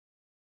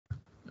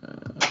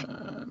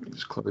 Let me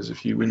just close a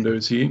few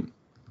windows here.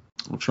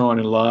 I'll try and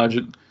enlarge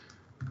it.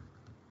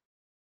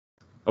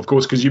 Of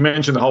course, because you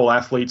mentioned the whole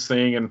athletes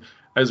thing, and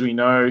as we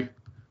know,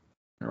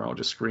 I'll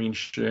just screen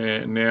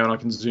share now, and I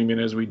can zoom in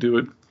as we do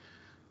it.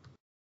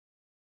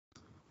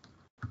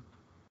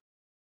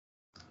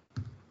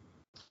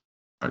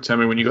 All right, tell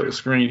me when you got the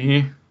screen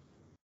here.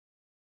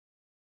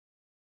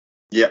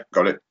 Yeah,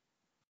 got it.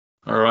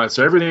 All right,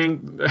 so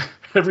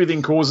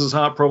everything causes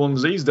heart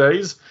problems these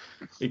days,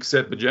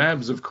 except the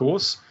jabs, of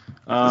course.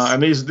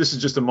 And this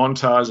is just a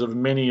montage of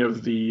many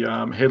of the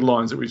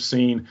headlines that we've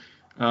seen.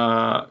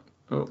 I'm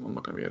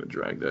not going to be able to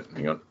drag that.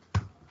 Hang on.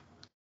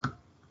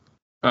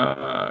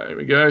 Here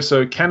we go.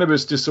 So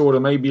cannabis disorder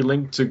may be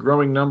linked to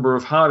growing number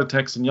of heart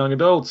attacks in young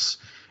adults.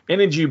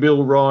 Energy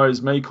bill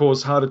rise may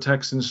cause heart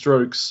attacks and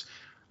strokes.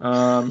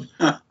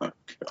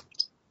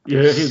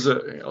 Yeah,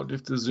 I'll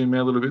have to zoom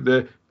out a little bit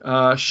there.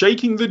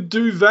 Shaking the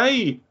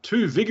duvet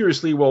too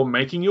vigorously while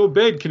making your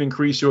bed can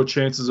increase your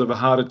chances of a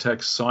heart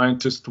attack,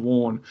 scientists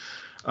warn.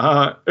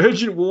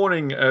 Urgent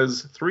warning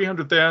as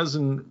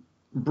 300,000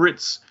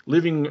 Brits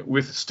living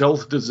with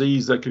stealth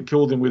disease that could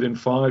kill them within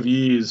 5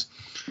 years.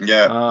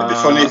 Yeah, it'd be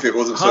funny if it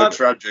wasn't so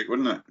tragic,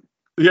 wouldn't it?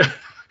 Yeah.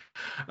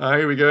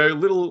 Here we go.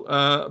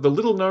 The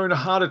little-known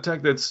heart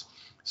attack that's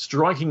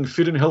striking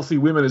fit and healthy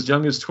women as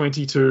young as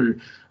 22.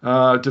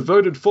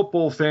 Devoted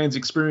football fans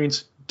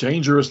experience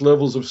dangerous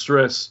levels of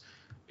stress.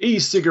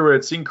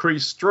 E-cigarettes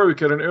increase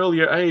stroke at an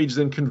earlier age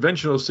than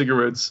conventional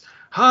cigarettes.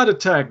 Heart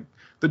attack,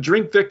 the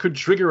drink that could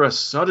trigger a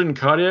sudden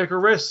cardiac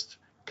arrest.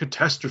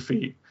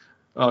 Catastrophic,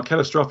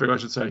 I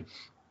should say.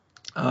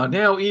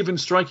 Now even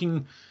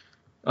sticking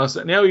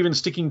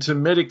to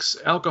medics'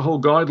 alcohol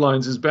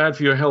guidelines is bad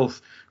for your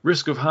health.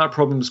 Risk of heart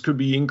problems could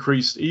be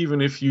increased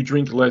even if you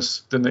drink less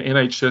than the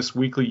NHS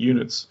weekly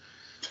units,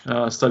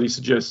 study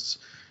suggests.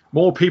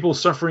 More people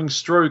suffering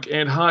stroke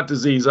and heart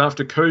disease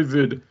after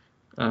COVID,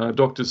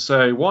 doctors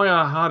say. Why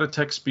are heart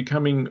attacks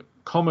becoming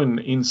common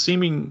in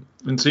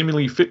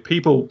seemingly fit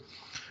people?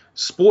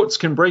 Sports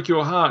can break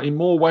your heart in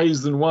more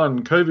ways than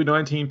one.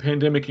 COVID-19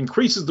 pandemic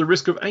increases the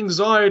risk of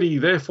anxiety,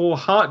 therefore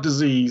heart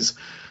disease.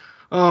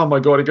 Oh, my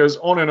God, it goes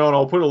on and on.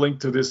 I'll put a link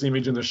to this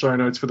image in the show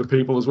notes for the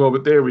people as well,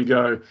 but there we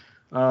go.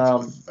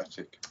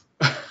 Pathetic.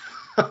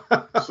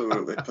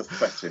 Absolutely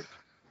pathetic.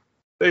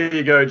 There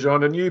you go,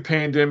 John. A new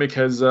pandemic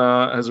has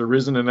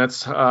arisen, and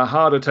that's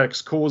heart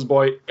attacks caused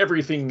by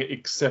everything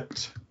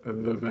except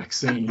the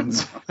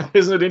vaccines.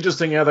 Isn't it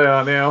interesting how they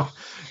are now?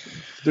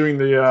 doing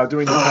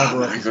the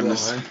cover up my as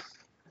goodness. well.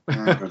 Eh?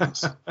 My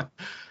goodness.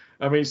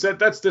 I mean, so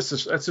that's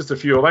just a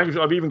few.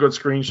 I've even got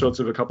screenshots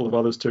of a couple of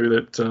others too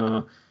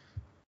that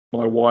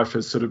my wife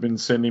has sort of been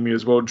sending me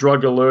as well.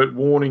 Drug alert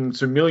warning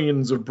to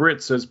millions of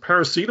Brits as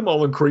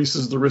paracetamol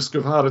increases the risk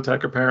of heart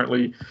attack.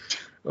 Apparently,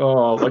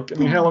 how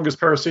long has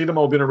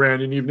paracetamol been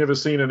around, and you've never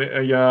seen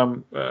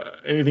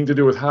anything to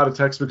do with heart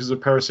attacks because of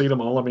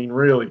paracetamol? I mean,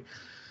 really.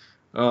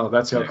 Oh,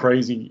 that's how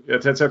crazy.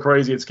 That's how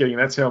crazy it's getting.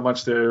 That's how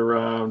much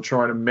they're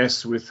trying to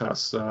mess with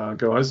us,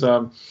 guys.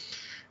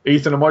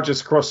 Ethan, I might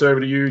just cross over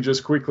to you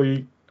just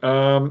quickly.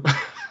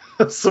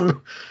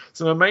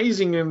 Some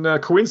amazing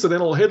and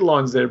coincidental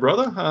headlines there,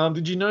 brother.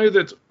 Did you know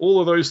that all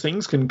of those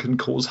things can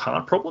cause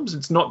heart problems?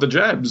 It's not the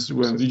jabs.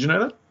 Well, did you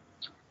know that?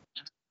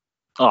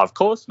 Oh, of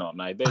course not,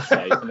 mate. They're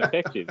safe and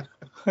effective.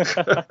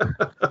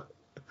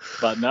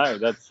 But no,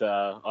 that's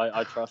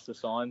I trust the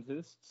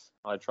scientists.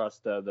 I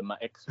trust the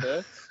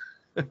experts.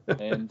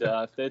 And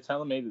if they're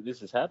telling me that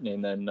this is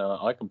happening, then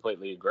I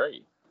completely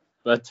agree.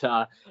 But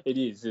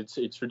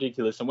it's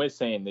ridiculous. And we're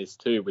seeing this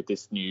too with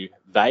this new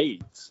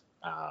VAIDS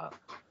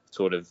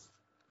sort of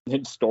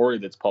story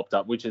that's popped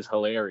up, which is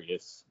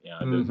hilarious. You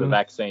know, the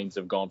vaccines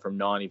have gone from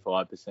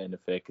 95%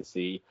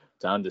 efficacy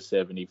to under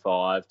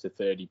 75 to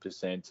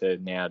 30% to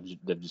now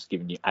they've just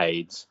given you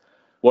AIDS.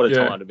 What a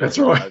time to be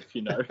alive,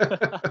 you know.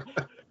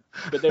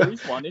 But there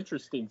is one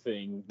interesting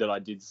thing that I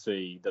did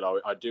see that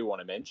I do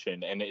want to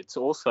mention, and it's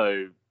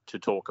also to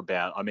talk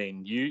about. I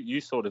mean,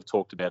 you sort of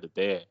talked about it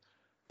there,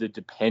 the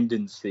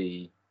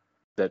dependency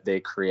that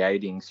they're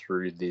creating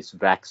through this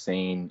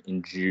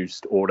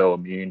vaccine-induced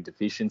autoimmune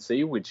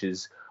deficiency, which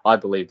is, I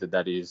believe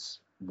that is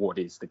what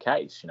is the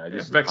case. You know,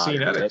 this is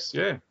vaccine addicts,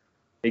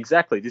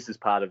 Exactly. This is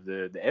part of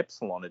the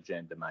Epsilon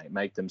agenda, mate.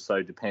 Make them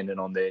so dependent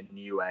on their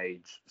new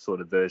age sort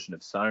of version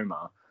of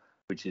Soma,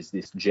 which is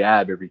this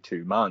jab every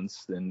 2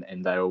 months,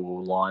 and they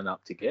will line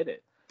up to get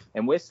it.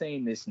 And we're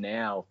seeing this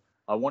now.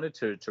 I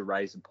wanted to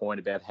raise a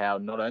point about how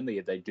not only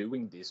are they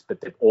doing this,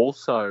 but they've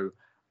also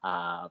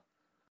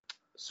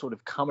sort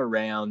of come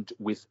around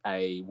with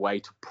a way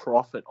to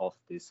profit off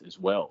this as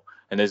well.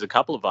 And there's a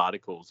couple of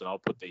articles, and I'll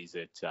put these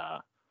at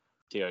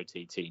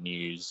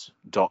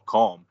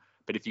tottnews.com.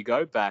 But if you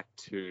go back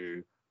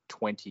to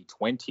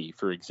 2020,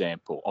 for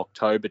example,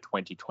 October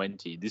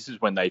 2020, this is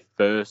when they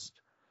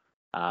first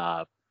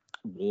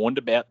warned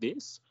about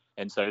this.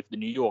 And so the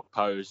New York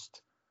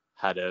Post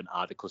had an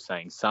article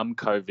saying some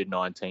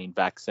COVID-19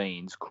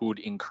 vaccines could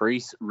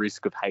increase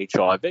risk of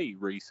HIV,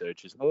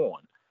 researchers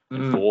warn.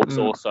 And Forbes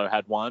also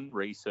had one.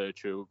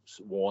 Researchers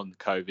warned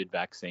COVID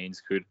vaccines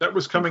could. That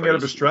was coming out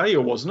of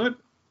Australia, wasn't it?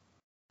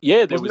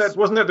 Yeah,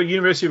 wasn't that the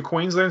University of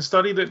Queensland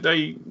study that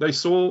they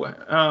saw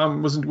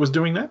was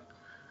doing that?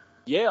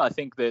 Yeah, I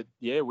think that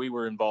we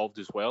were involved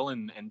as well.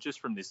 And just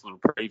from this little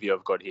preview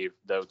I've got here,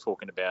 they were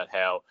talking about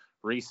how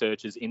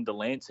researchers in the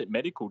Lancet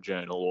Medical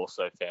Journal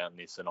also found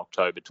this in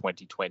October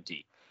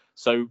 2020.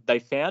 So they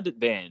found it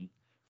then.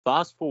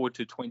 Fast forward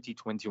to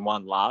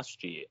 2021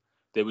 last year,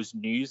 there was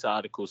news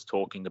articles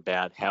talking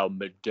about how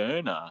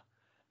Moderna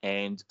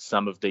and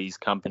some of these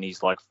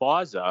companies like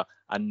Pfizer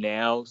are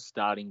now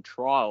starting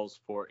trials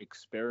for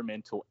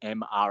experimental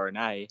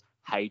mRNA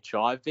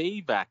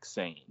HIV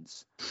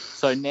vaccines.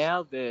 So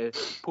now they're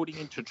putting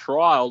into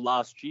trial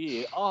last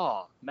year,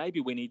 maybe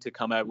we need to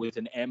come out with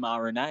an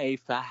mRNA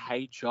for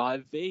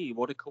HIV.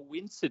 What a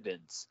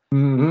coincidence.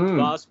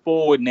 Fast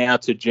forward now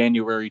to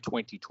January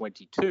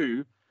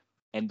 2022,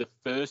 and the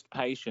first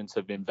patients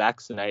have been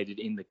vaccinated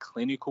in the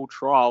clinical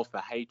trial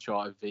for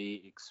HIV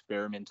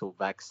experimental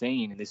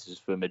vaccine, and this is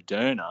for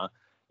Moderna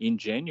in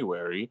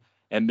January.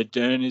 And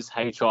Moderna's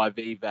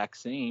HIV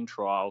vaccine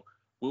trial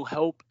will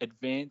help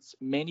advance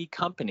many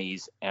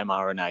companies'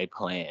 mRNA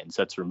plans.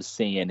 That's from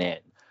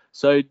CNN.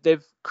 So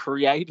they've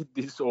created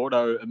this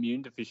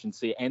autoimmune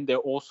deficiency, and they're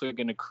also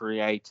going to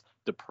create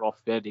the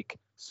prophetic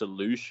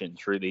solution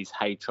through these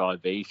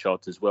HIV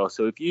shots as well.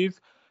 So if you've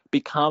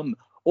become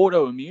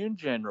autoimmune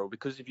general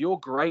because of your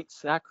great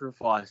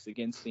sacrifice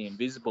against the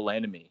invisible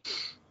enemy,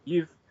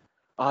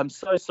 I'm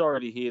so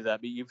sorry to hear that,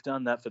 but you've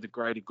done that for the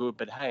greater good.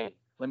 But hey,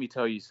 let me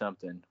tell you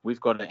something. We've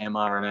got an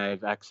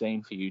mRNA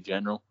vaccine for you,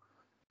 General,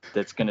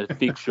 that's going to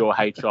fix your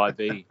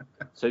HIV.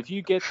 So if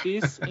you get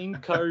this in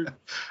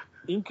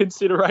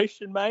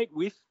consideration, mate,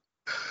 with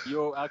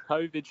your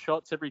COVID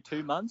shots every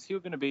 2 months, you're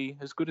going to be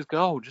as good as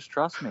gold. Just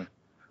trust me.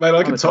 Mate,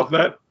 I can top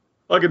that.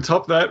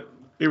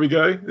 Here we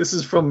go. This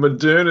is from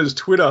Moderna's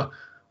Twitter.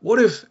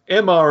 What if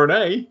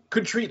mRNA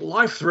could treat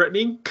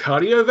life-threatening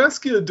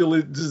cardiovascular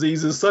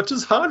diseases such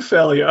as heart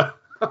failure?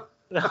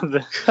 Here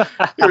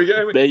we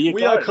go. There you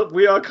go.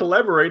 We are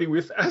collaborating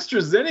with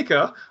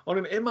AstraZeneca on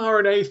an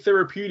mRNA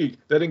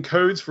therapeutic that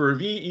encodes for a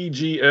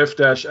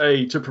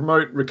VEGF-A to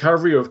promote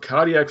recovery of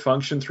cardiac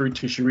function through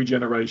tissue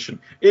regeneration.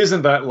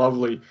 Isn't that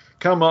lovely?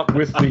 Come up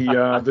with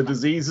the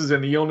diseases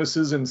and the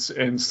illnesses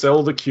and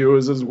sell the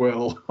cures as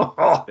well.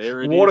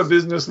 There it what is. A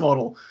business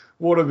model.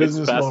 What a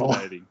business model. It's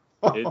fascinating.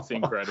 It's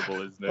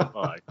incredible, isn't it?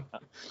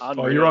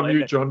 You're on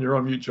mute, John.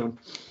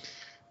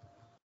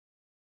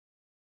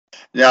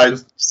 Yeah,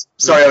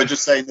 sorry, I was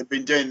just saying they've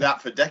been doing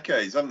that for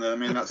decades, haven't they? I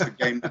mean, that's a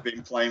game they've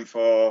been playing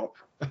for,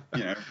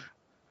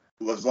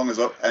 as long as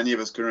any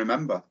of us can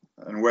remember,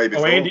 and way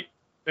before. Oh,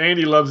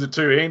 Andy loves it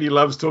too. Andy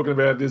loves talking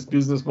about this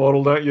business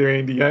model, don't you,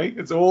 Andy? Eh?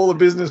 It's all a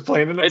business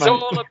plan, isn't it, It's mate?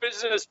 all a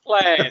business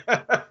plan.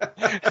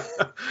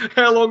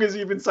 How long has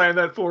he been saying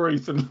that for,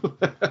 Ethan?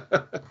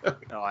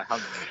 No, I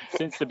haven't.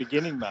 Since the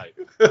beginning, mate.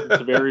 Since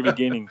the very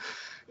beginning.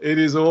 It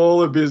is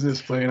all a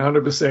business plan,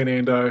 100%,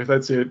 Ando.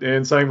 That's it.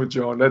 And same with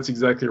John. That's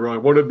exactly right.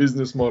 What a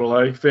business model,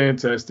 eh?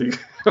 Fantastic.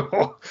 They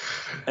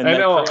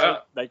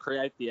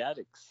create the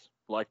addicts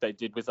like they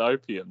did with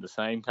opium, the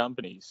same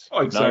companies.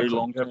 Oh, exactly. No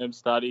long-term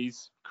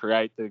studies.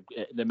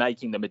 They're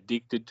making them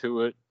addicted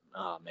to it.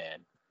 Oh, man.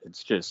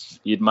 It's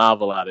just, you'd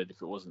marvel at it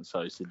if it wasn't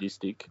so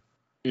sadistic.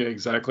 Yeah,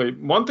 exactly.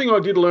 One thing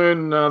I did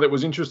learn that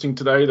was interesting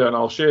today, though, and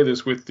I'll share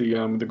this with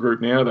the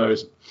group now, though,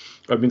 is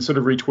I've been sort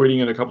of retweeting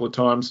it a couple of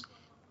times.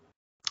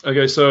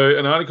 Okay, so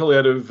an article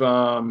out of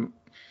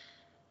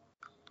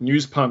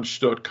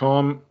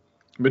newspunch.com,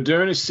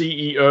 Moderna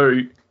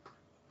CEO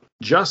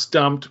just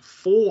dumped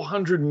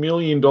 $400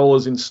 million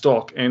in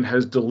stock and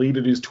has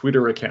deleted his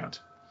Twitter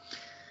account.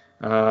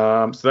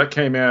 So that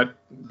came out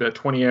about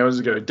 20 hours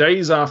ago.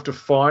 Days after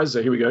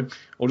Pfizer, here we go.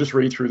 I'll just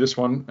read through this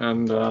one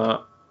and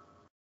tell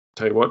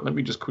you what, let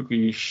me just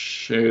quickly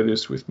share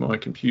this with my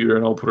computer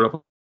and I'll put it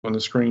up on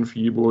the screen for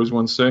you boys,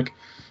 one sec.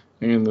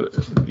 And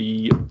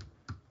the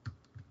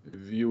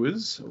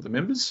viewers or the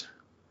members.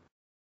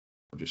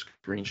 I'll just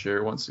screen share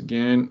it once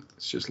again.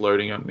 It's just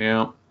loading up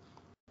now.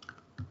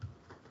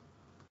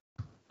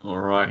 All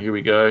right, here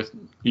we go.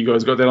 You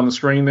guys got that on the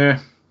screen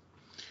there?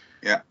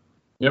 Yeah.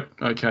 Yep.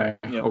 Okay.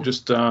 Yep. I'll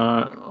just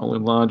I'll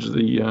enlarge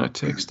the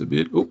text a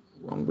bit. Oh,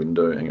 wrong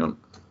window. Hang on.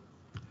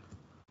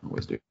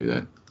 Always do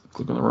that.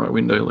 Click on the right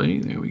window, Lee.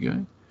 There we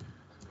go.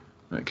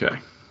 Okay.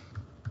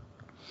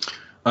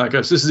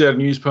 Okay. So this is out of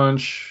News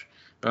Punch.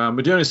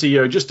 Moderna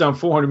CEO just dumped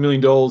 $400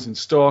 million in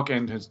stock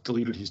and has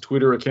deleted his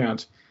Twitter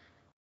account.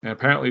 And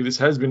apparently this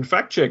has been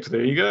fact-checked.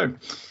 There you go.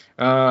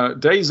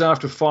 Days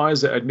after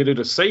Pfizer admitted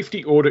a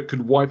safety audit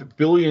could wipe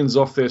billions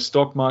off their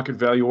stock market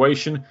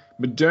valuation,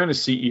 Moderna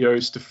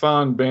CEO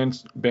Stefan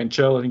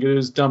Bancel, I think it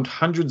is, dumped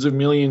hundreds of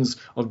millions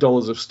of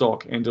dollars of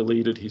stock and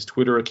deleted his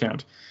Twitter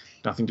account.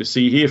 Nothing to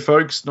see here,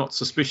 folks. Not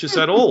suspicious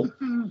at all.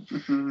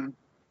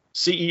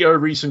 CEO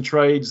recent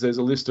trades. There's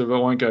a list of, I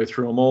won't go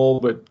through them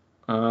all, but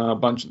a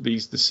bunch of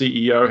these. The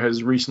CEO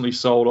has recently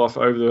sold off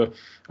over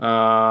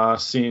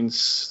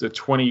since the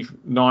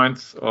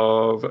 29th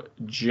of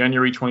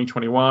January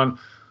 2021,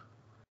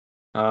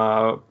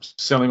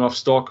 selling off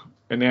stock,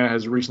 and now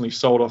has recently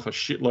sold off a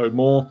shitload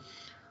more.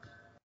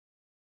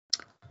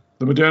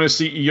 The Moderna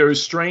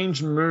CEO's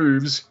strange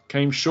moves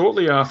came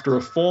shortly after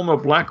a former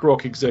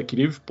BlackRock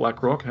executive,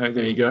 hey,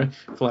 there you go,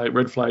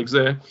 red flags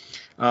there.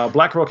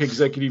 BlackRock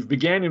executive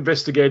began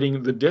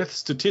investigating the death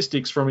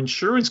statistics from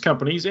insurance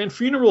companies and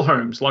funeral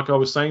homes, like I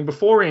was saying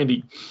before,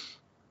 Andy.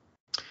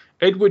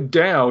 Edward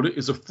Dowd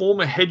is a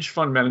former hedge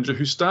fund manager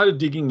who started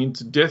digging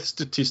into death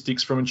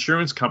statistics from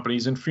insurance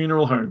companies and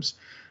funeral homes.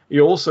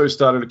 He also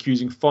started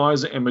accusing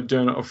Pfizer and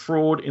Moderna of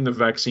fraud in the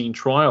vaccine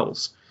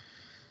trials.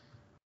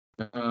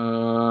 There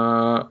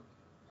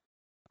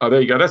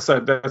you go. That's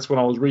what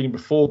I was reading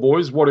before,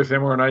 boys. What if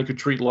mRNA could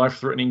treat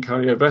life-threatening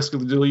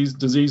cardiovascular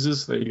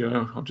diseases? There you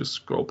go. I'll just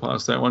scroll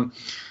past that one.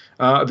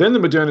 Then the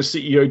Moderna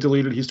CEO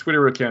deleted his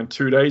Twitter account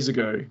 2 days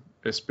ago.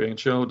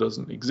 Bancel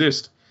doesn't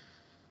exist.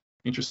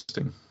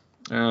 Interesting.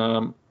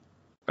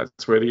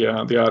 That's where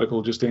the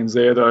article just ends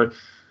there, though.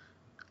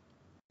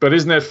 But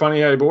isn't that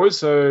funny, hey, boys?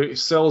 So he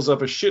sells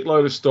up a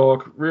shitload of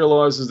stock,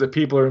 realizes that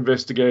people are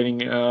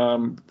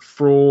investigating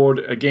fraud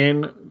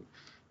again.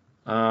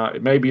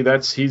 Maybe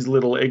that's his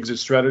little exit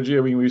strategy.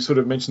 I mean, we've sort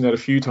of mentioned that a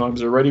few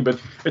times already, but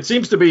it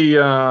seems to be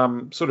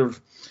sort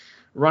of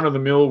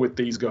run-of-the-mill with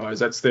these guys.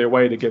 That's their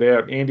way to get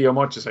out. Andy, I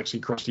might just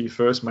actually cross to you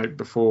first, mate,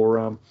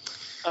 before...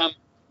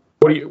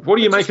 what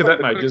do you make of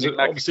that, mate?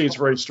 Obviously, it's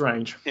very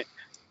strange.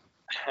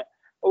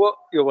 Well,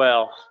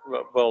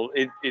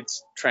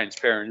 it's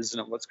transparent, isn't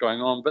it, what's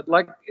going on? But,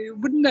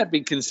 wouldn't that be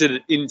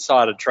considered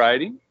insider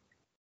trading?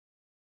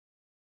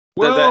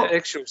 Well, the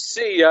actual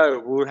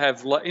CEO would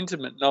have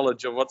intimate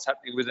knowledge of what's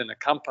happening within a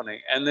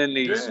company, and then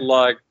he's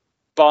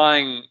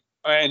buying,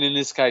 and in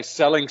this case,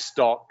 selling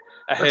stock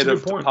ahead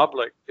of the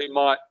public who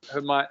might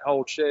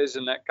hold shares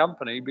in that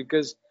company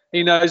because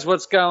he knows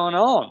what's going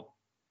on.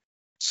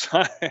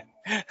 So,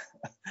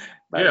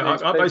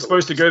 aren't they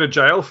supposed to go to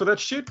jail for that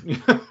shit?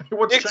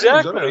 What's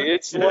exactly. Changed,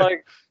 it's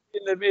like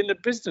in the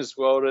business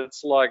world,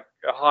 it's like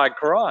a high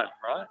crime,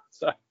 right?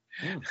 So,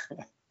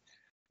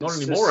 not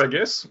anymore, I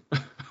guess.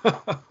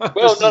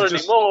 Well, not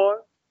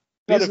anymore.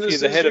 Not if you're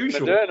the head of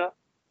Moderna.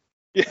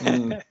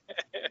 Yeah.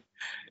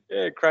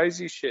 Yeah,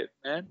 crazy shit,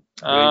 man.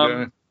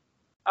 I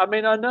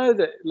mean, I know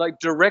that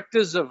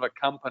directors of a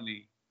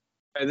company,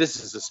 and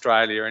this is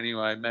Australia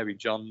anyway, maybe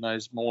John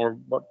knows more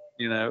what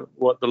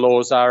the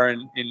laws are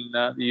in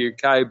the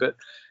UK, but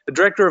the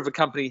director of a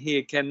company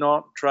here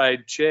cannot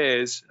trade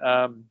shares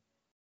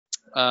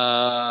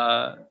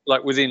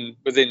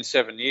within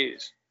 7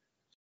 years.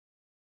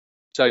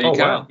 So you Oh,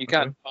 can't wow. you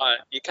can't buy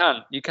you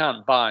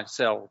can't buy and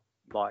sell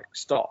like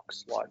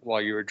stocks like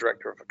while you're a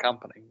director of a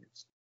company.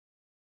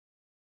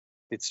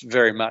 It's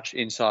very much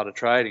insider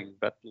trading,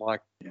 but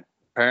like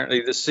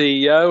apparently the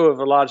CEO of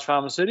a large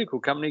pharmaceutical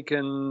company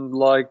can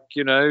come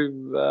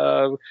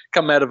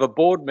out of a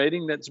board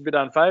meeting that's a bit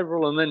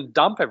unfavourable and then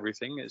dump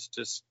everything. It's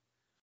just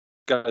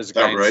goes It's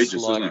outrageous,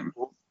 against like isn't it?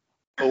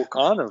 all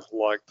kind of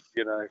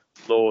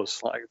laws.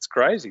 Like it's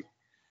crazy.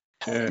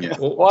 Yeah.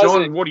 Well, Why is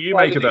John, it- what do you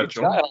why make is of it that, in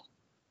John? jail?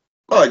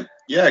 Well,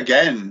 yeah,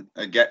 again,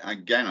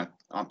 I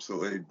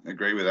absolutely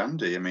agree with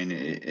Andy. I mean,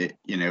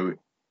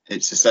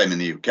 it's the same in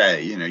the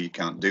UK. You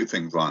can't do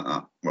things like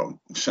that. Well,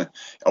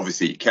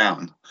 obviously you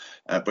can,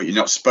 but you're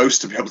not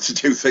supposed to be able to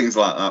do things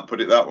like that.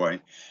 Put it that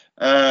way.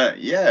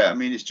 Yeah, I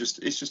mean, it's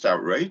just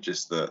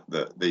outrageous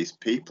that these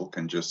people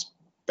can just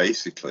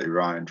basically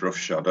ride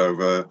roughshod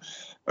over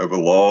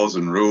laws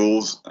and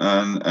rules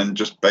and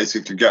just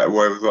basically get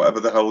away with whatever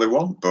the hell they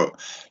want. But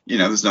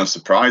there's no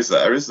surprise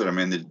there, is there? I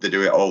mean, they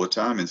do it all the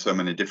time in so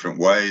many different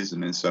ways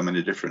and in so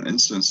many different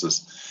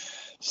instances.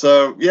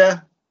 So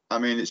yeah, I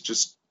mean, it's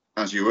just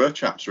as you were,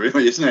 chaps,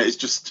 really, isn't it? It's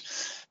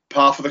just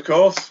par for the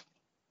course.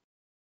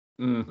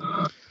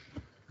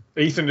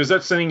 Ethan, is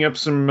that setting up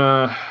some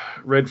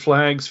red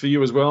flags for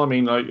you as well? I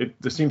mean,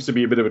 there seems to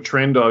be a bit of a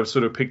trend I've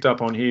sort of picked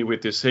up on here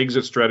with this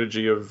exit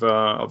strategy of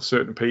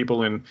certain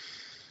people, and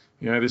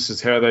this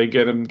is how they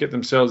get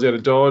themselves out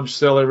of Dodge,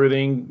 sell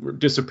everything,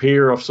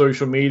 disappear off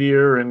social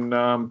media, and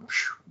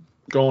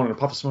go on in a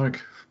puff of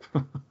smoke.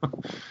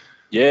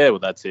 Yeah, well,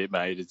 that's it,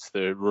 mate. It's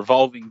the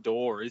revolving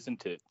door,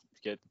 isn't it?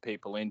 Get the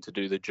people in to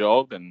do the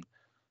job, and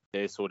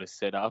they're sort of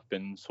set up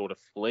and sort of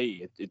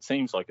flee. It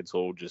seems like it's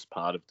all just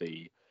part of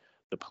the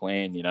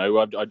plan.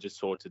 I just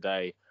saw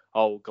today,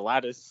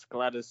 Gladys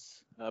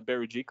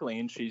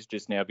Berejiklian, she's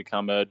just now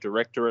become a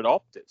director at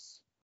Optus.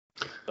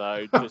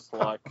 So just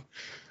like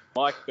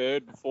Mike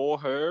Bird before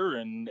her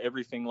and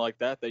everything like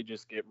that, they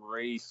just get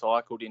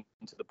recycled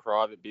into the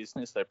private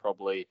business. They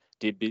probably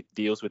did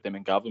deals with them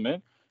in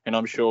government, and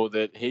I'm sure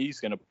that he's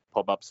going to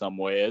pop up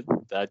somewhere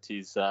that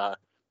is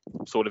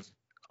sort of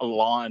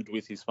aligned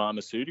with his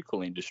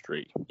pharmaceutical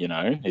industry.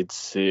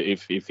 It's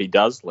if he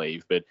does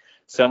leave, but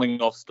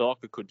selling off stock,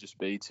 it could just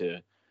be to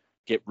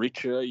get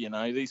richer.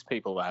 These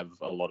people have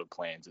a lot of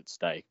plans at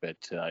stake, but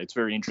it's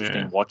very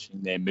interesting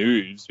watching their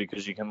moves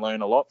because you can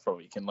learn a lot from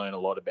it. You can learn a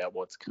lot about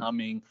what's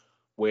coming,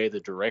 where the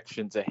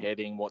directions are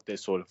heading, what they're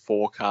sort of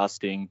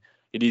forecasting.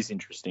 It is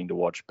interesting to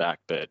watch back,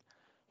 but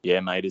yeah,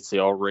 mate, it's the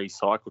old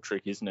recycle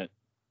trick, isn't it?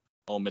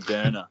 Or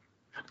Moderna.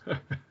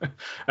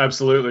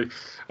 Absolutely.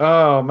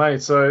 Oh,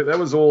 mate, so that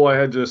was all I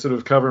had to sort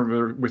of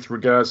cover with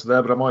regards to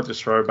that, but I might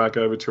just throw it back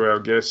over to our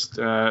guest,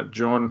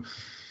 John.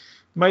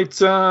 Mate,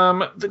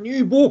 the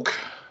new book,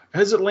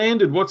 has it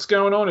landed? What's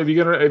going on? Have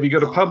you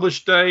got a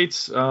published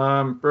date?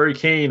 Very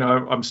keen.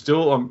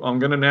 I'm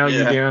going to nail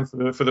you down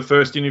for the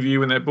first interview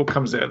when that book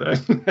comes out, though.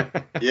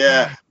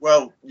 Yeah.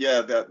 Well,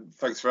 yeah.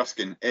 Thanks for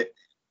asking.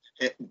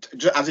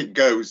 As it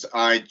goes,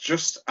 I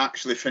just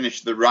actually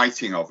finished the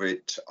writing of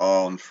it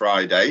on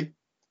Friday.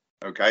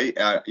 Okay.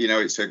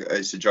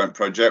 It's a joint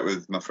project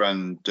with my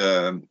friend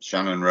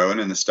Shannon Rowan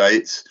in the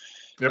States.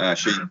 Yep.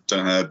 She's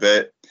done her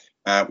bit.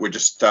 We're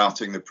just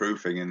starting the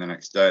proofing in the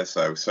next day or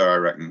so. So I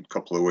reckon a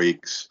couple of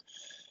weeks,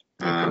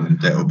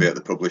 and it'll be at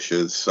the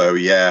publishers. So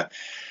yeah,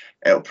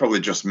 it'll probably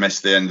just miss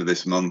the end of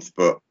this month,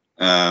 but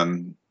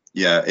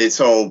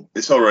it's all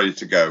ready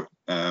to go.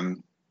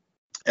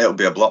 It'll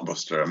be a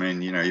blockbuster. I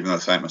mean, even though I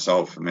say it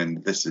myself, I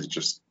mean, this is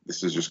just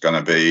going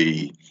to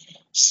be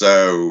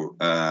so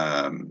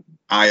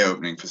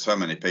eye-opening for so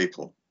many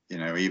people.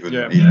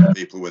 Even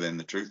people within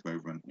the truth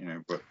movement.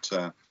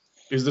 But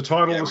is the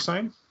title the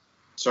same?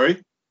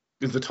 Sorry.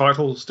 Is the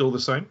title still the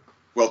same?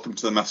 Welcome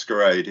to the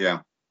Masquerade,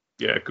 yeah.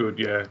 Yeah, good,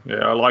 yeah.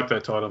 I like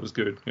that title, it was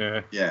good,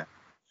 yeah. Yeah,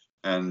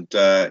 and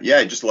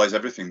it just lays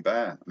everything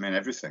bare. I mean,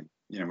 everything.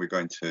 We're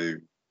going to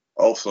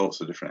all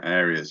sorts of different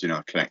areas,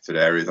 connected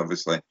areas,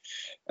 obviously.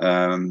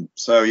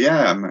 So,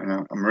 yeah,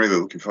 I'm really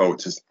looking forward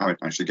to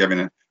actually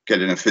getting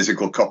a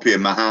physical copy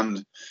in my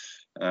hand.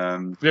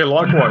 Yeah,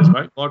 likewise,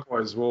 mate,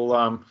 likewise.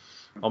 Well,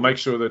 I'll make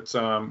sure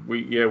that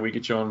we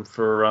get you on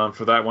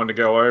for that one to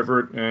go over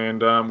it,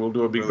 and we'll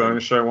do a big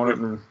bonus show on it,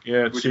 and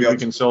see if we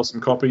can sell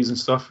some copies and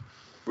stuff.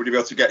 Would you be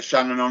able to get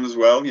Shannon on as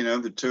well?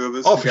 The two of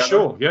us. Oh, together? for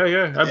sure.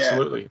 Yeah,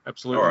 absolutely.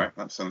 All right,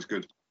 that sounds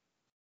good.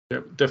 Yeah,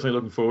 definitely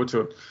looking forward to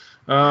it.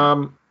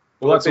 Well,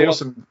 that's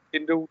awesome.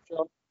 Kindle,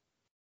 John?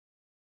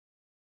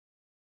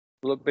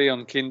 Will it be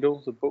on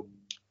Kindle, the book?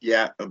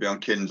 Yeah, it'll be on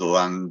Kindle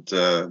and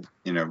paper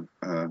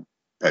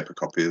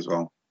copy as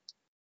well.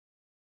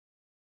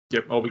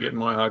 Yep, I'll be getting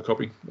my hard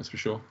copy, that's for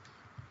sure.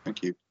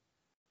 Thank you.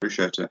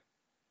 Appreciate it.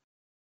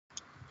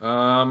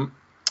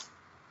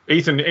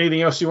 Ethan,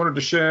 anything else you wanted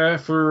to share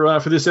for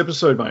this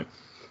episode, mate?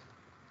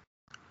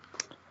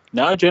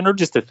 No, General,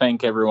 just to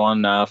thank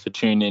everyone for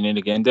tuning in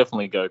again.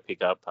 Definitely go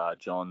pick up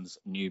John's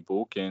new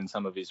book and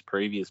some of his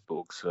previous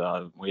books.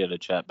 We had a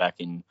chat back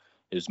in,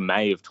 it was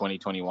May of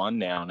 2021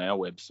 now on our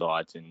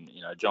website, and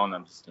John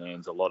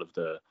understands a lot of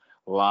the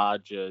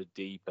larger,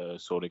 deeper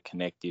sort of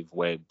connective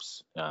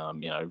webs,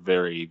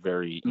 very,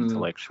 very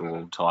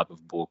intellectual type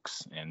of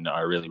books. And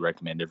I really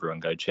recommend everyone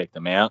go check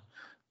them out.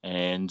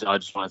 And I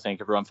just want to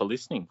thank everyone for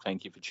listening.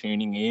 Thank you for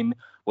tuning in.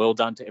 Well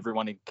done to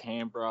everyone in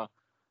Canberra.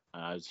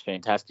 It's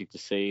fantastic to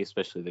see,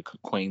 especially the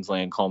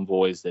Queensland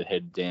convoys that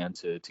head down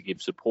to give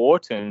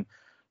support. And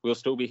we'll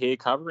still be here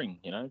covering.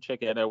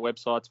 Check out our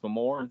websites for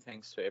more. And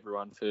thanks to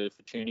everyone for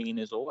tuning in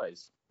as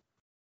always.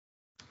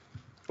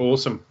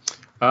 Awesome.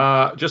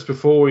 Just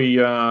before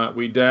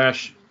we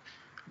dash,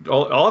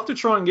 I'll have to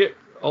try and get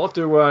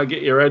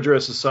get your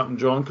address or something,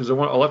 John, because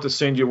I'll have to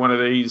send you one of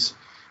these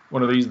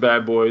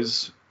bad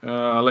boys.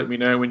 Let me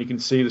know when you can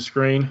see the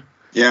screen.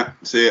 Yeah,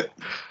 see it.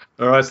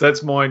 All right, so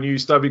that's my new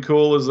stubby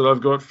coolers that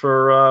I've got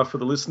for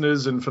the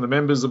listeners and for the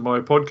members of my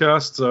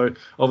podcast. So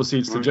obviously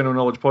it's the General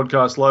Knowledge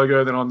Podcast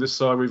logo. Then on this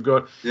side we've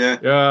got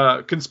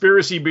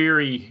Conspiracy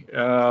Beery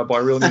by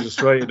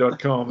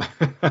realnewsaustralia.com.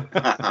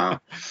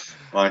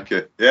 Like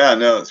it. Yeah,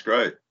 no, that's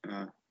great.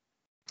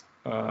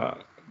 Do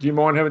you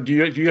mind having? Do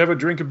you have a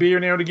drink of beer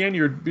now and again?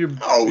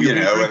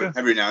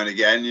 Every now and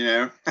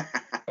again,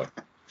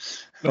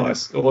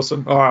 Nice,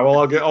 awesome. All right, well,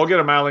 I'll get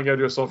a mailing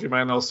address off you,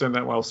 man. I'll send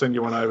that one. I'll send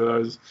you one over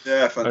those.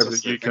 Yeah,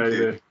 fantastic. Over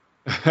the UK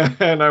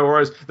there. No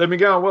worries. They've been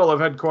going well.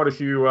 I've had quite a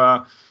few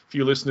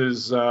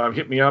listeners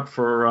hit me up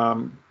for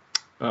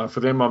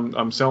them.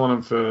 I'm selling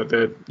them for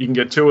you can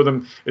get two of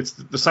them. It's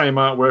the same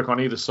artwork on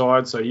either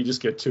side, so you just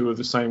get two of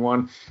the same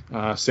one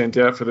sent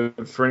out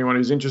for anyone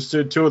who's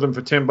interested. Two of them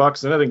for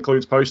 $10, and that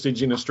includes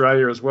postage in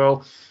Australia as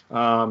well.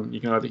 You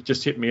can either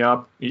just hit me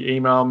up,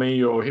 email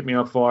me, or hit me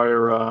up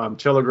via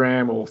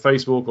Telegram or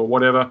Facebook or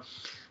whatever,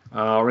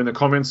 or in the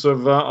comments of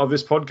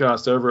this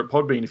podcast over at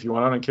Podbean if you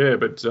want. I don't care,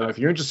 but if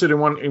you're interested in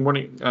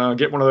wanting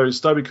get one of those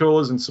stubby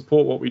coolers and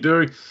support what we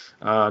do,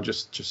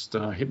 just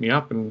hit me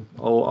up and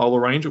I'll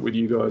arrange it with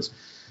you guys.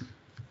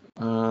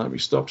 Let me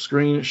stop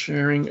screen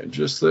sharing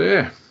just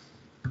there.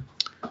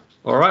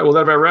 All right, well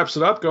that about wraps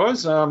it up,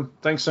 guys.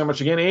 Thanks so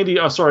much again, Andy.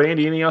 Andy,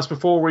 anything else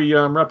before we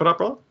wrap it up,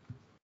 brother?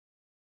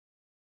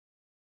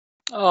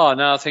 Oh,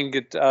 no, I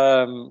think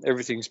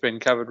everything's been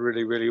covered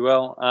really, really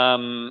well.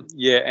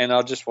 And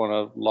I just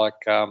want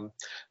to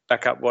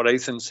back up what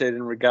Ethan said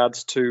in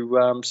regards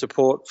to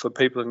support for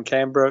people in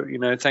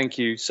Canberra. Thank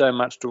you so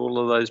much to all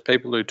of those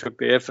people who took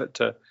the effort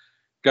to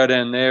go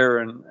down there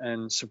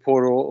and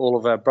support all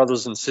of our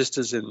brothers and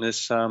sisters in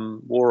this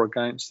war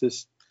against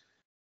this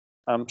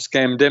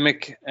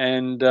scamdemic.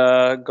 And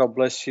God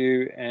bless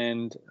you.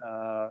 And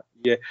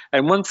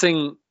and one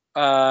thing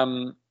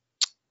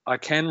I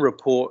can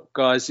report,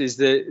 guys, is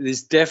that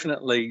there's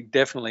definitely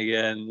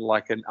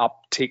an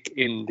uptick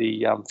in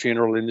the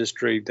funeral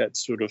industry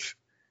that's sort of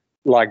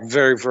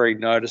very, very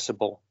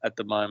noticeable at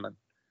the moment.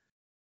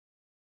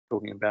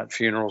 Talking about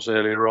funerals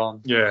earlier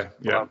on. Yeah.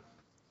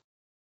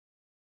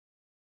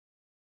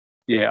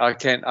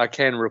 I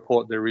can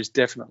report there is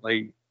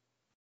definitely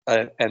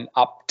an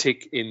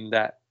uptick in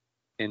that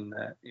in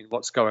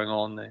what's going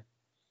on there.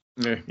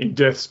 Yeah, in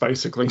deaths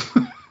basically.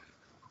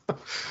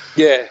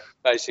 Yeah.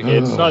 Basically,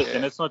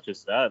 it's not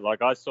just that.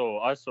 I saw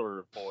a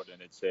report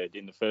and it said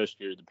in the first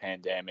year of the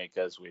pandemic,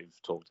 as we've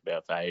talked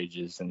about for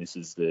ages, and this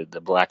is the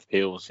black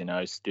pills.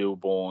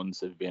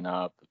 Stillborns have been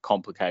up,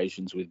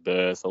 complications with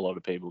birth, a lot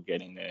of people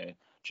getting their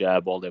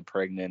jab while they're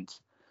pregnant.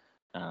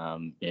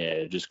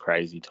 Just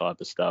crazy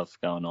type of stuff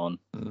going on.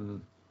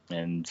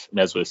 And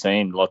as we're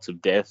seeing, lots of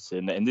deaths,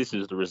 and this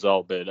is the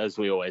result. But as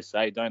we always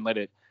say, don't let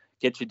it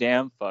get you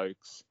down,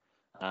 folks.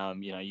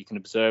 You can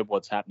observe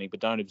what's happening, but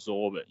don't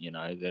absorb it.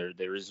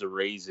 There is a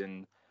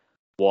reason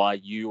why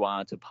you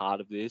aren't a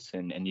part of this,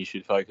 and you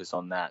should focus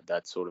on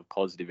that sort of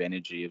positive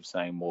energy of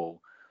saying,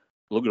 well,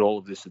 look at all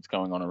of this that's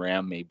going on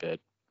around me, but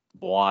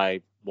why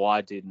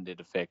didn't it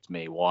affect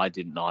me? Why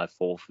didn't I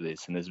fall for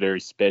this? And there's a very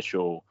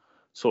special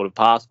sort of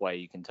pathway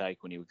you can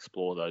take when you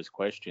explore those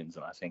questions.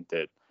 And I think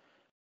that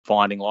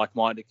finding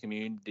like-minded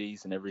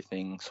communities and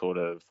everything sort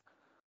of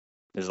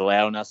is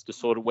allowing us to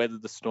sort of weather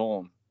the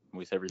storm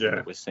with everything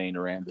that we're seeing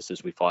around us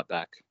as we fight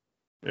back.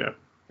 Yeah.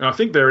 And I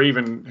think they're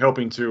even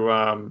helping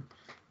to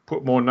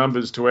put more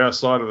numbers to our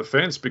side of the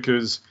fence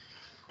because,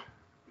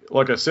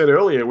 like I said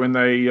earlier, when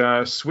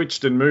they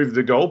switched and moved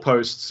the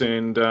goalposts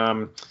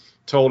and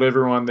told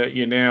everyone that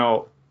you're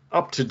now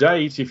up to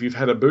date if you've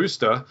had a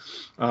booster,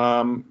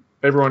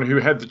 everyone who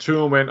had the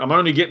 2 and went, I'm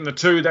only getting the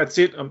 2, that's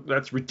it.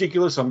 That's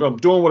ridiculous. I'm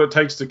doing what it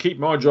takes to keep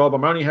my job.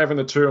 I'm only having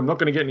the 2. I'm not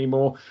going to get any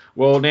more.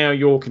 Well, now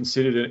you're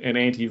considered an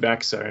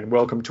anti-vaxxer, and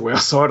welcome to our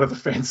side of the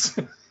fence.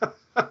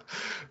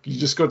 You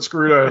just got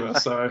screwed over,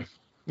 so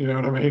you know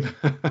what I mean?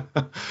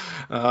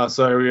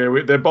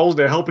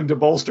 They're helping to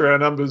bolster our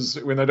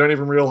numbers when they don't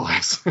even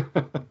realise.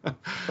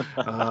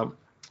 All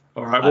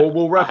right,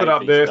 we'll wrap it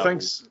up there.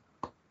 Thanks.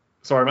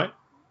 Sorry, mate.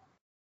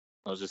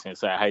 I was just going to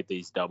say, I hate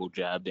these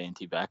double-jabbed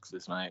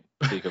anti-vaxxers, mate.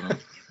 Sick of them.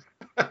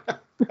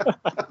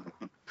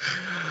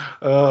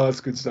 Oh, that's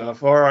good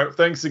stuff. All right.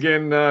 Thanks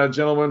again,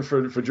 gentlemen,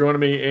 for joining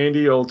me.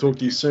 Andy, I'll talk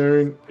to you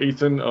soon.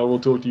 Ethan, I will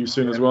talk to you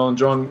soon as well. And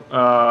John,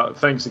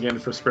 thanks again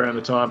for sparing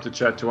the time to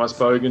chat to us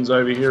bogans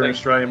over here in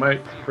Australia,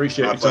 mate.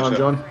 Appreciate your time,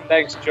 John.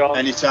 Thanks, John.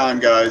 Anytime,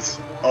 guys.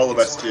 All the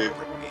best to you.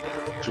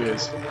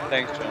 Cheers.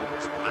 Thanks, John.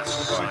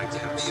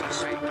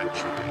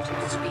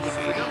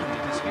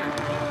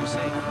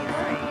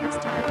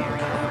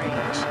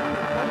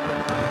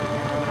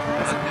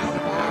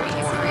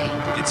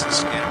 It's a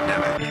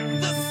scandemic.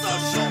 The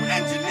social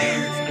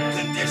engineers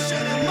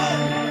condition and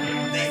mold.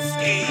 They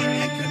scheme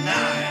and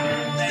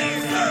connive. They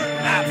exert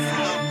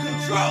absolute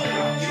control.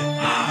 You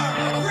are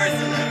a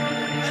prisoner,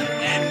 an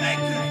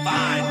inmate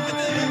confined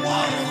within the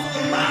walls of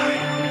the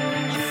mind,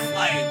 a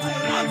slave to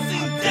an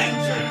unseen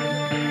danger.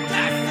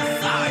 Cast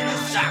aside the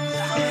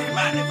shackles of this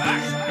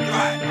manufactured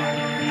threat.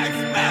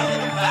 Expel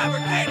the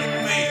fabricated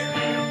fear.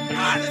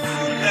 Harness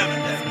your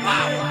limitless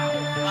power.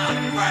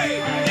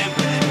 Unafraid,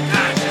 infinite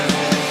conscience.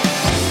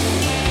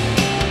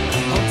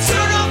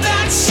 Turn off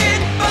that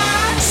shit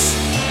box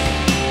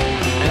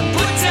and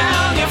put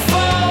down your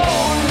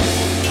phone.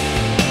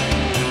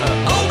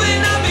 Open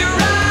up your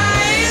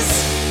eyes,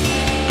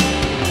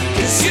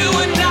 'cause you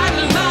are not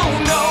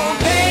alone. No,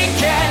 they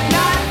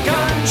cannot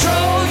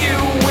control you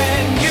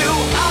when you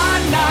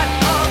are not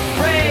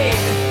afraid.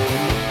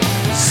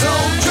 So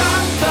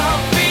drop the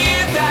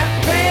fear that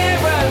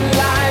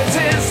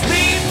paralyzes.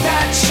 Leave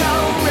that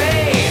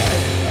charade.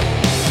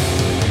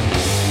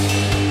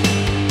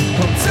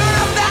 Turn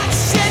off that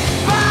shit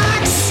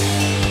box.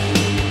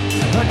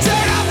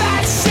 Turn off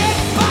that shit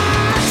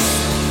box.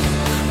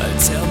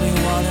 Tell me,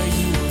 what are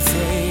you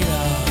afraid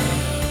of?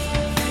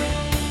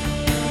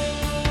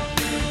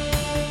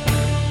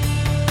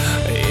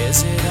 Is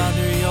it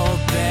under your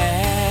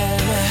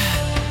bed?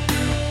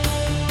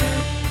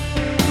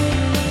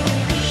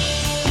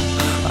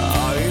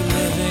 Are you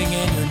living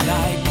in your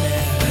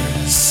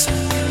nightmares?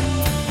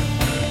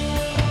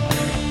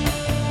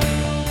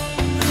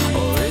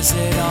 Or is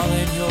it all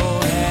in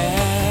your head?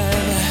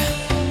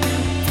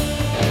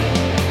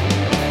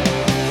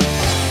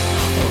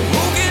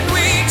 Who can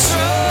we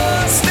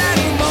trust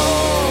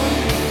anymore?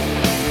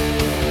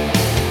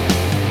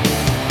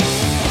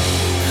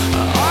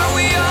 Are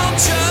we all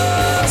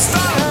just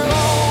on our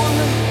own?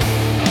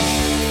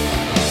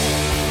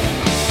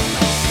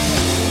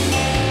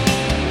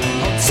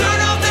 Turn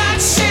off that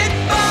shit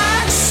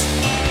box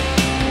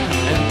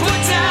and put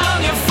down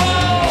your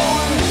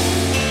phone.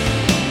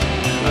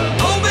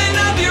 Open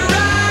up your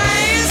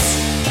eyes,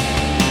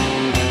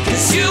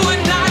 'cause you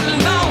are not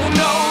alone.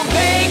 No,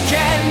 they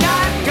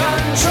cannot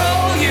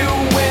control you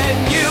when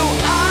you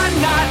are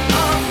not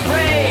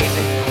afraid.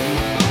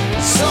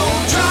 So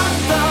drop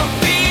the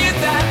fear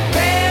that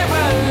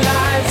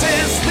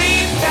paralyzes.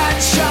 Leave that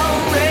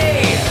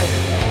charade.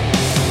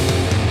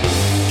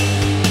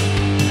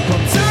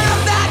 Turn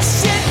off that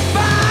shit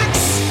box.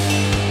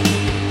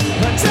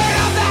 Turn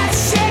off that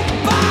shit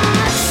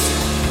box.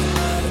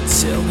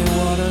 Tell me,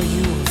 what are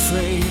you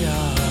afraid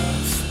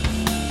of?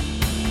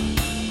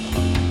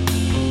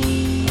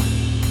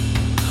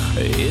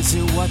 Is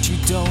it what you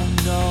don't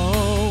know?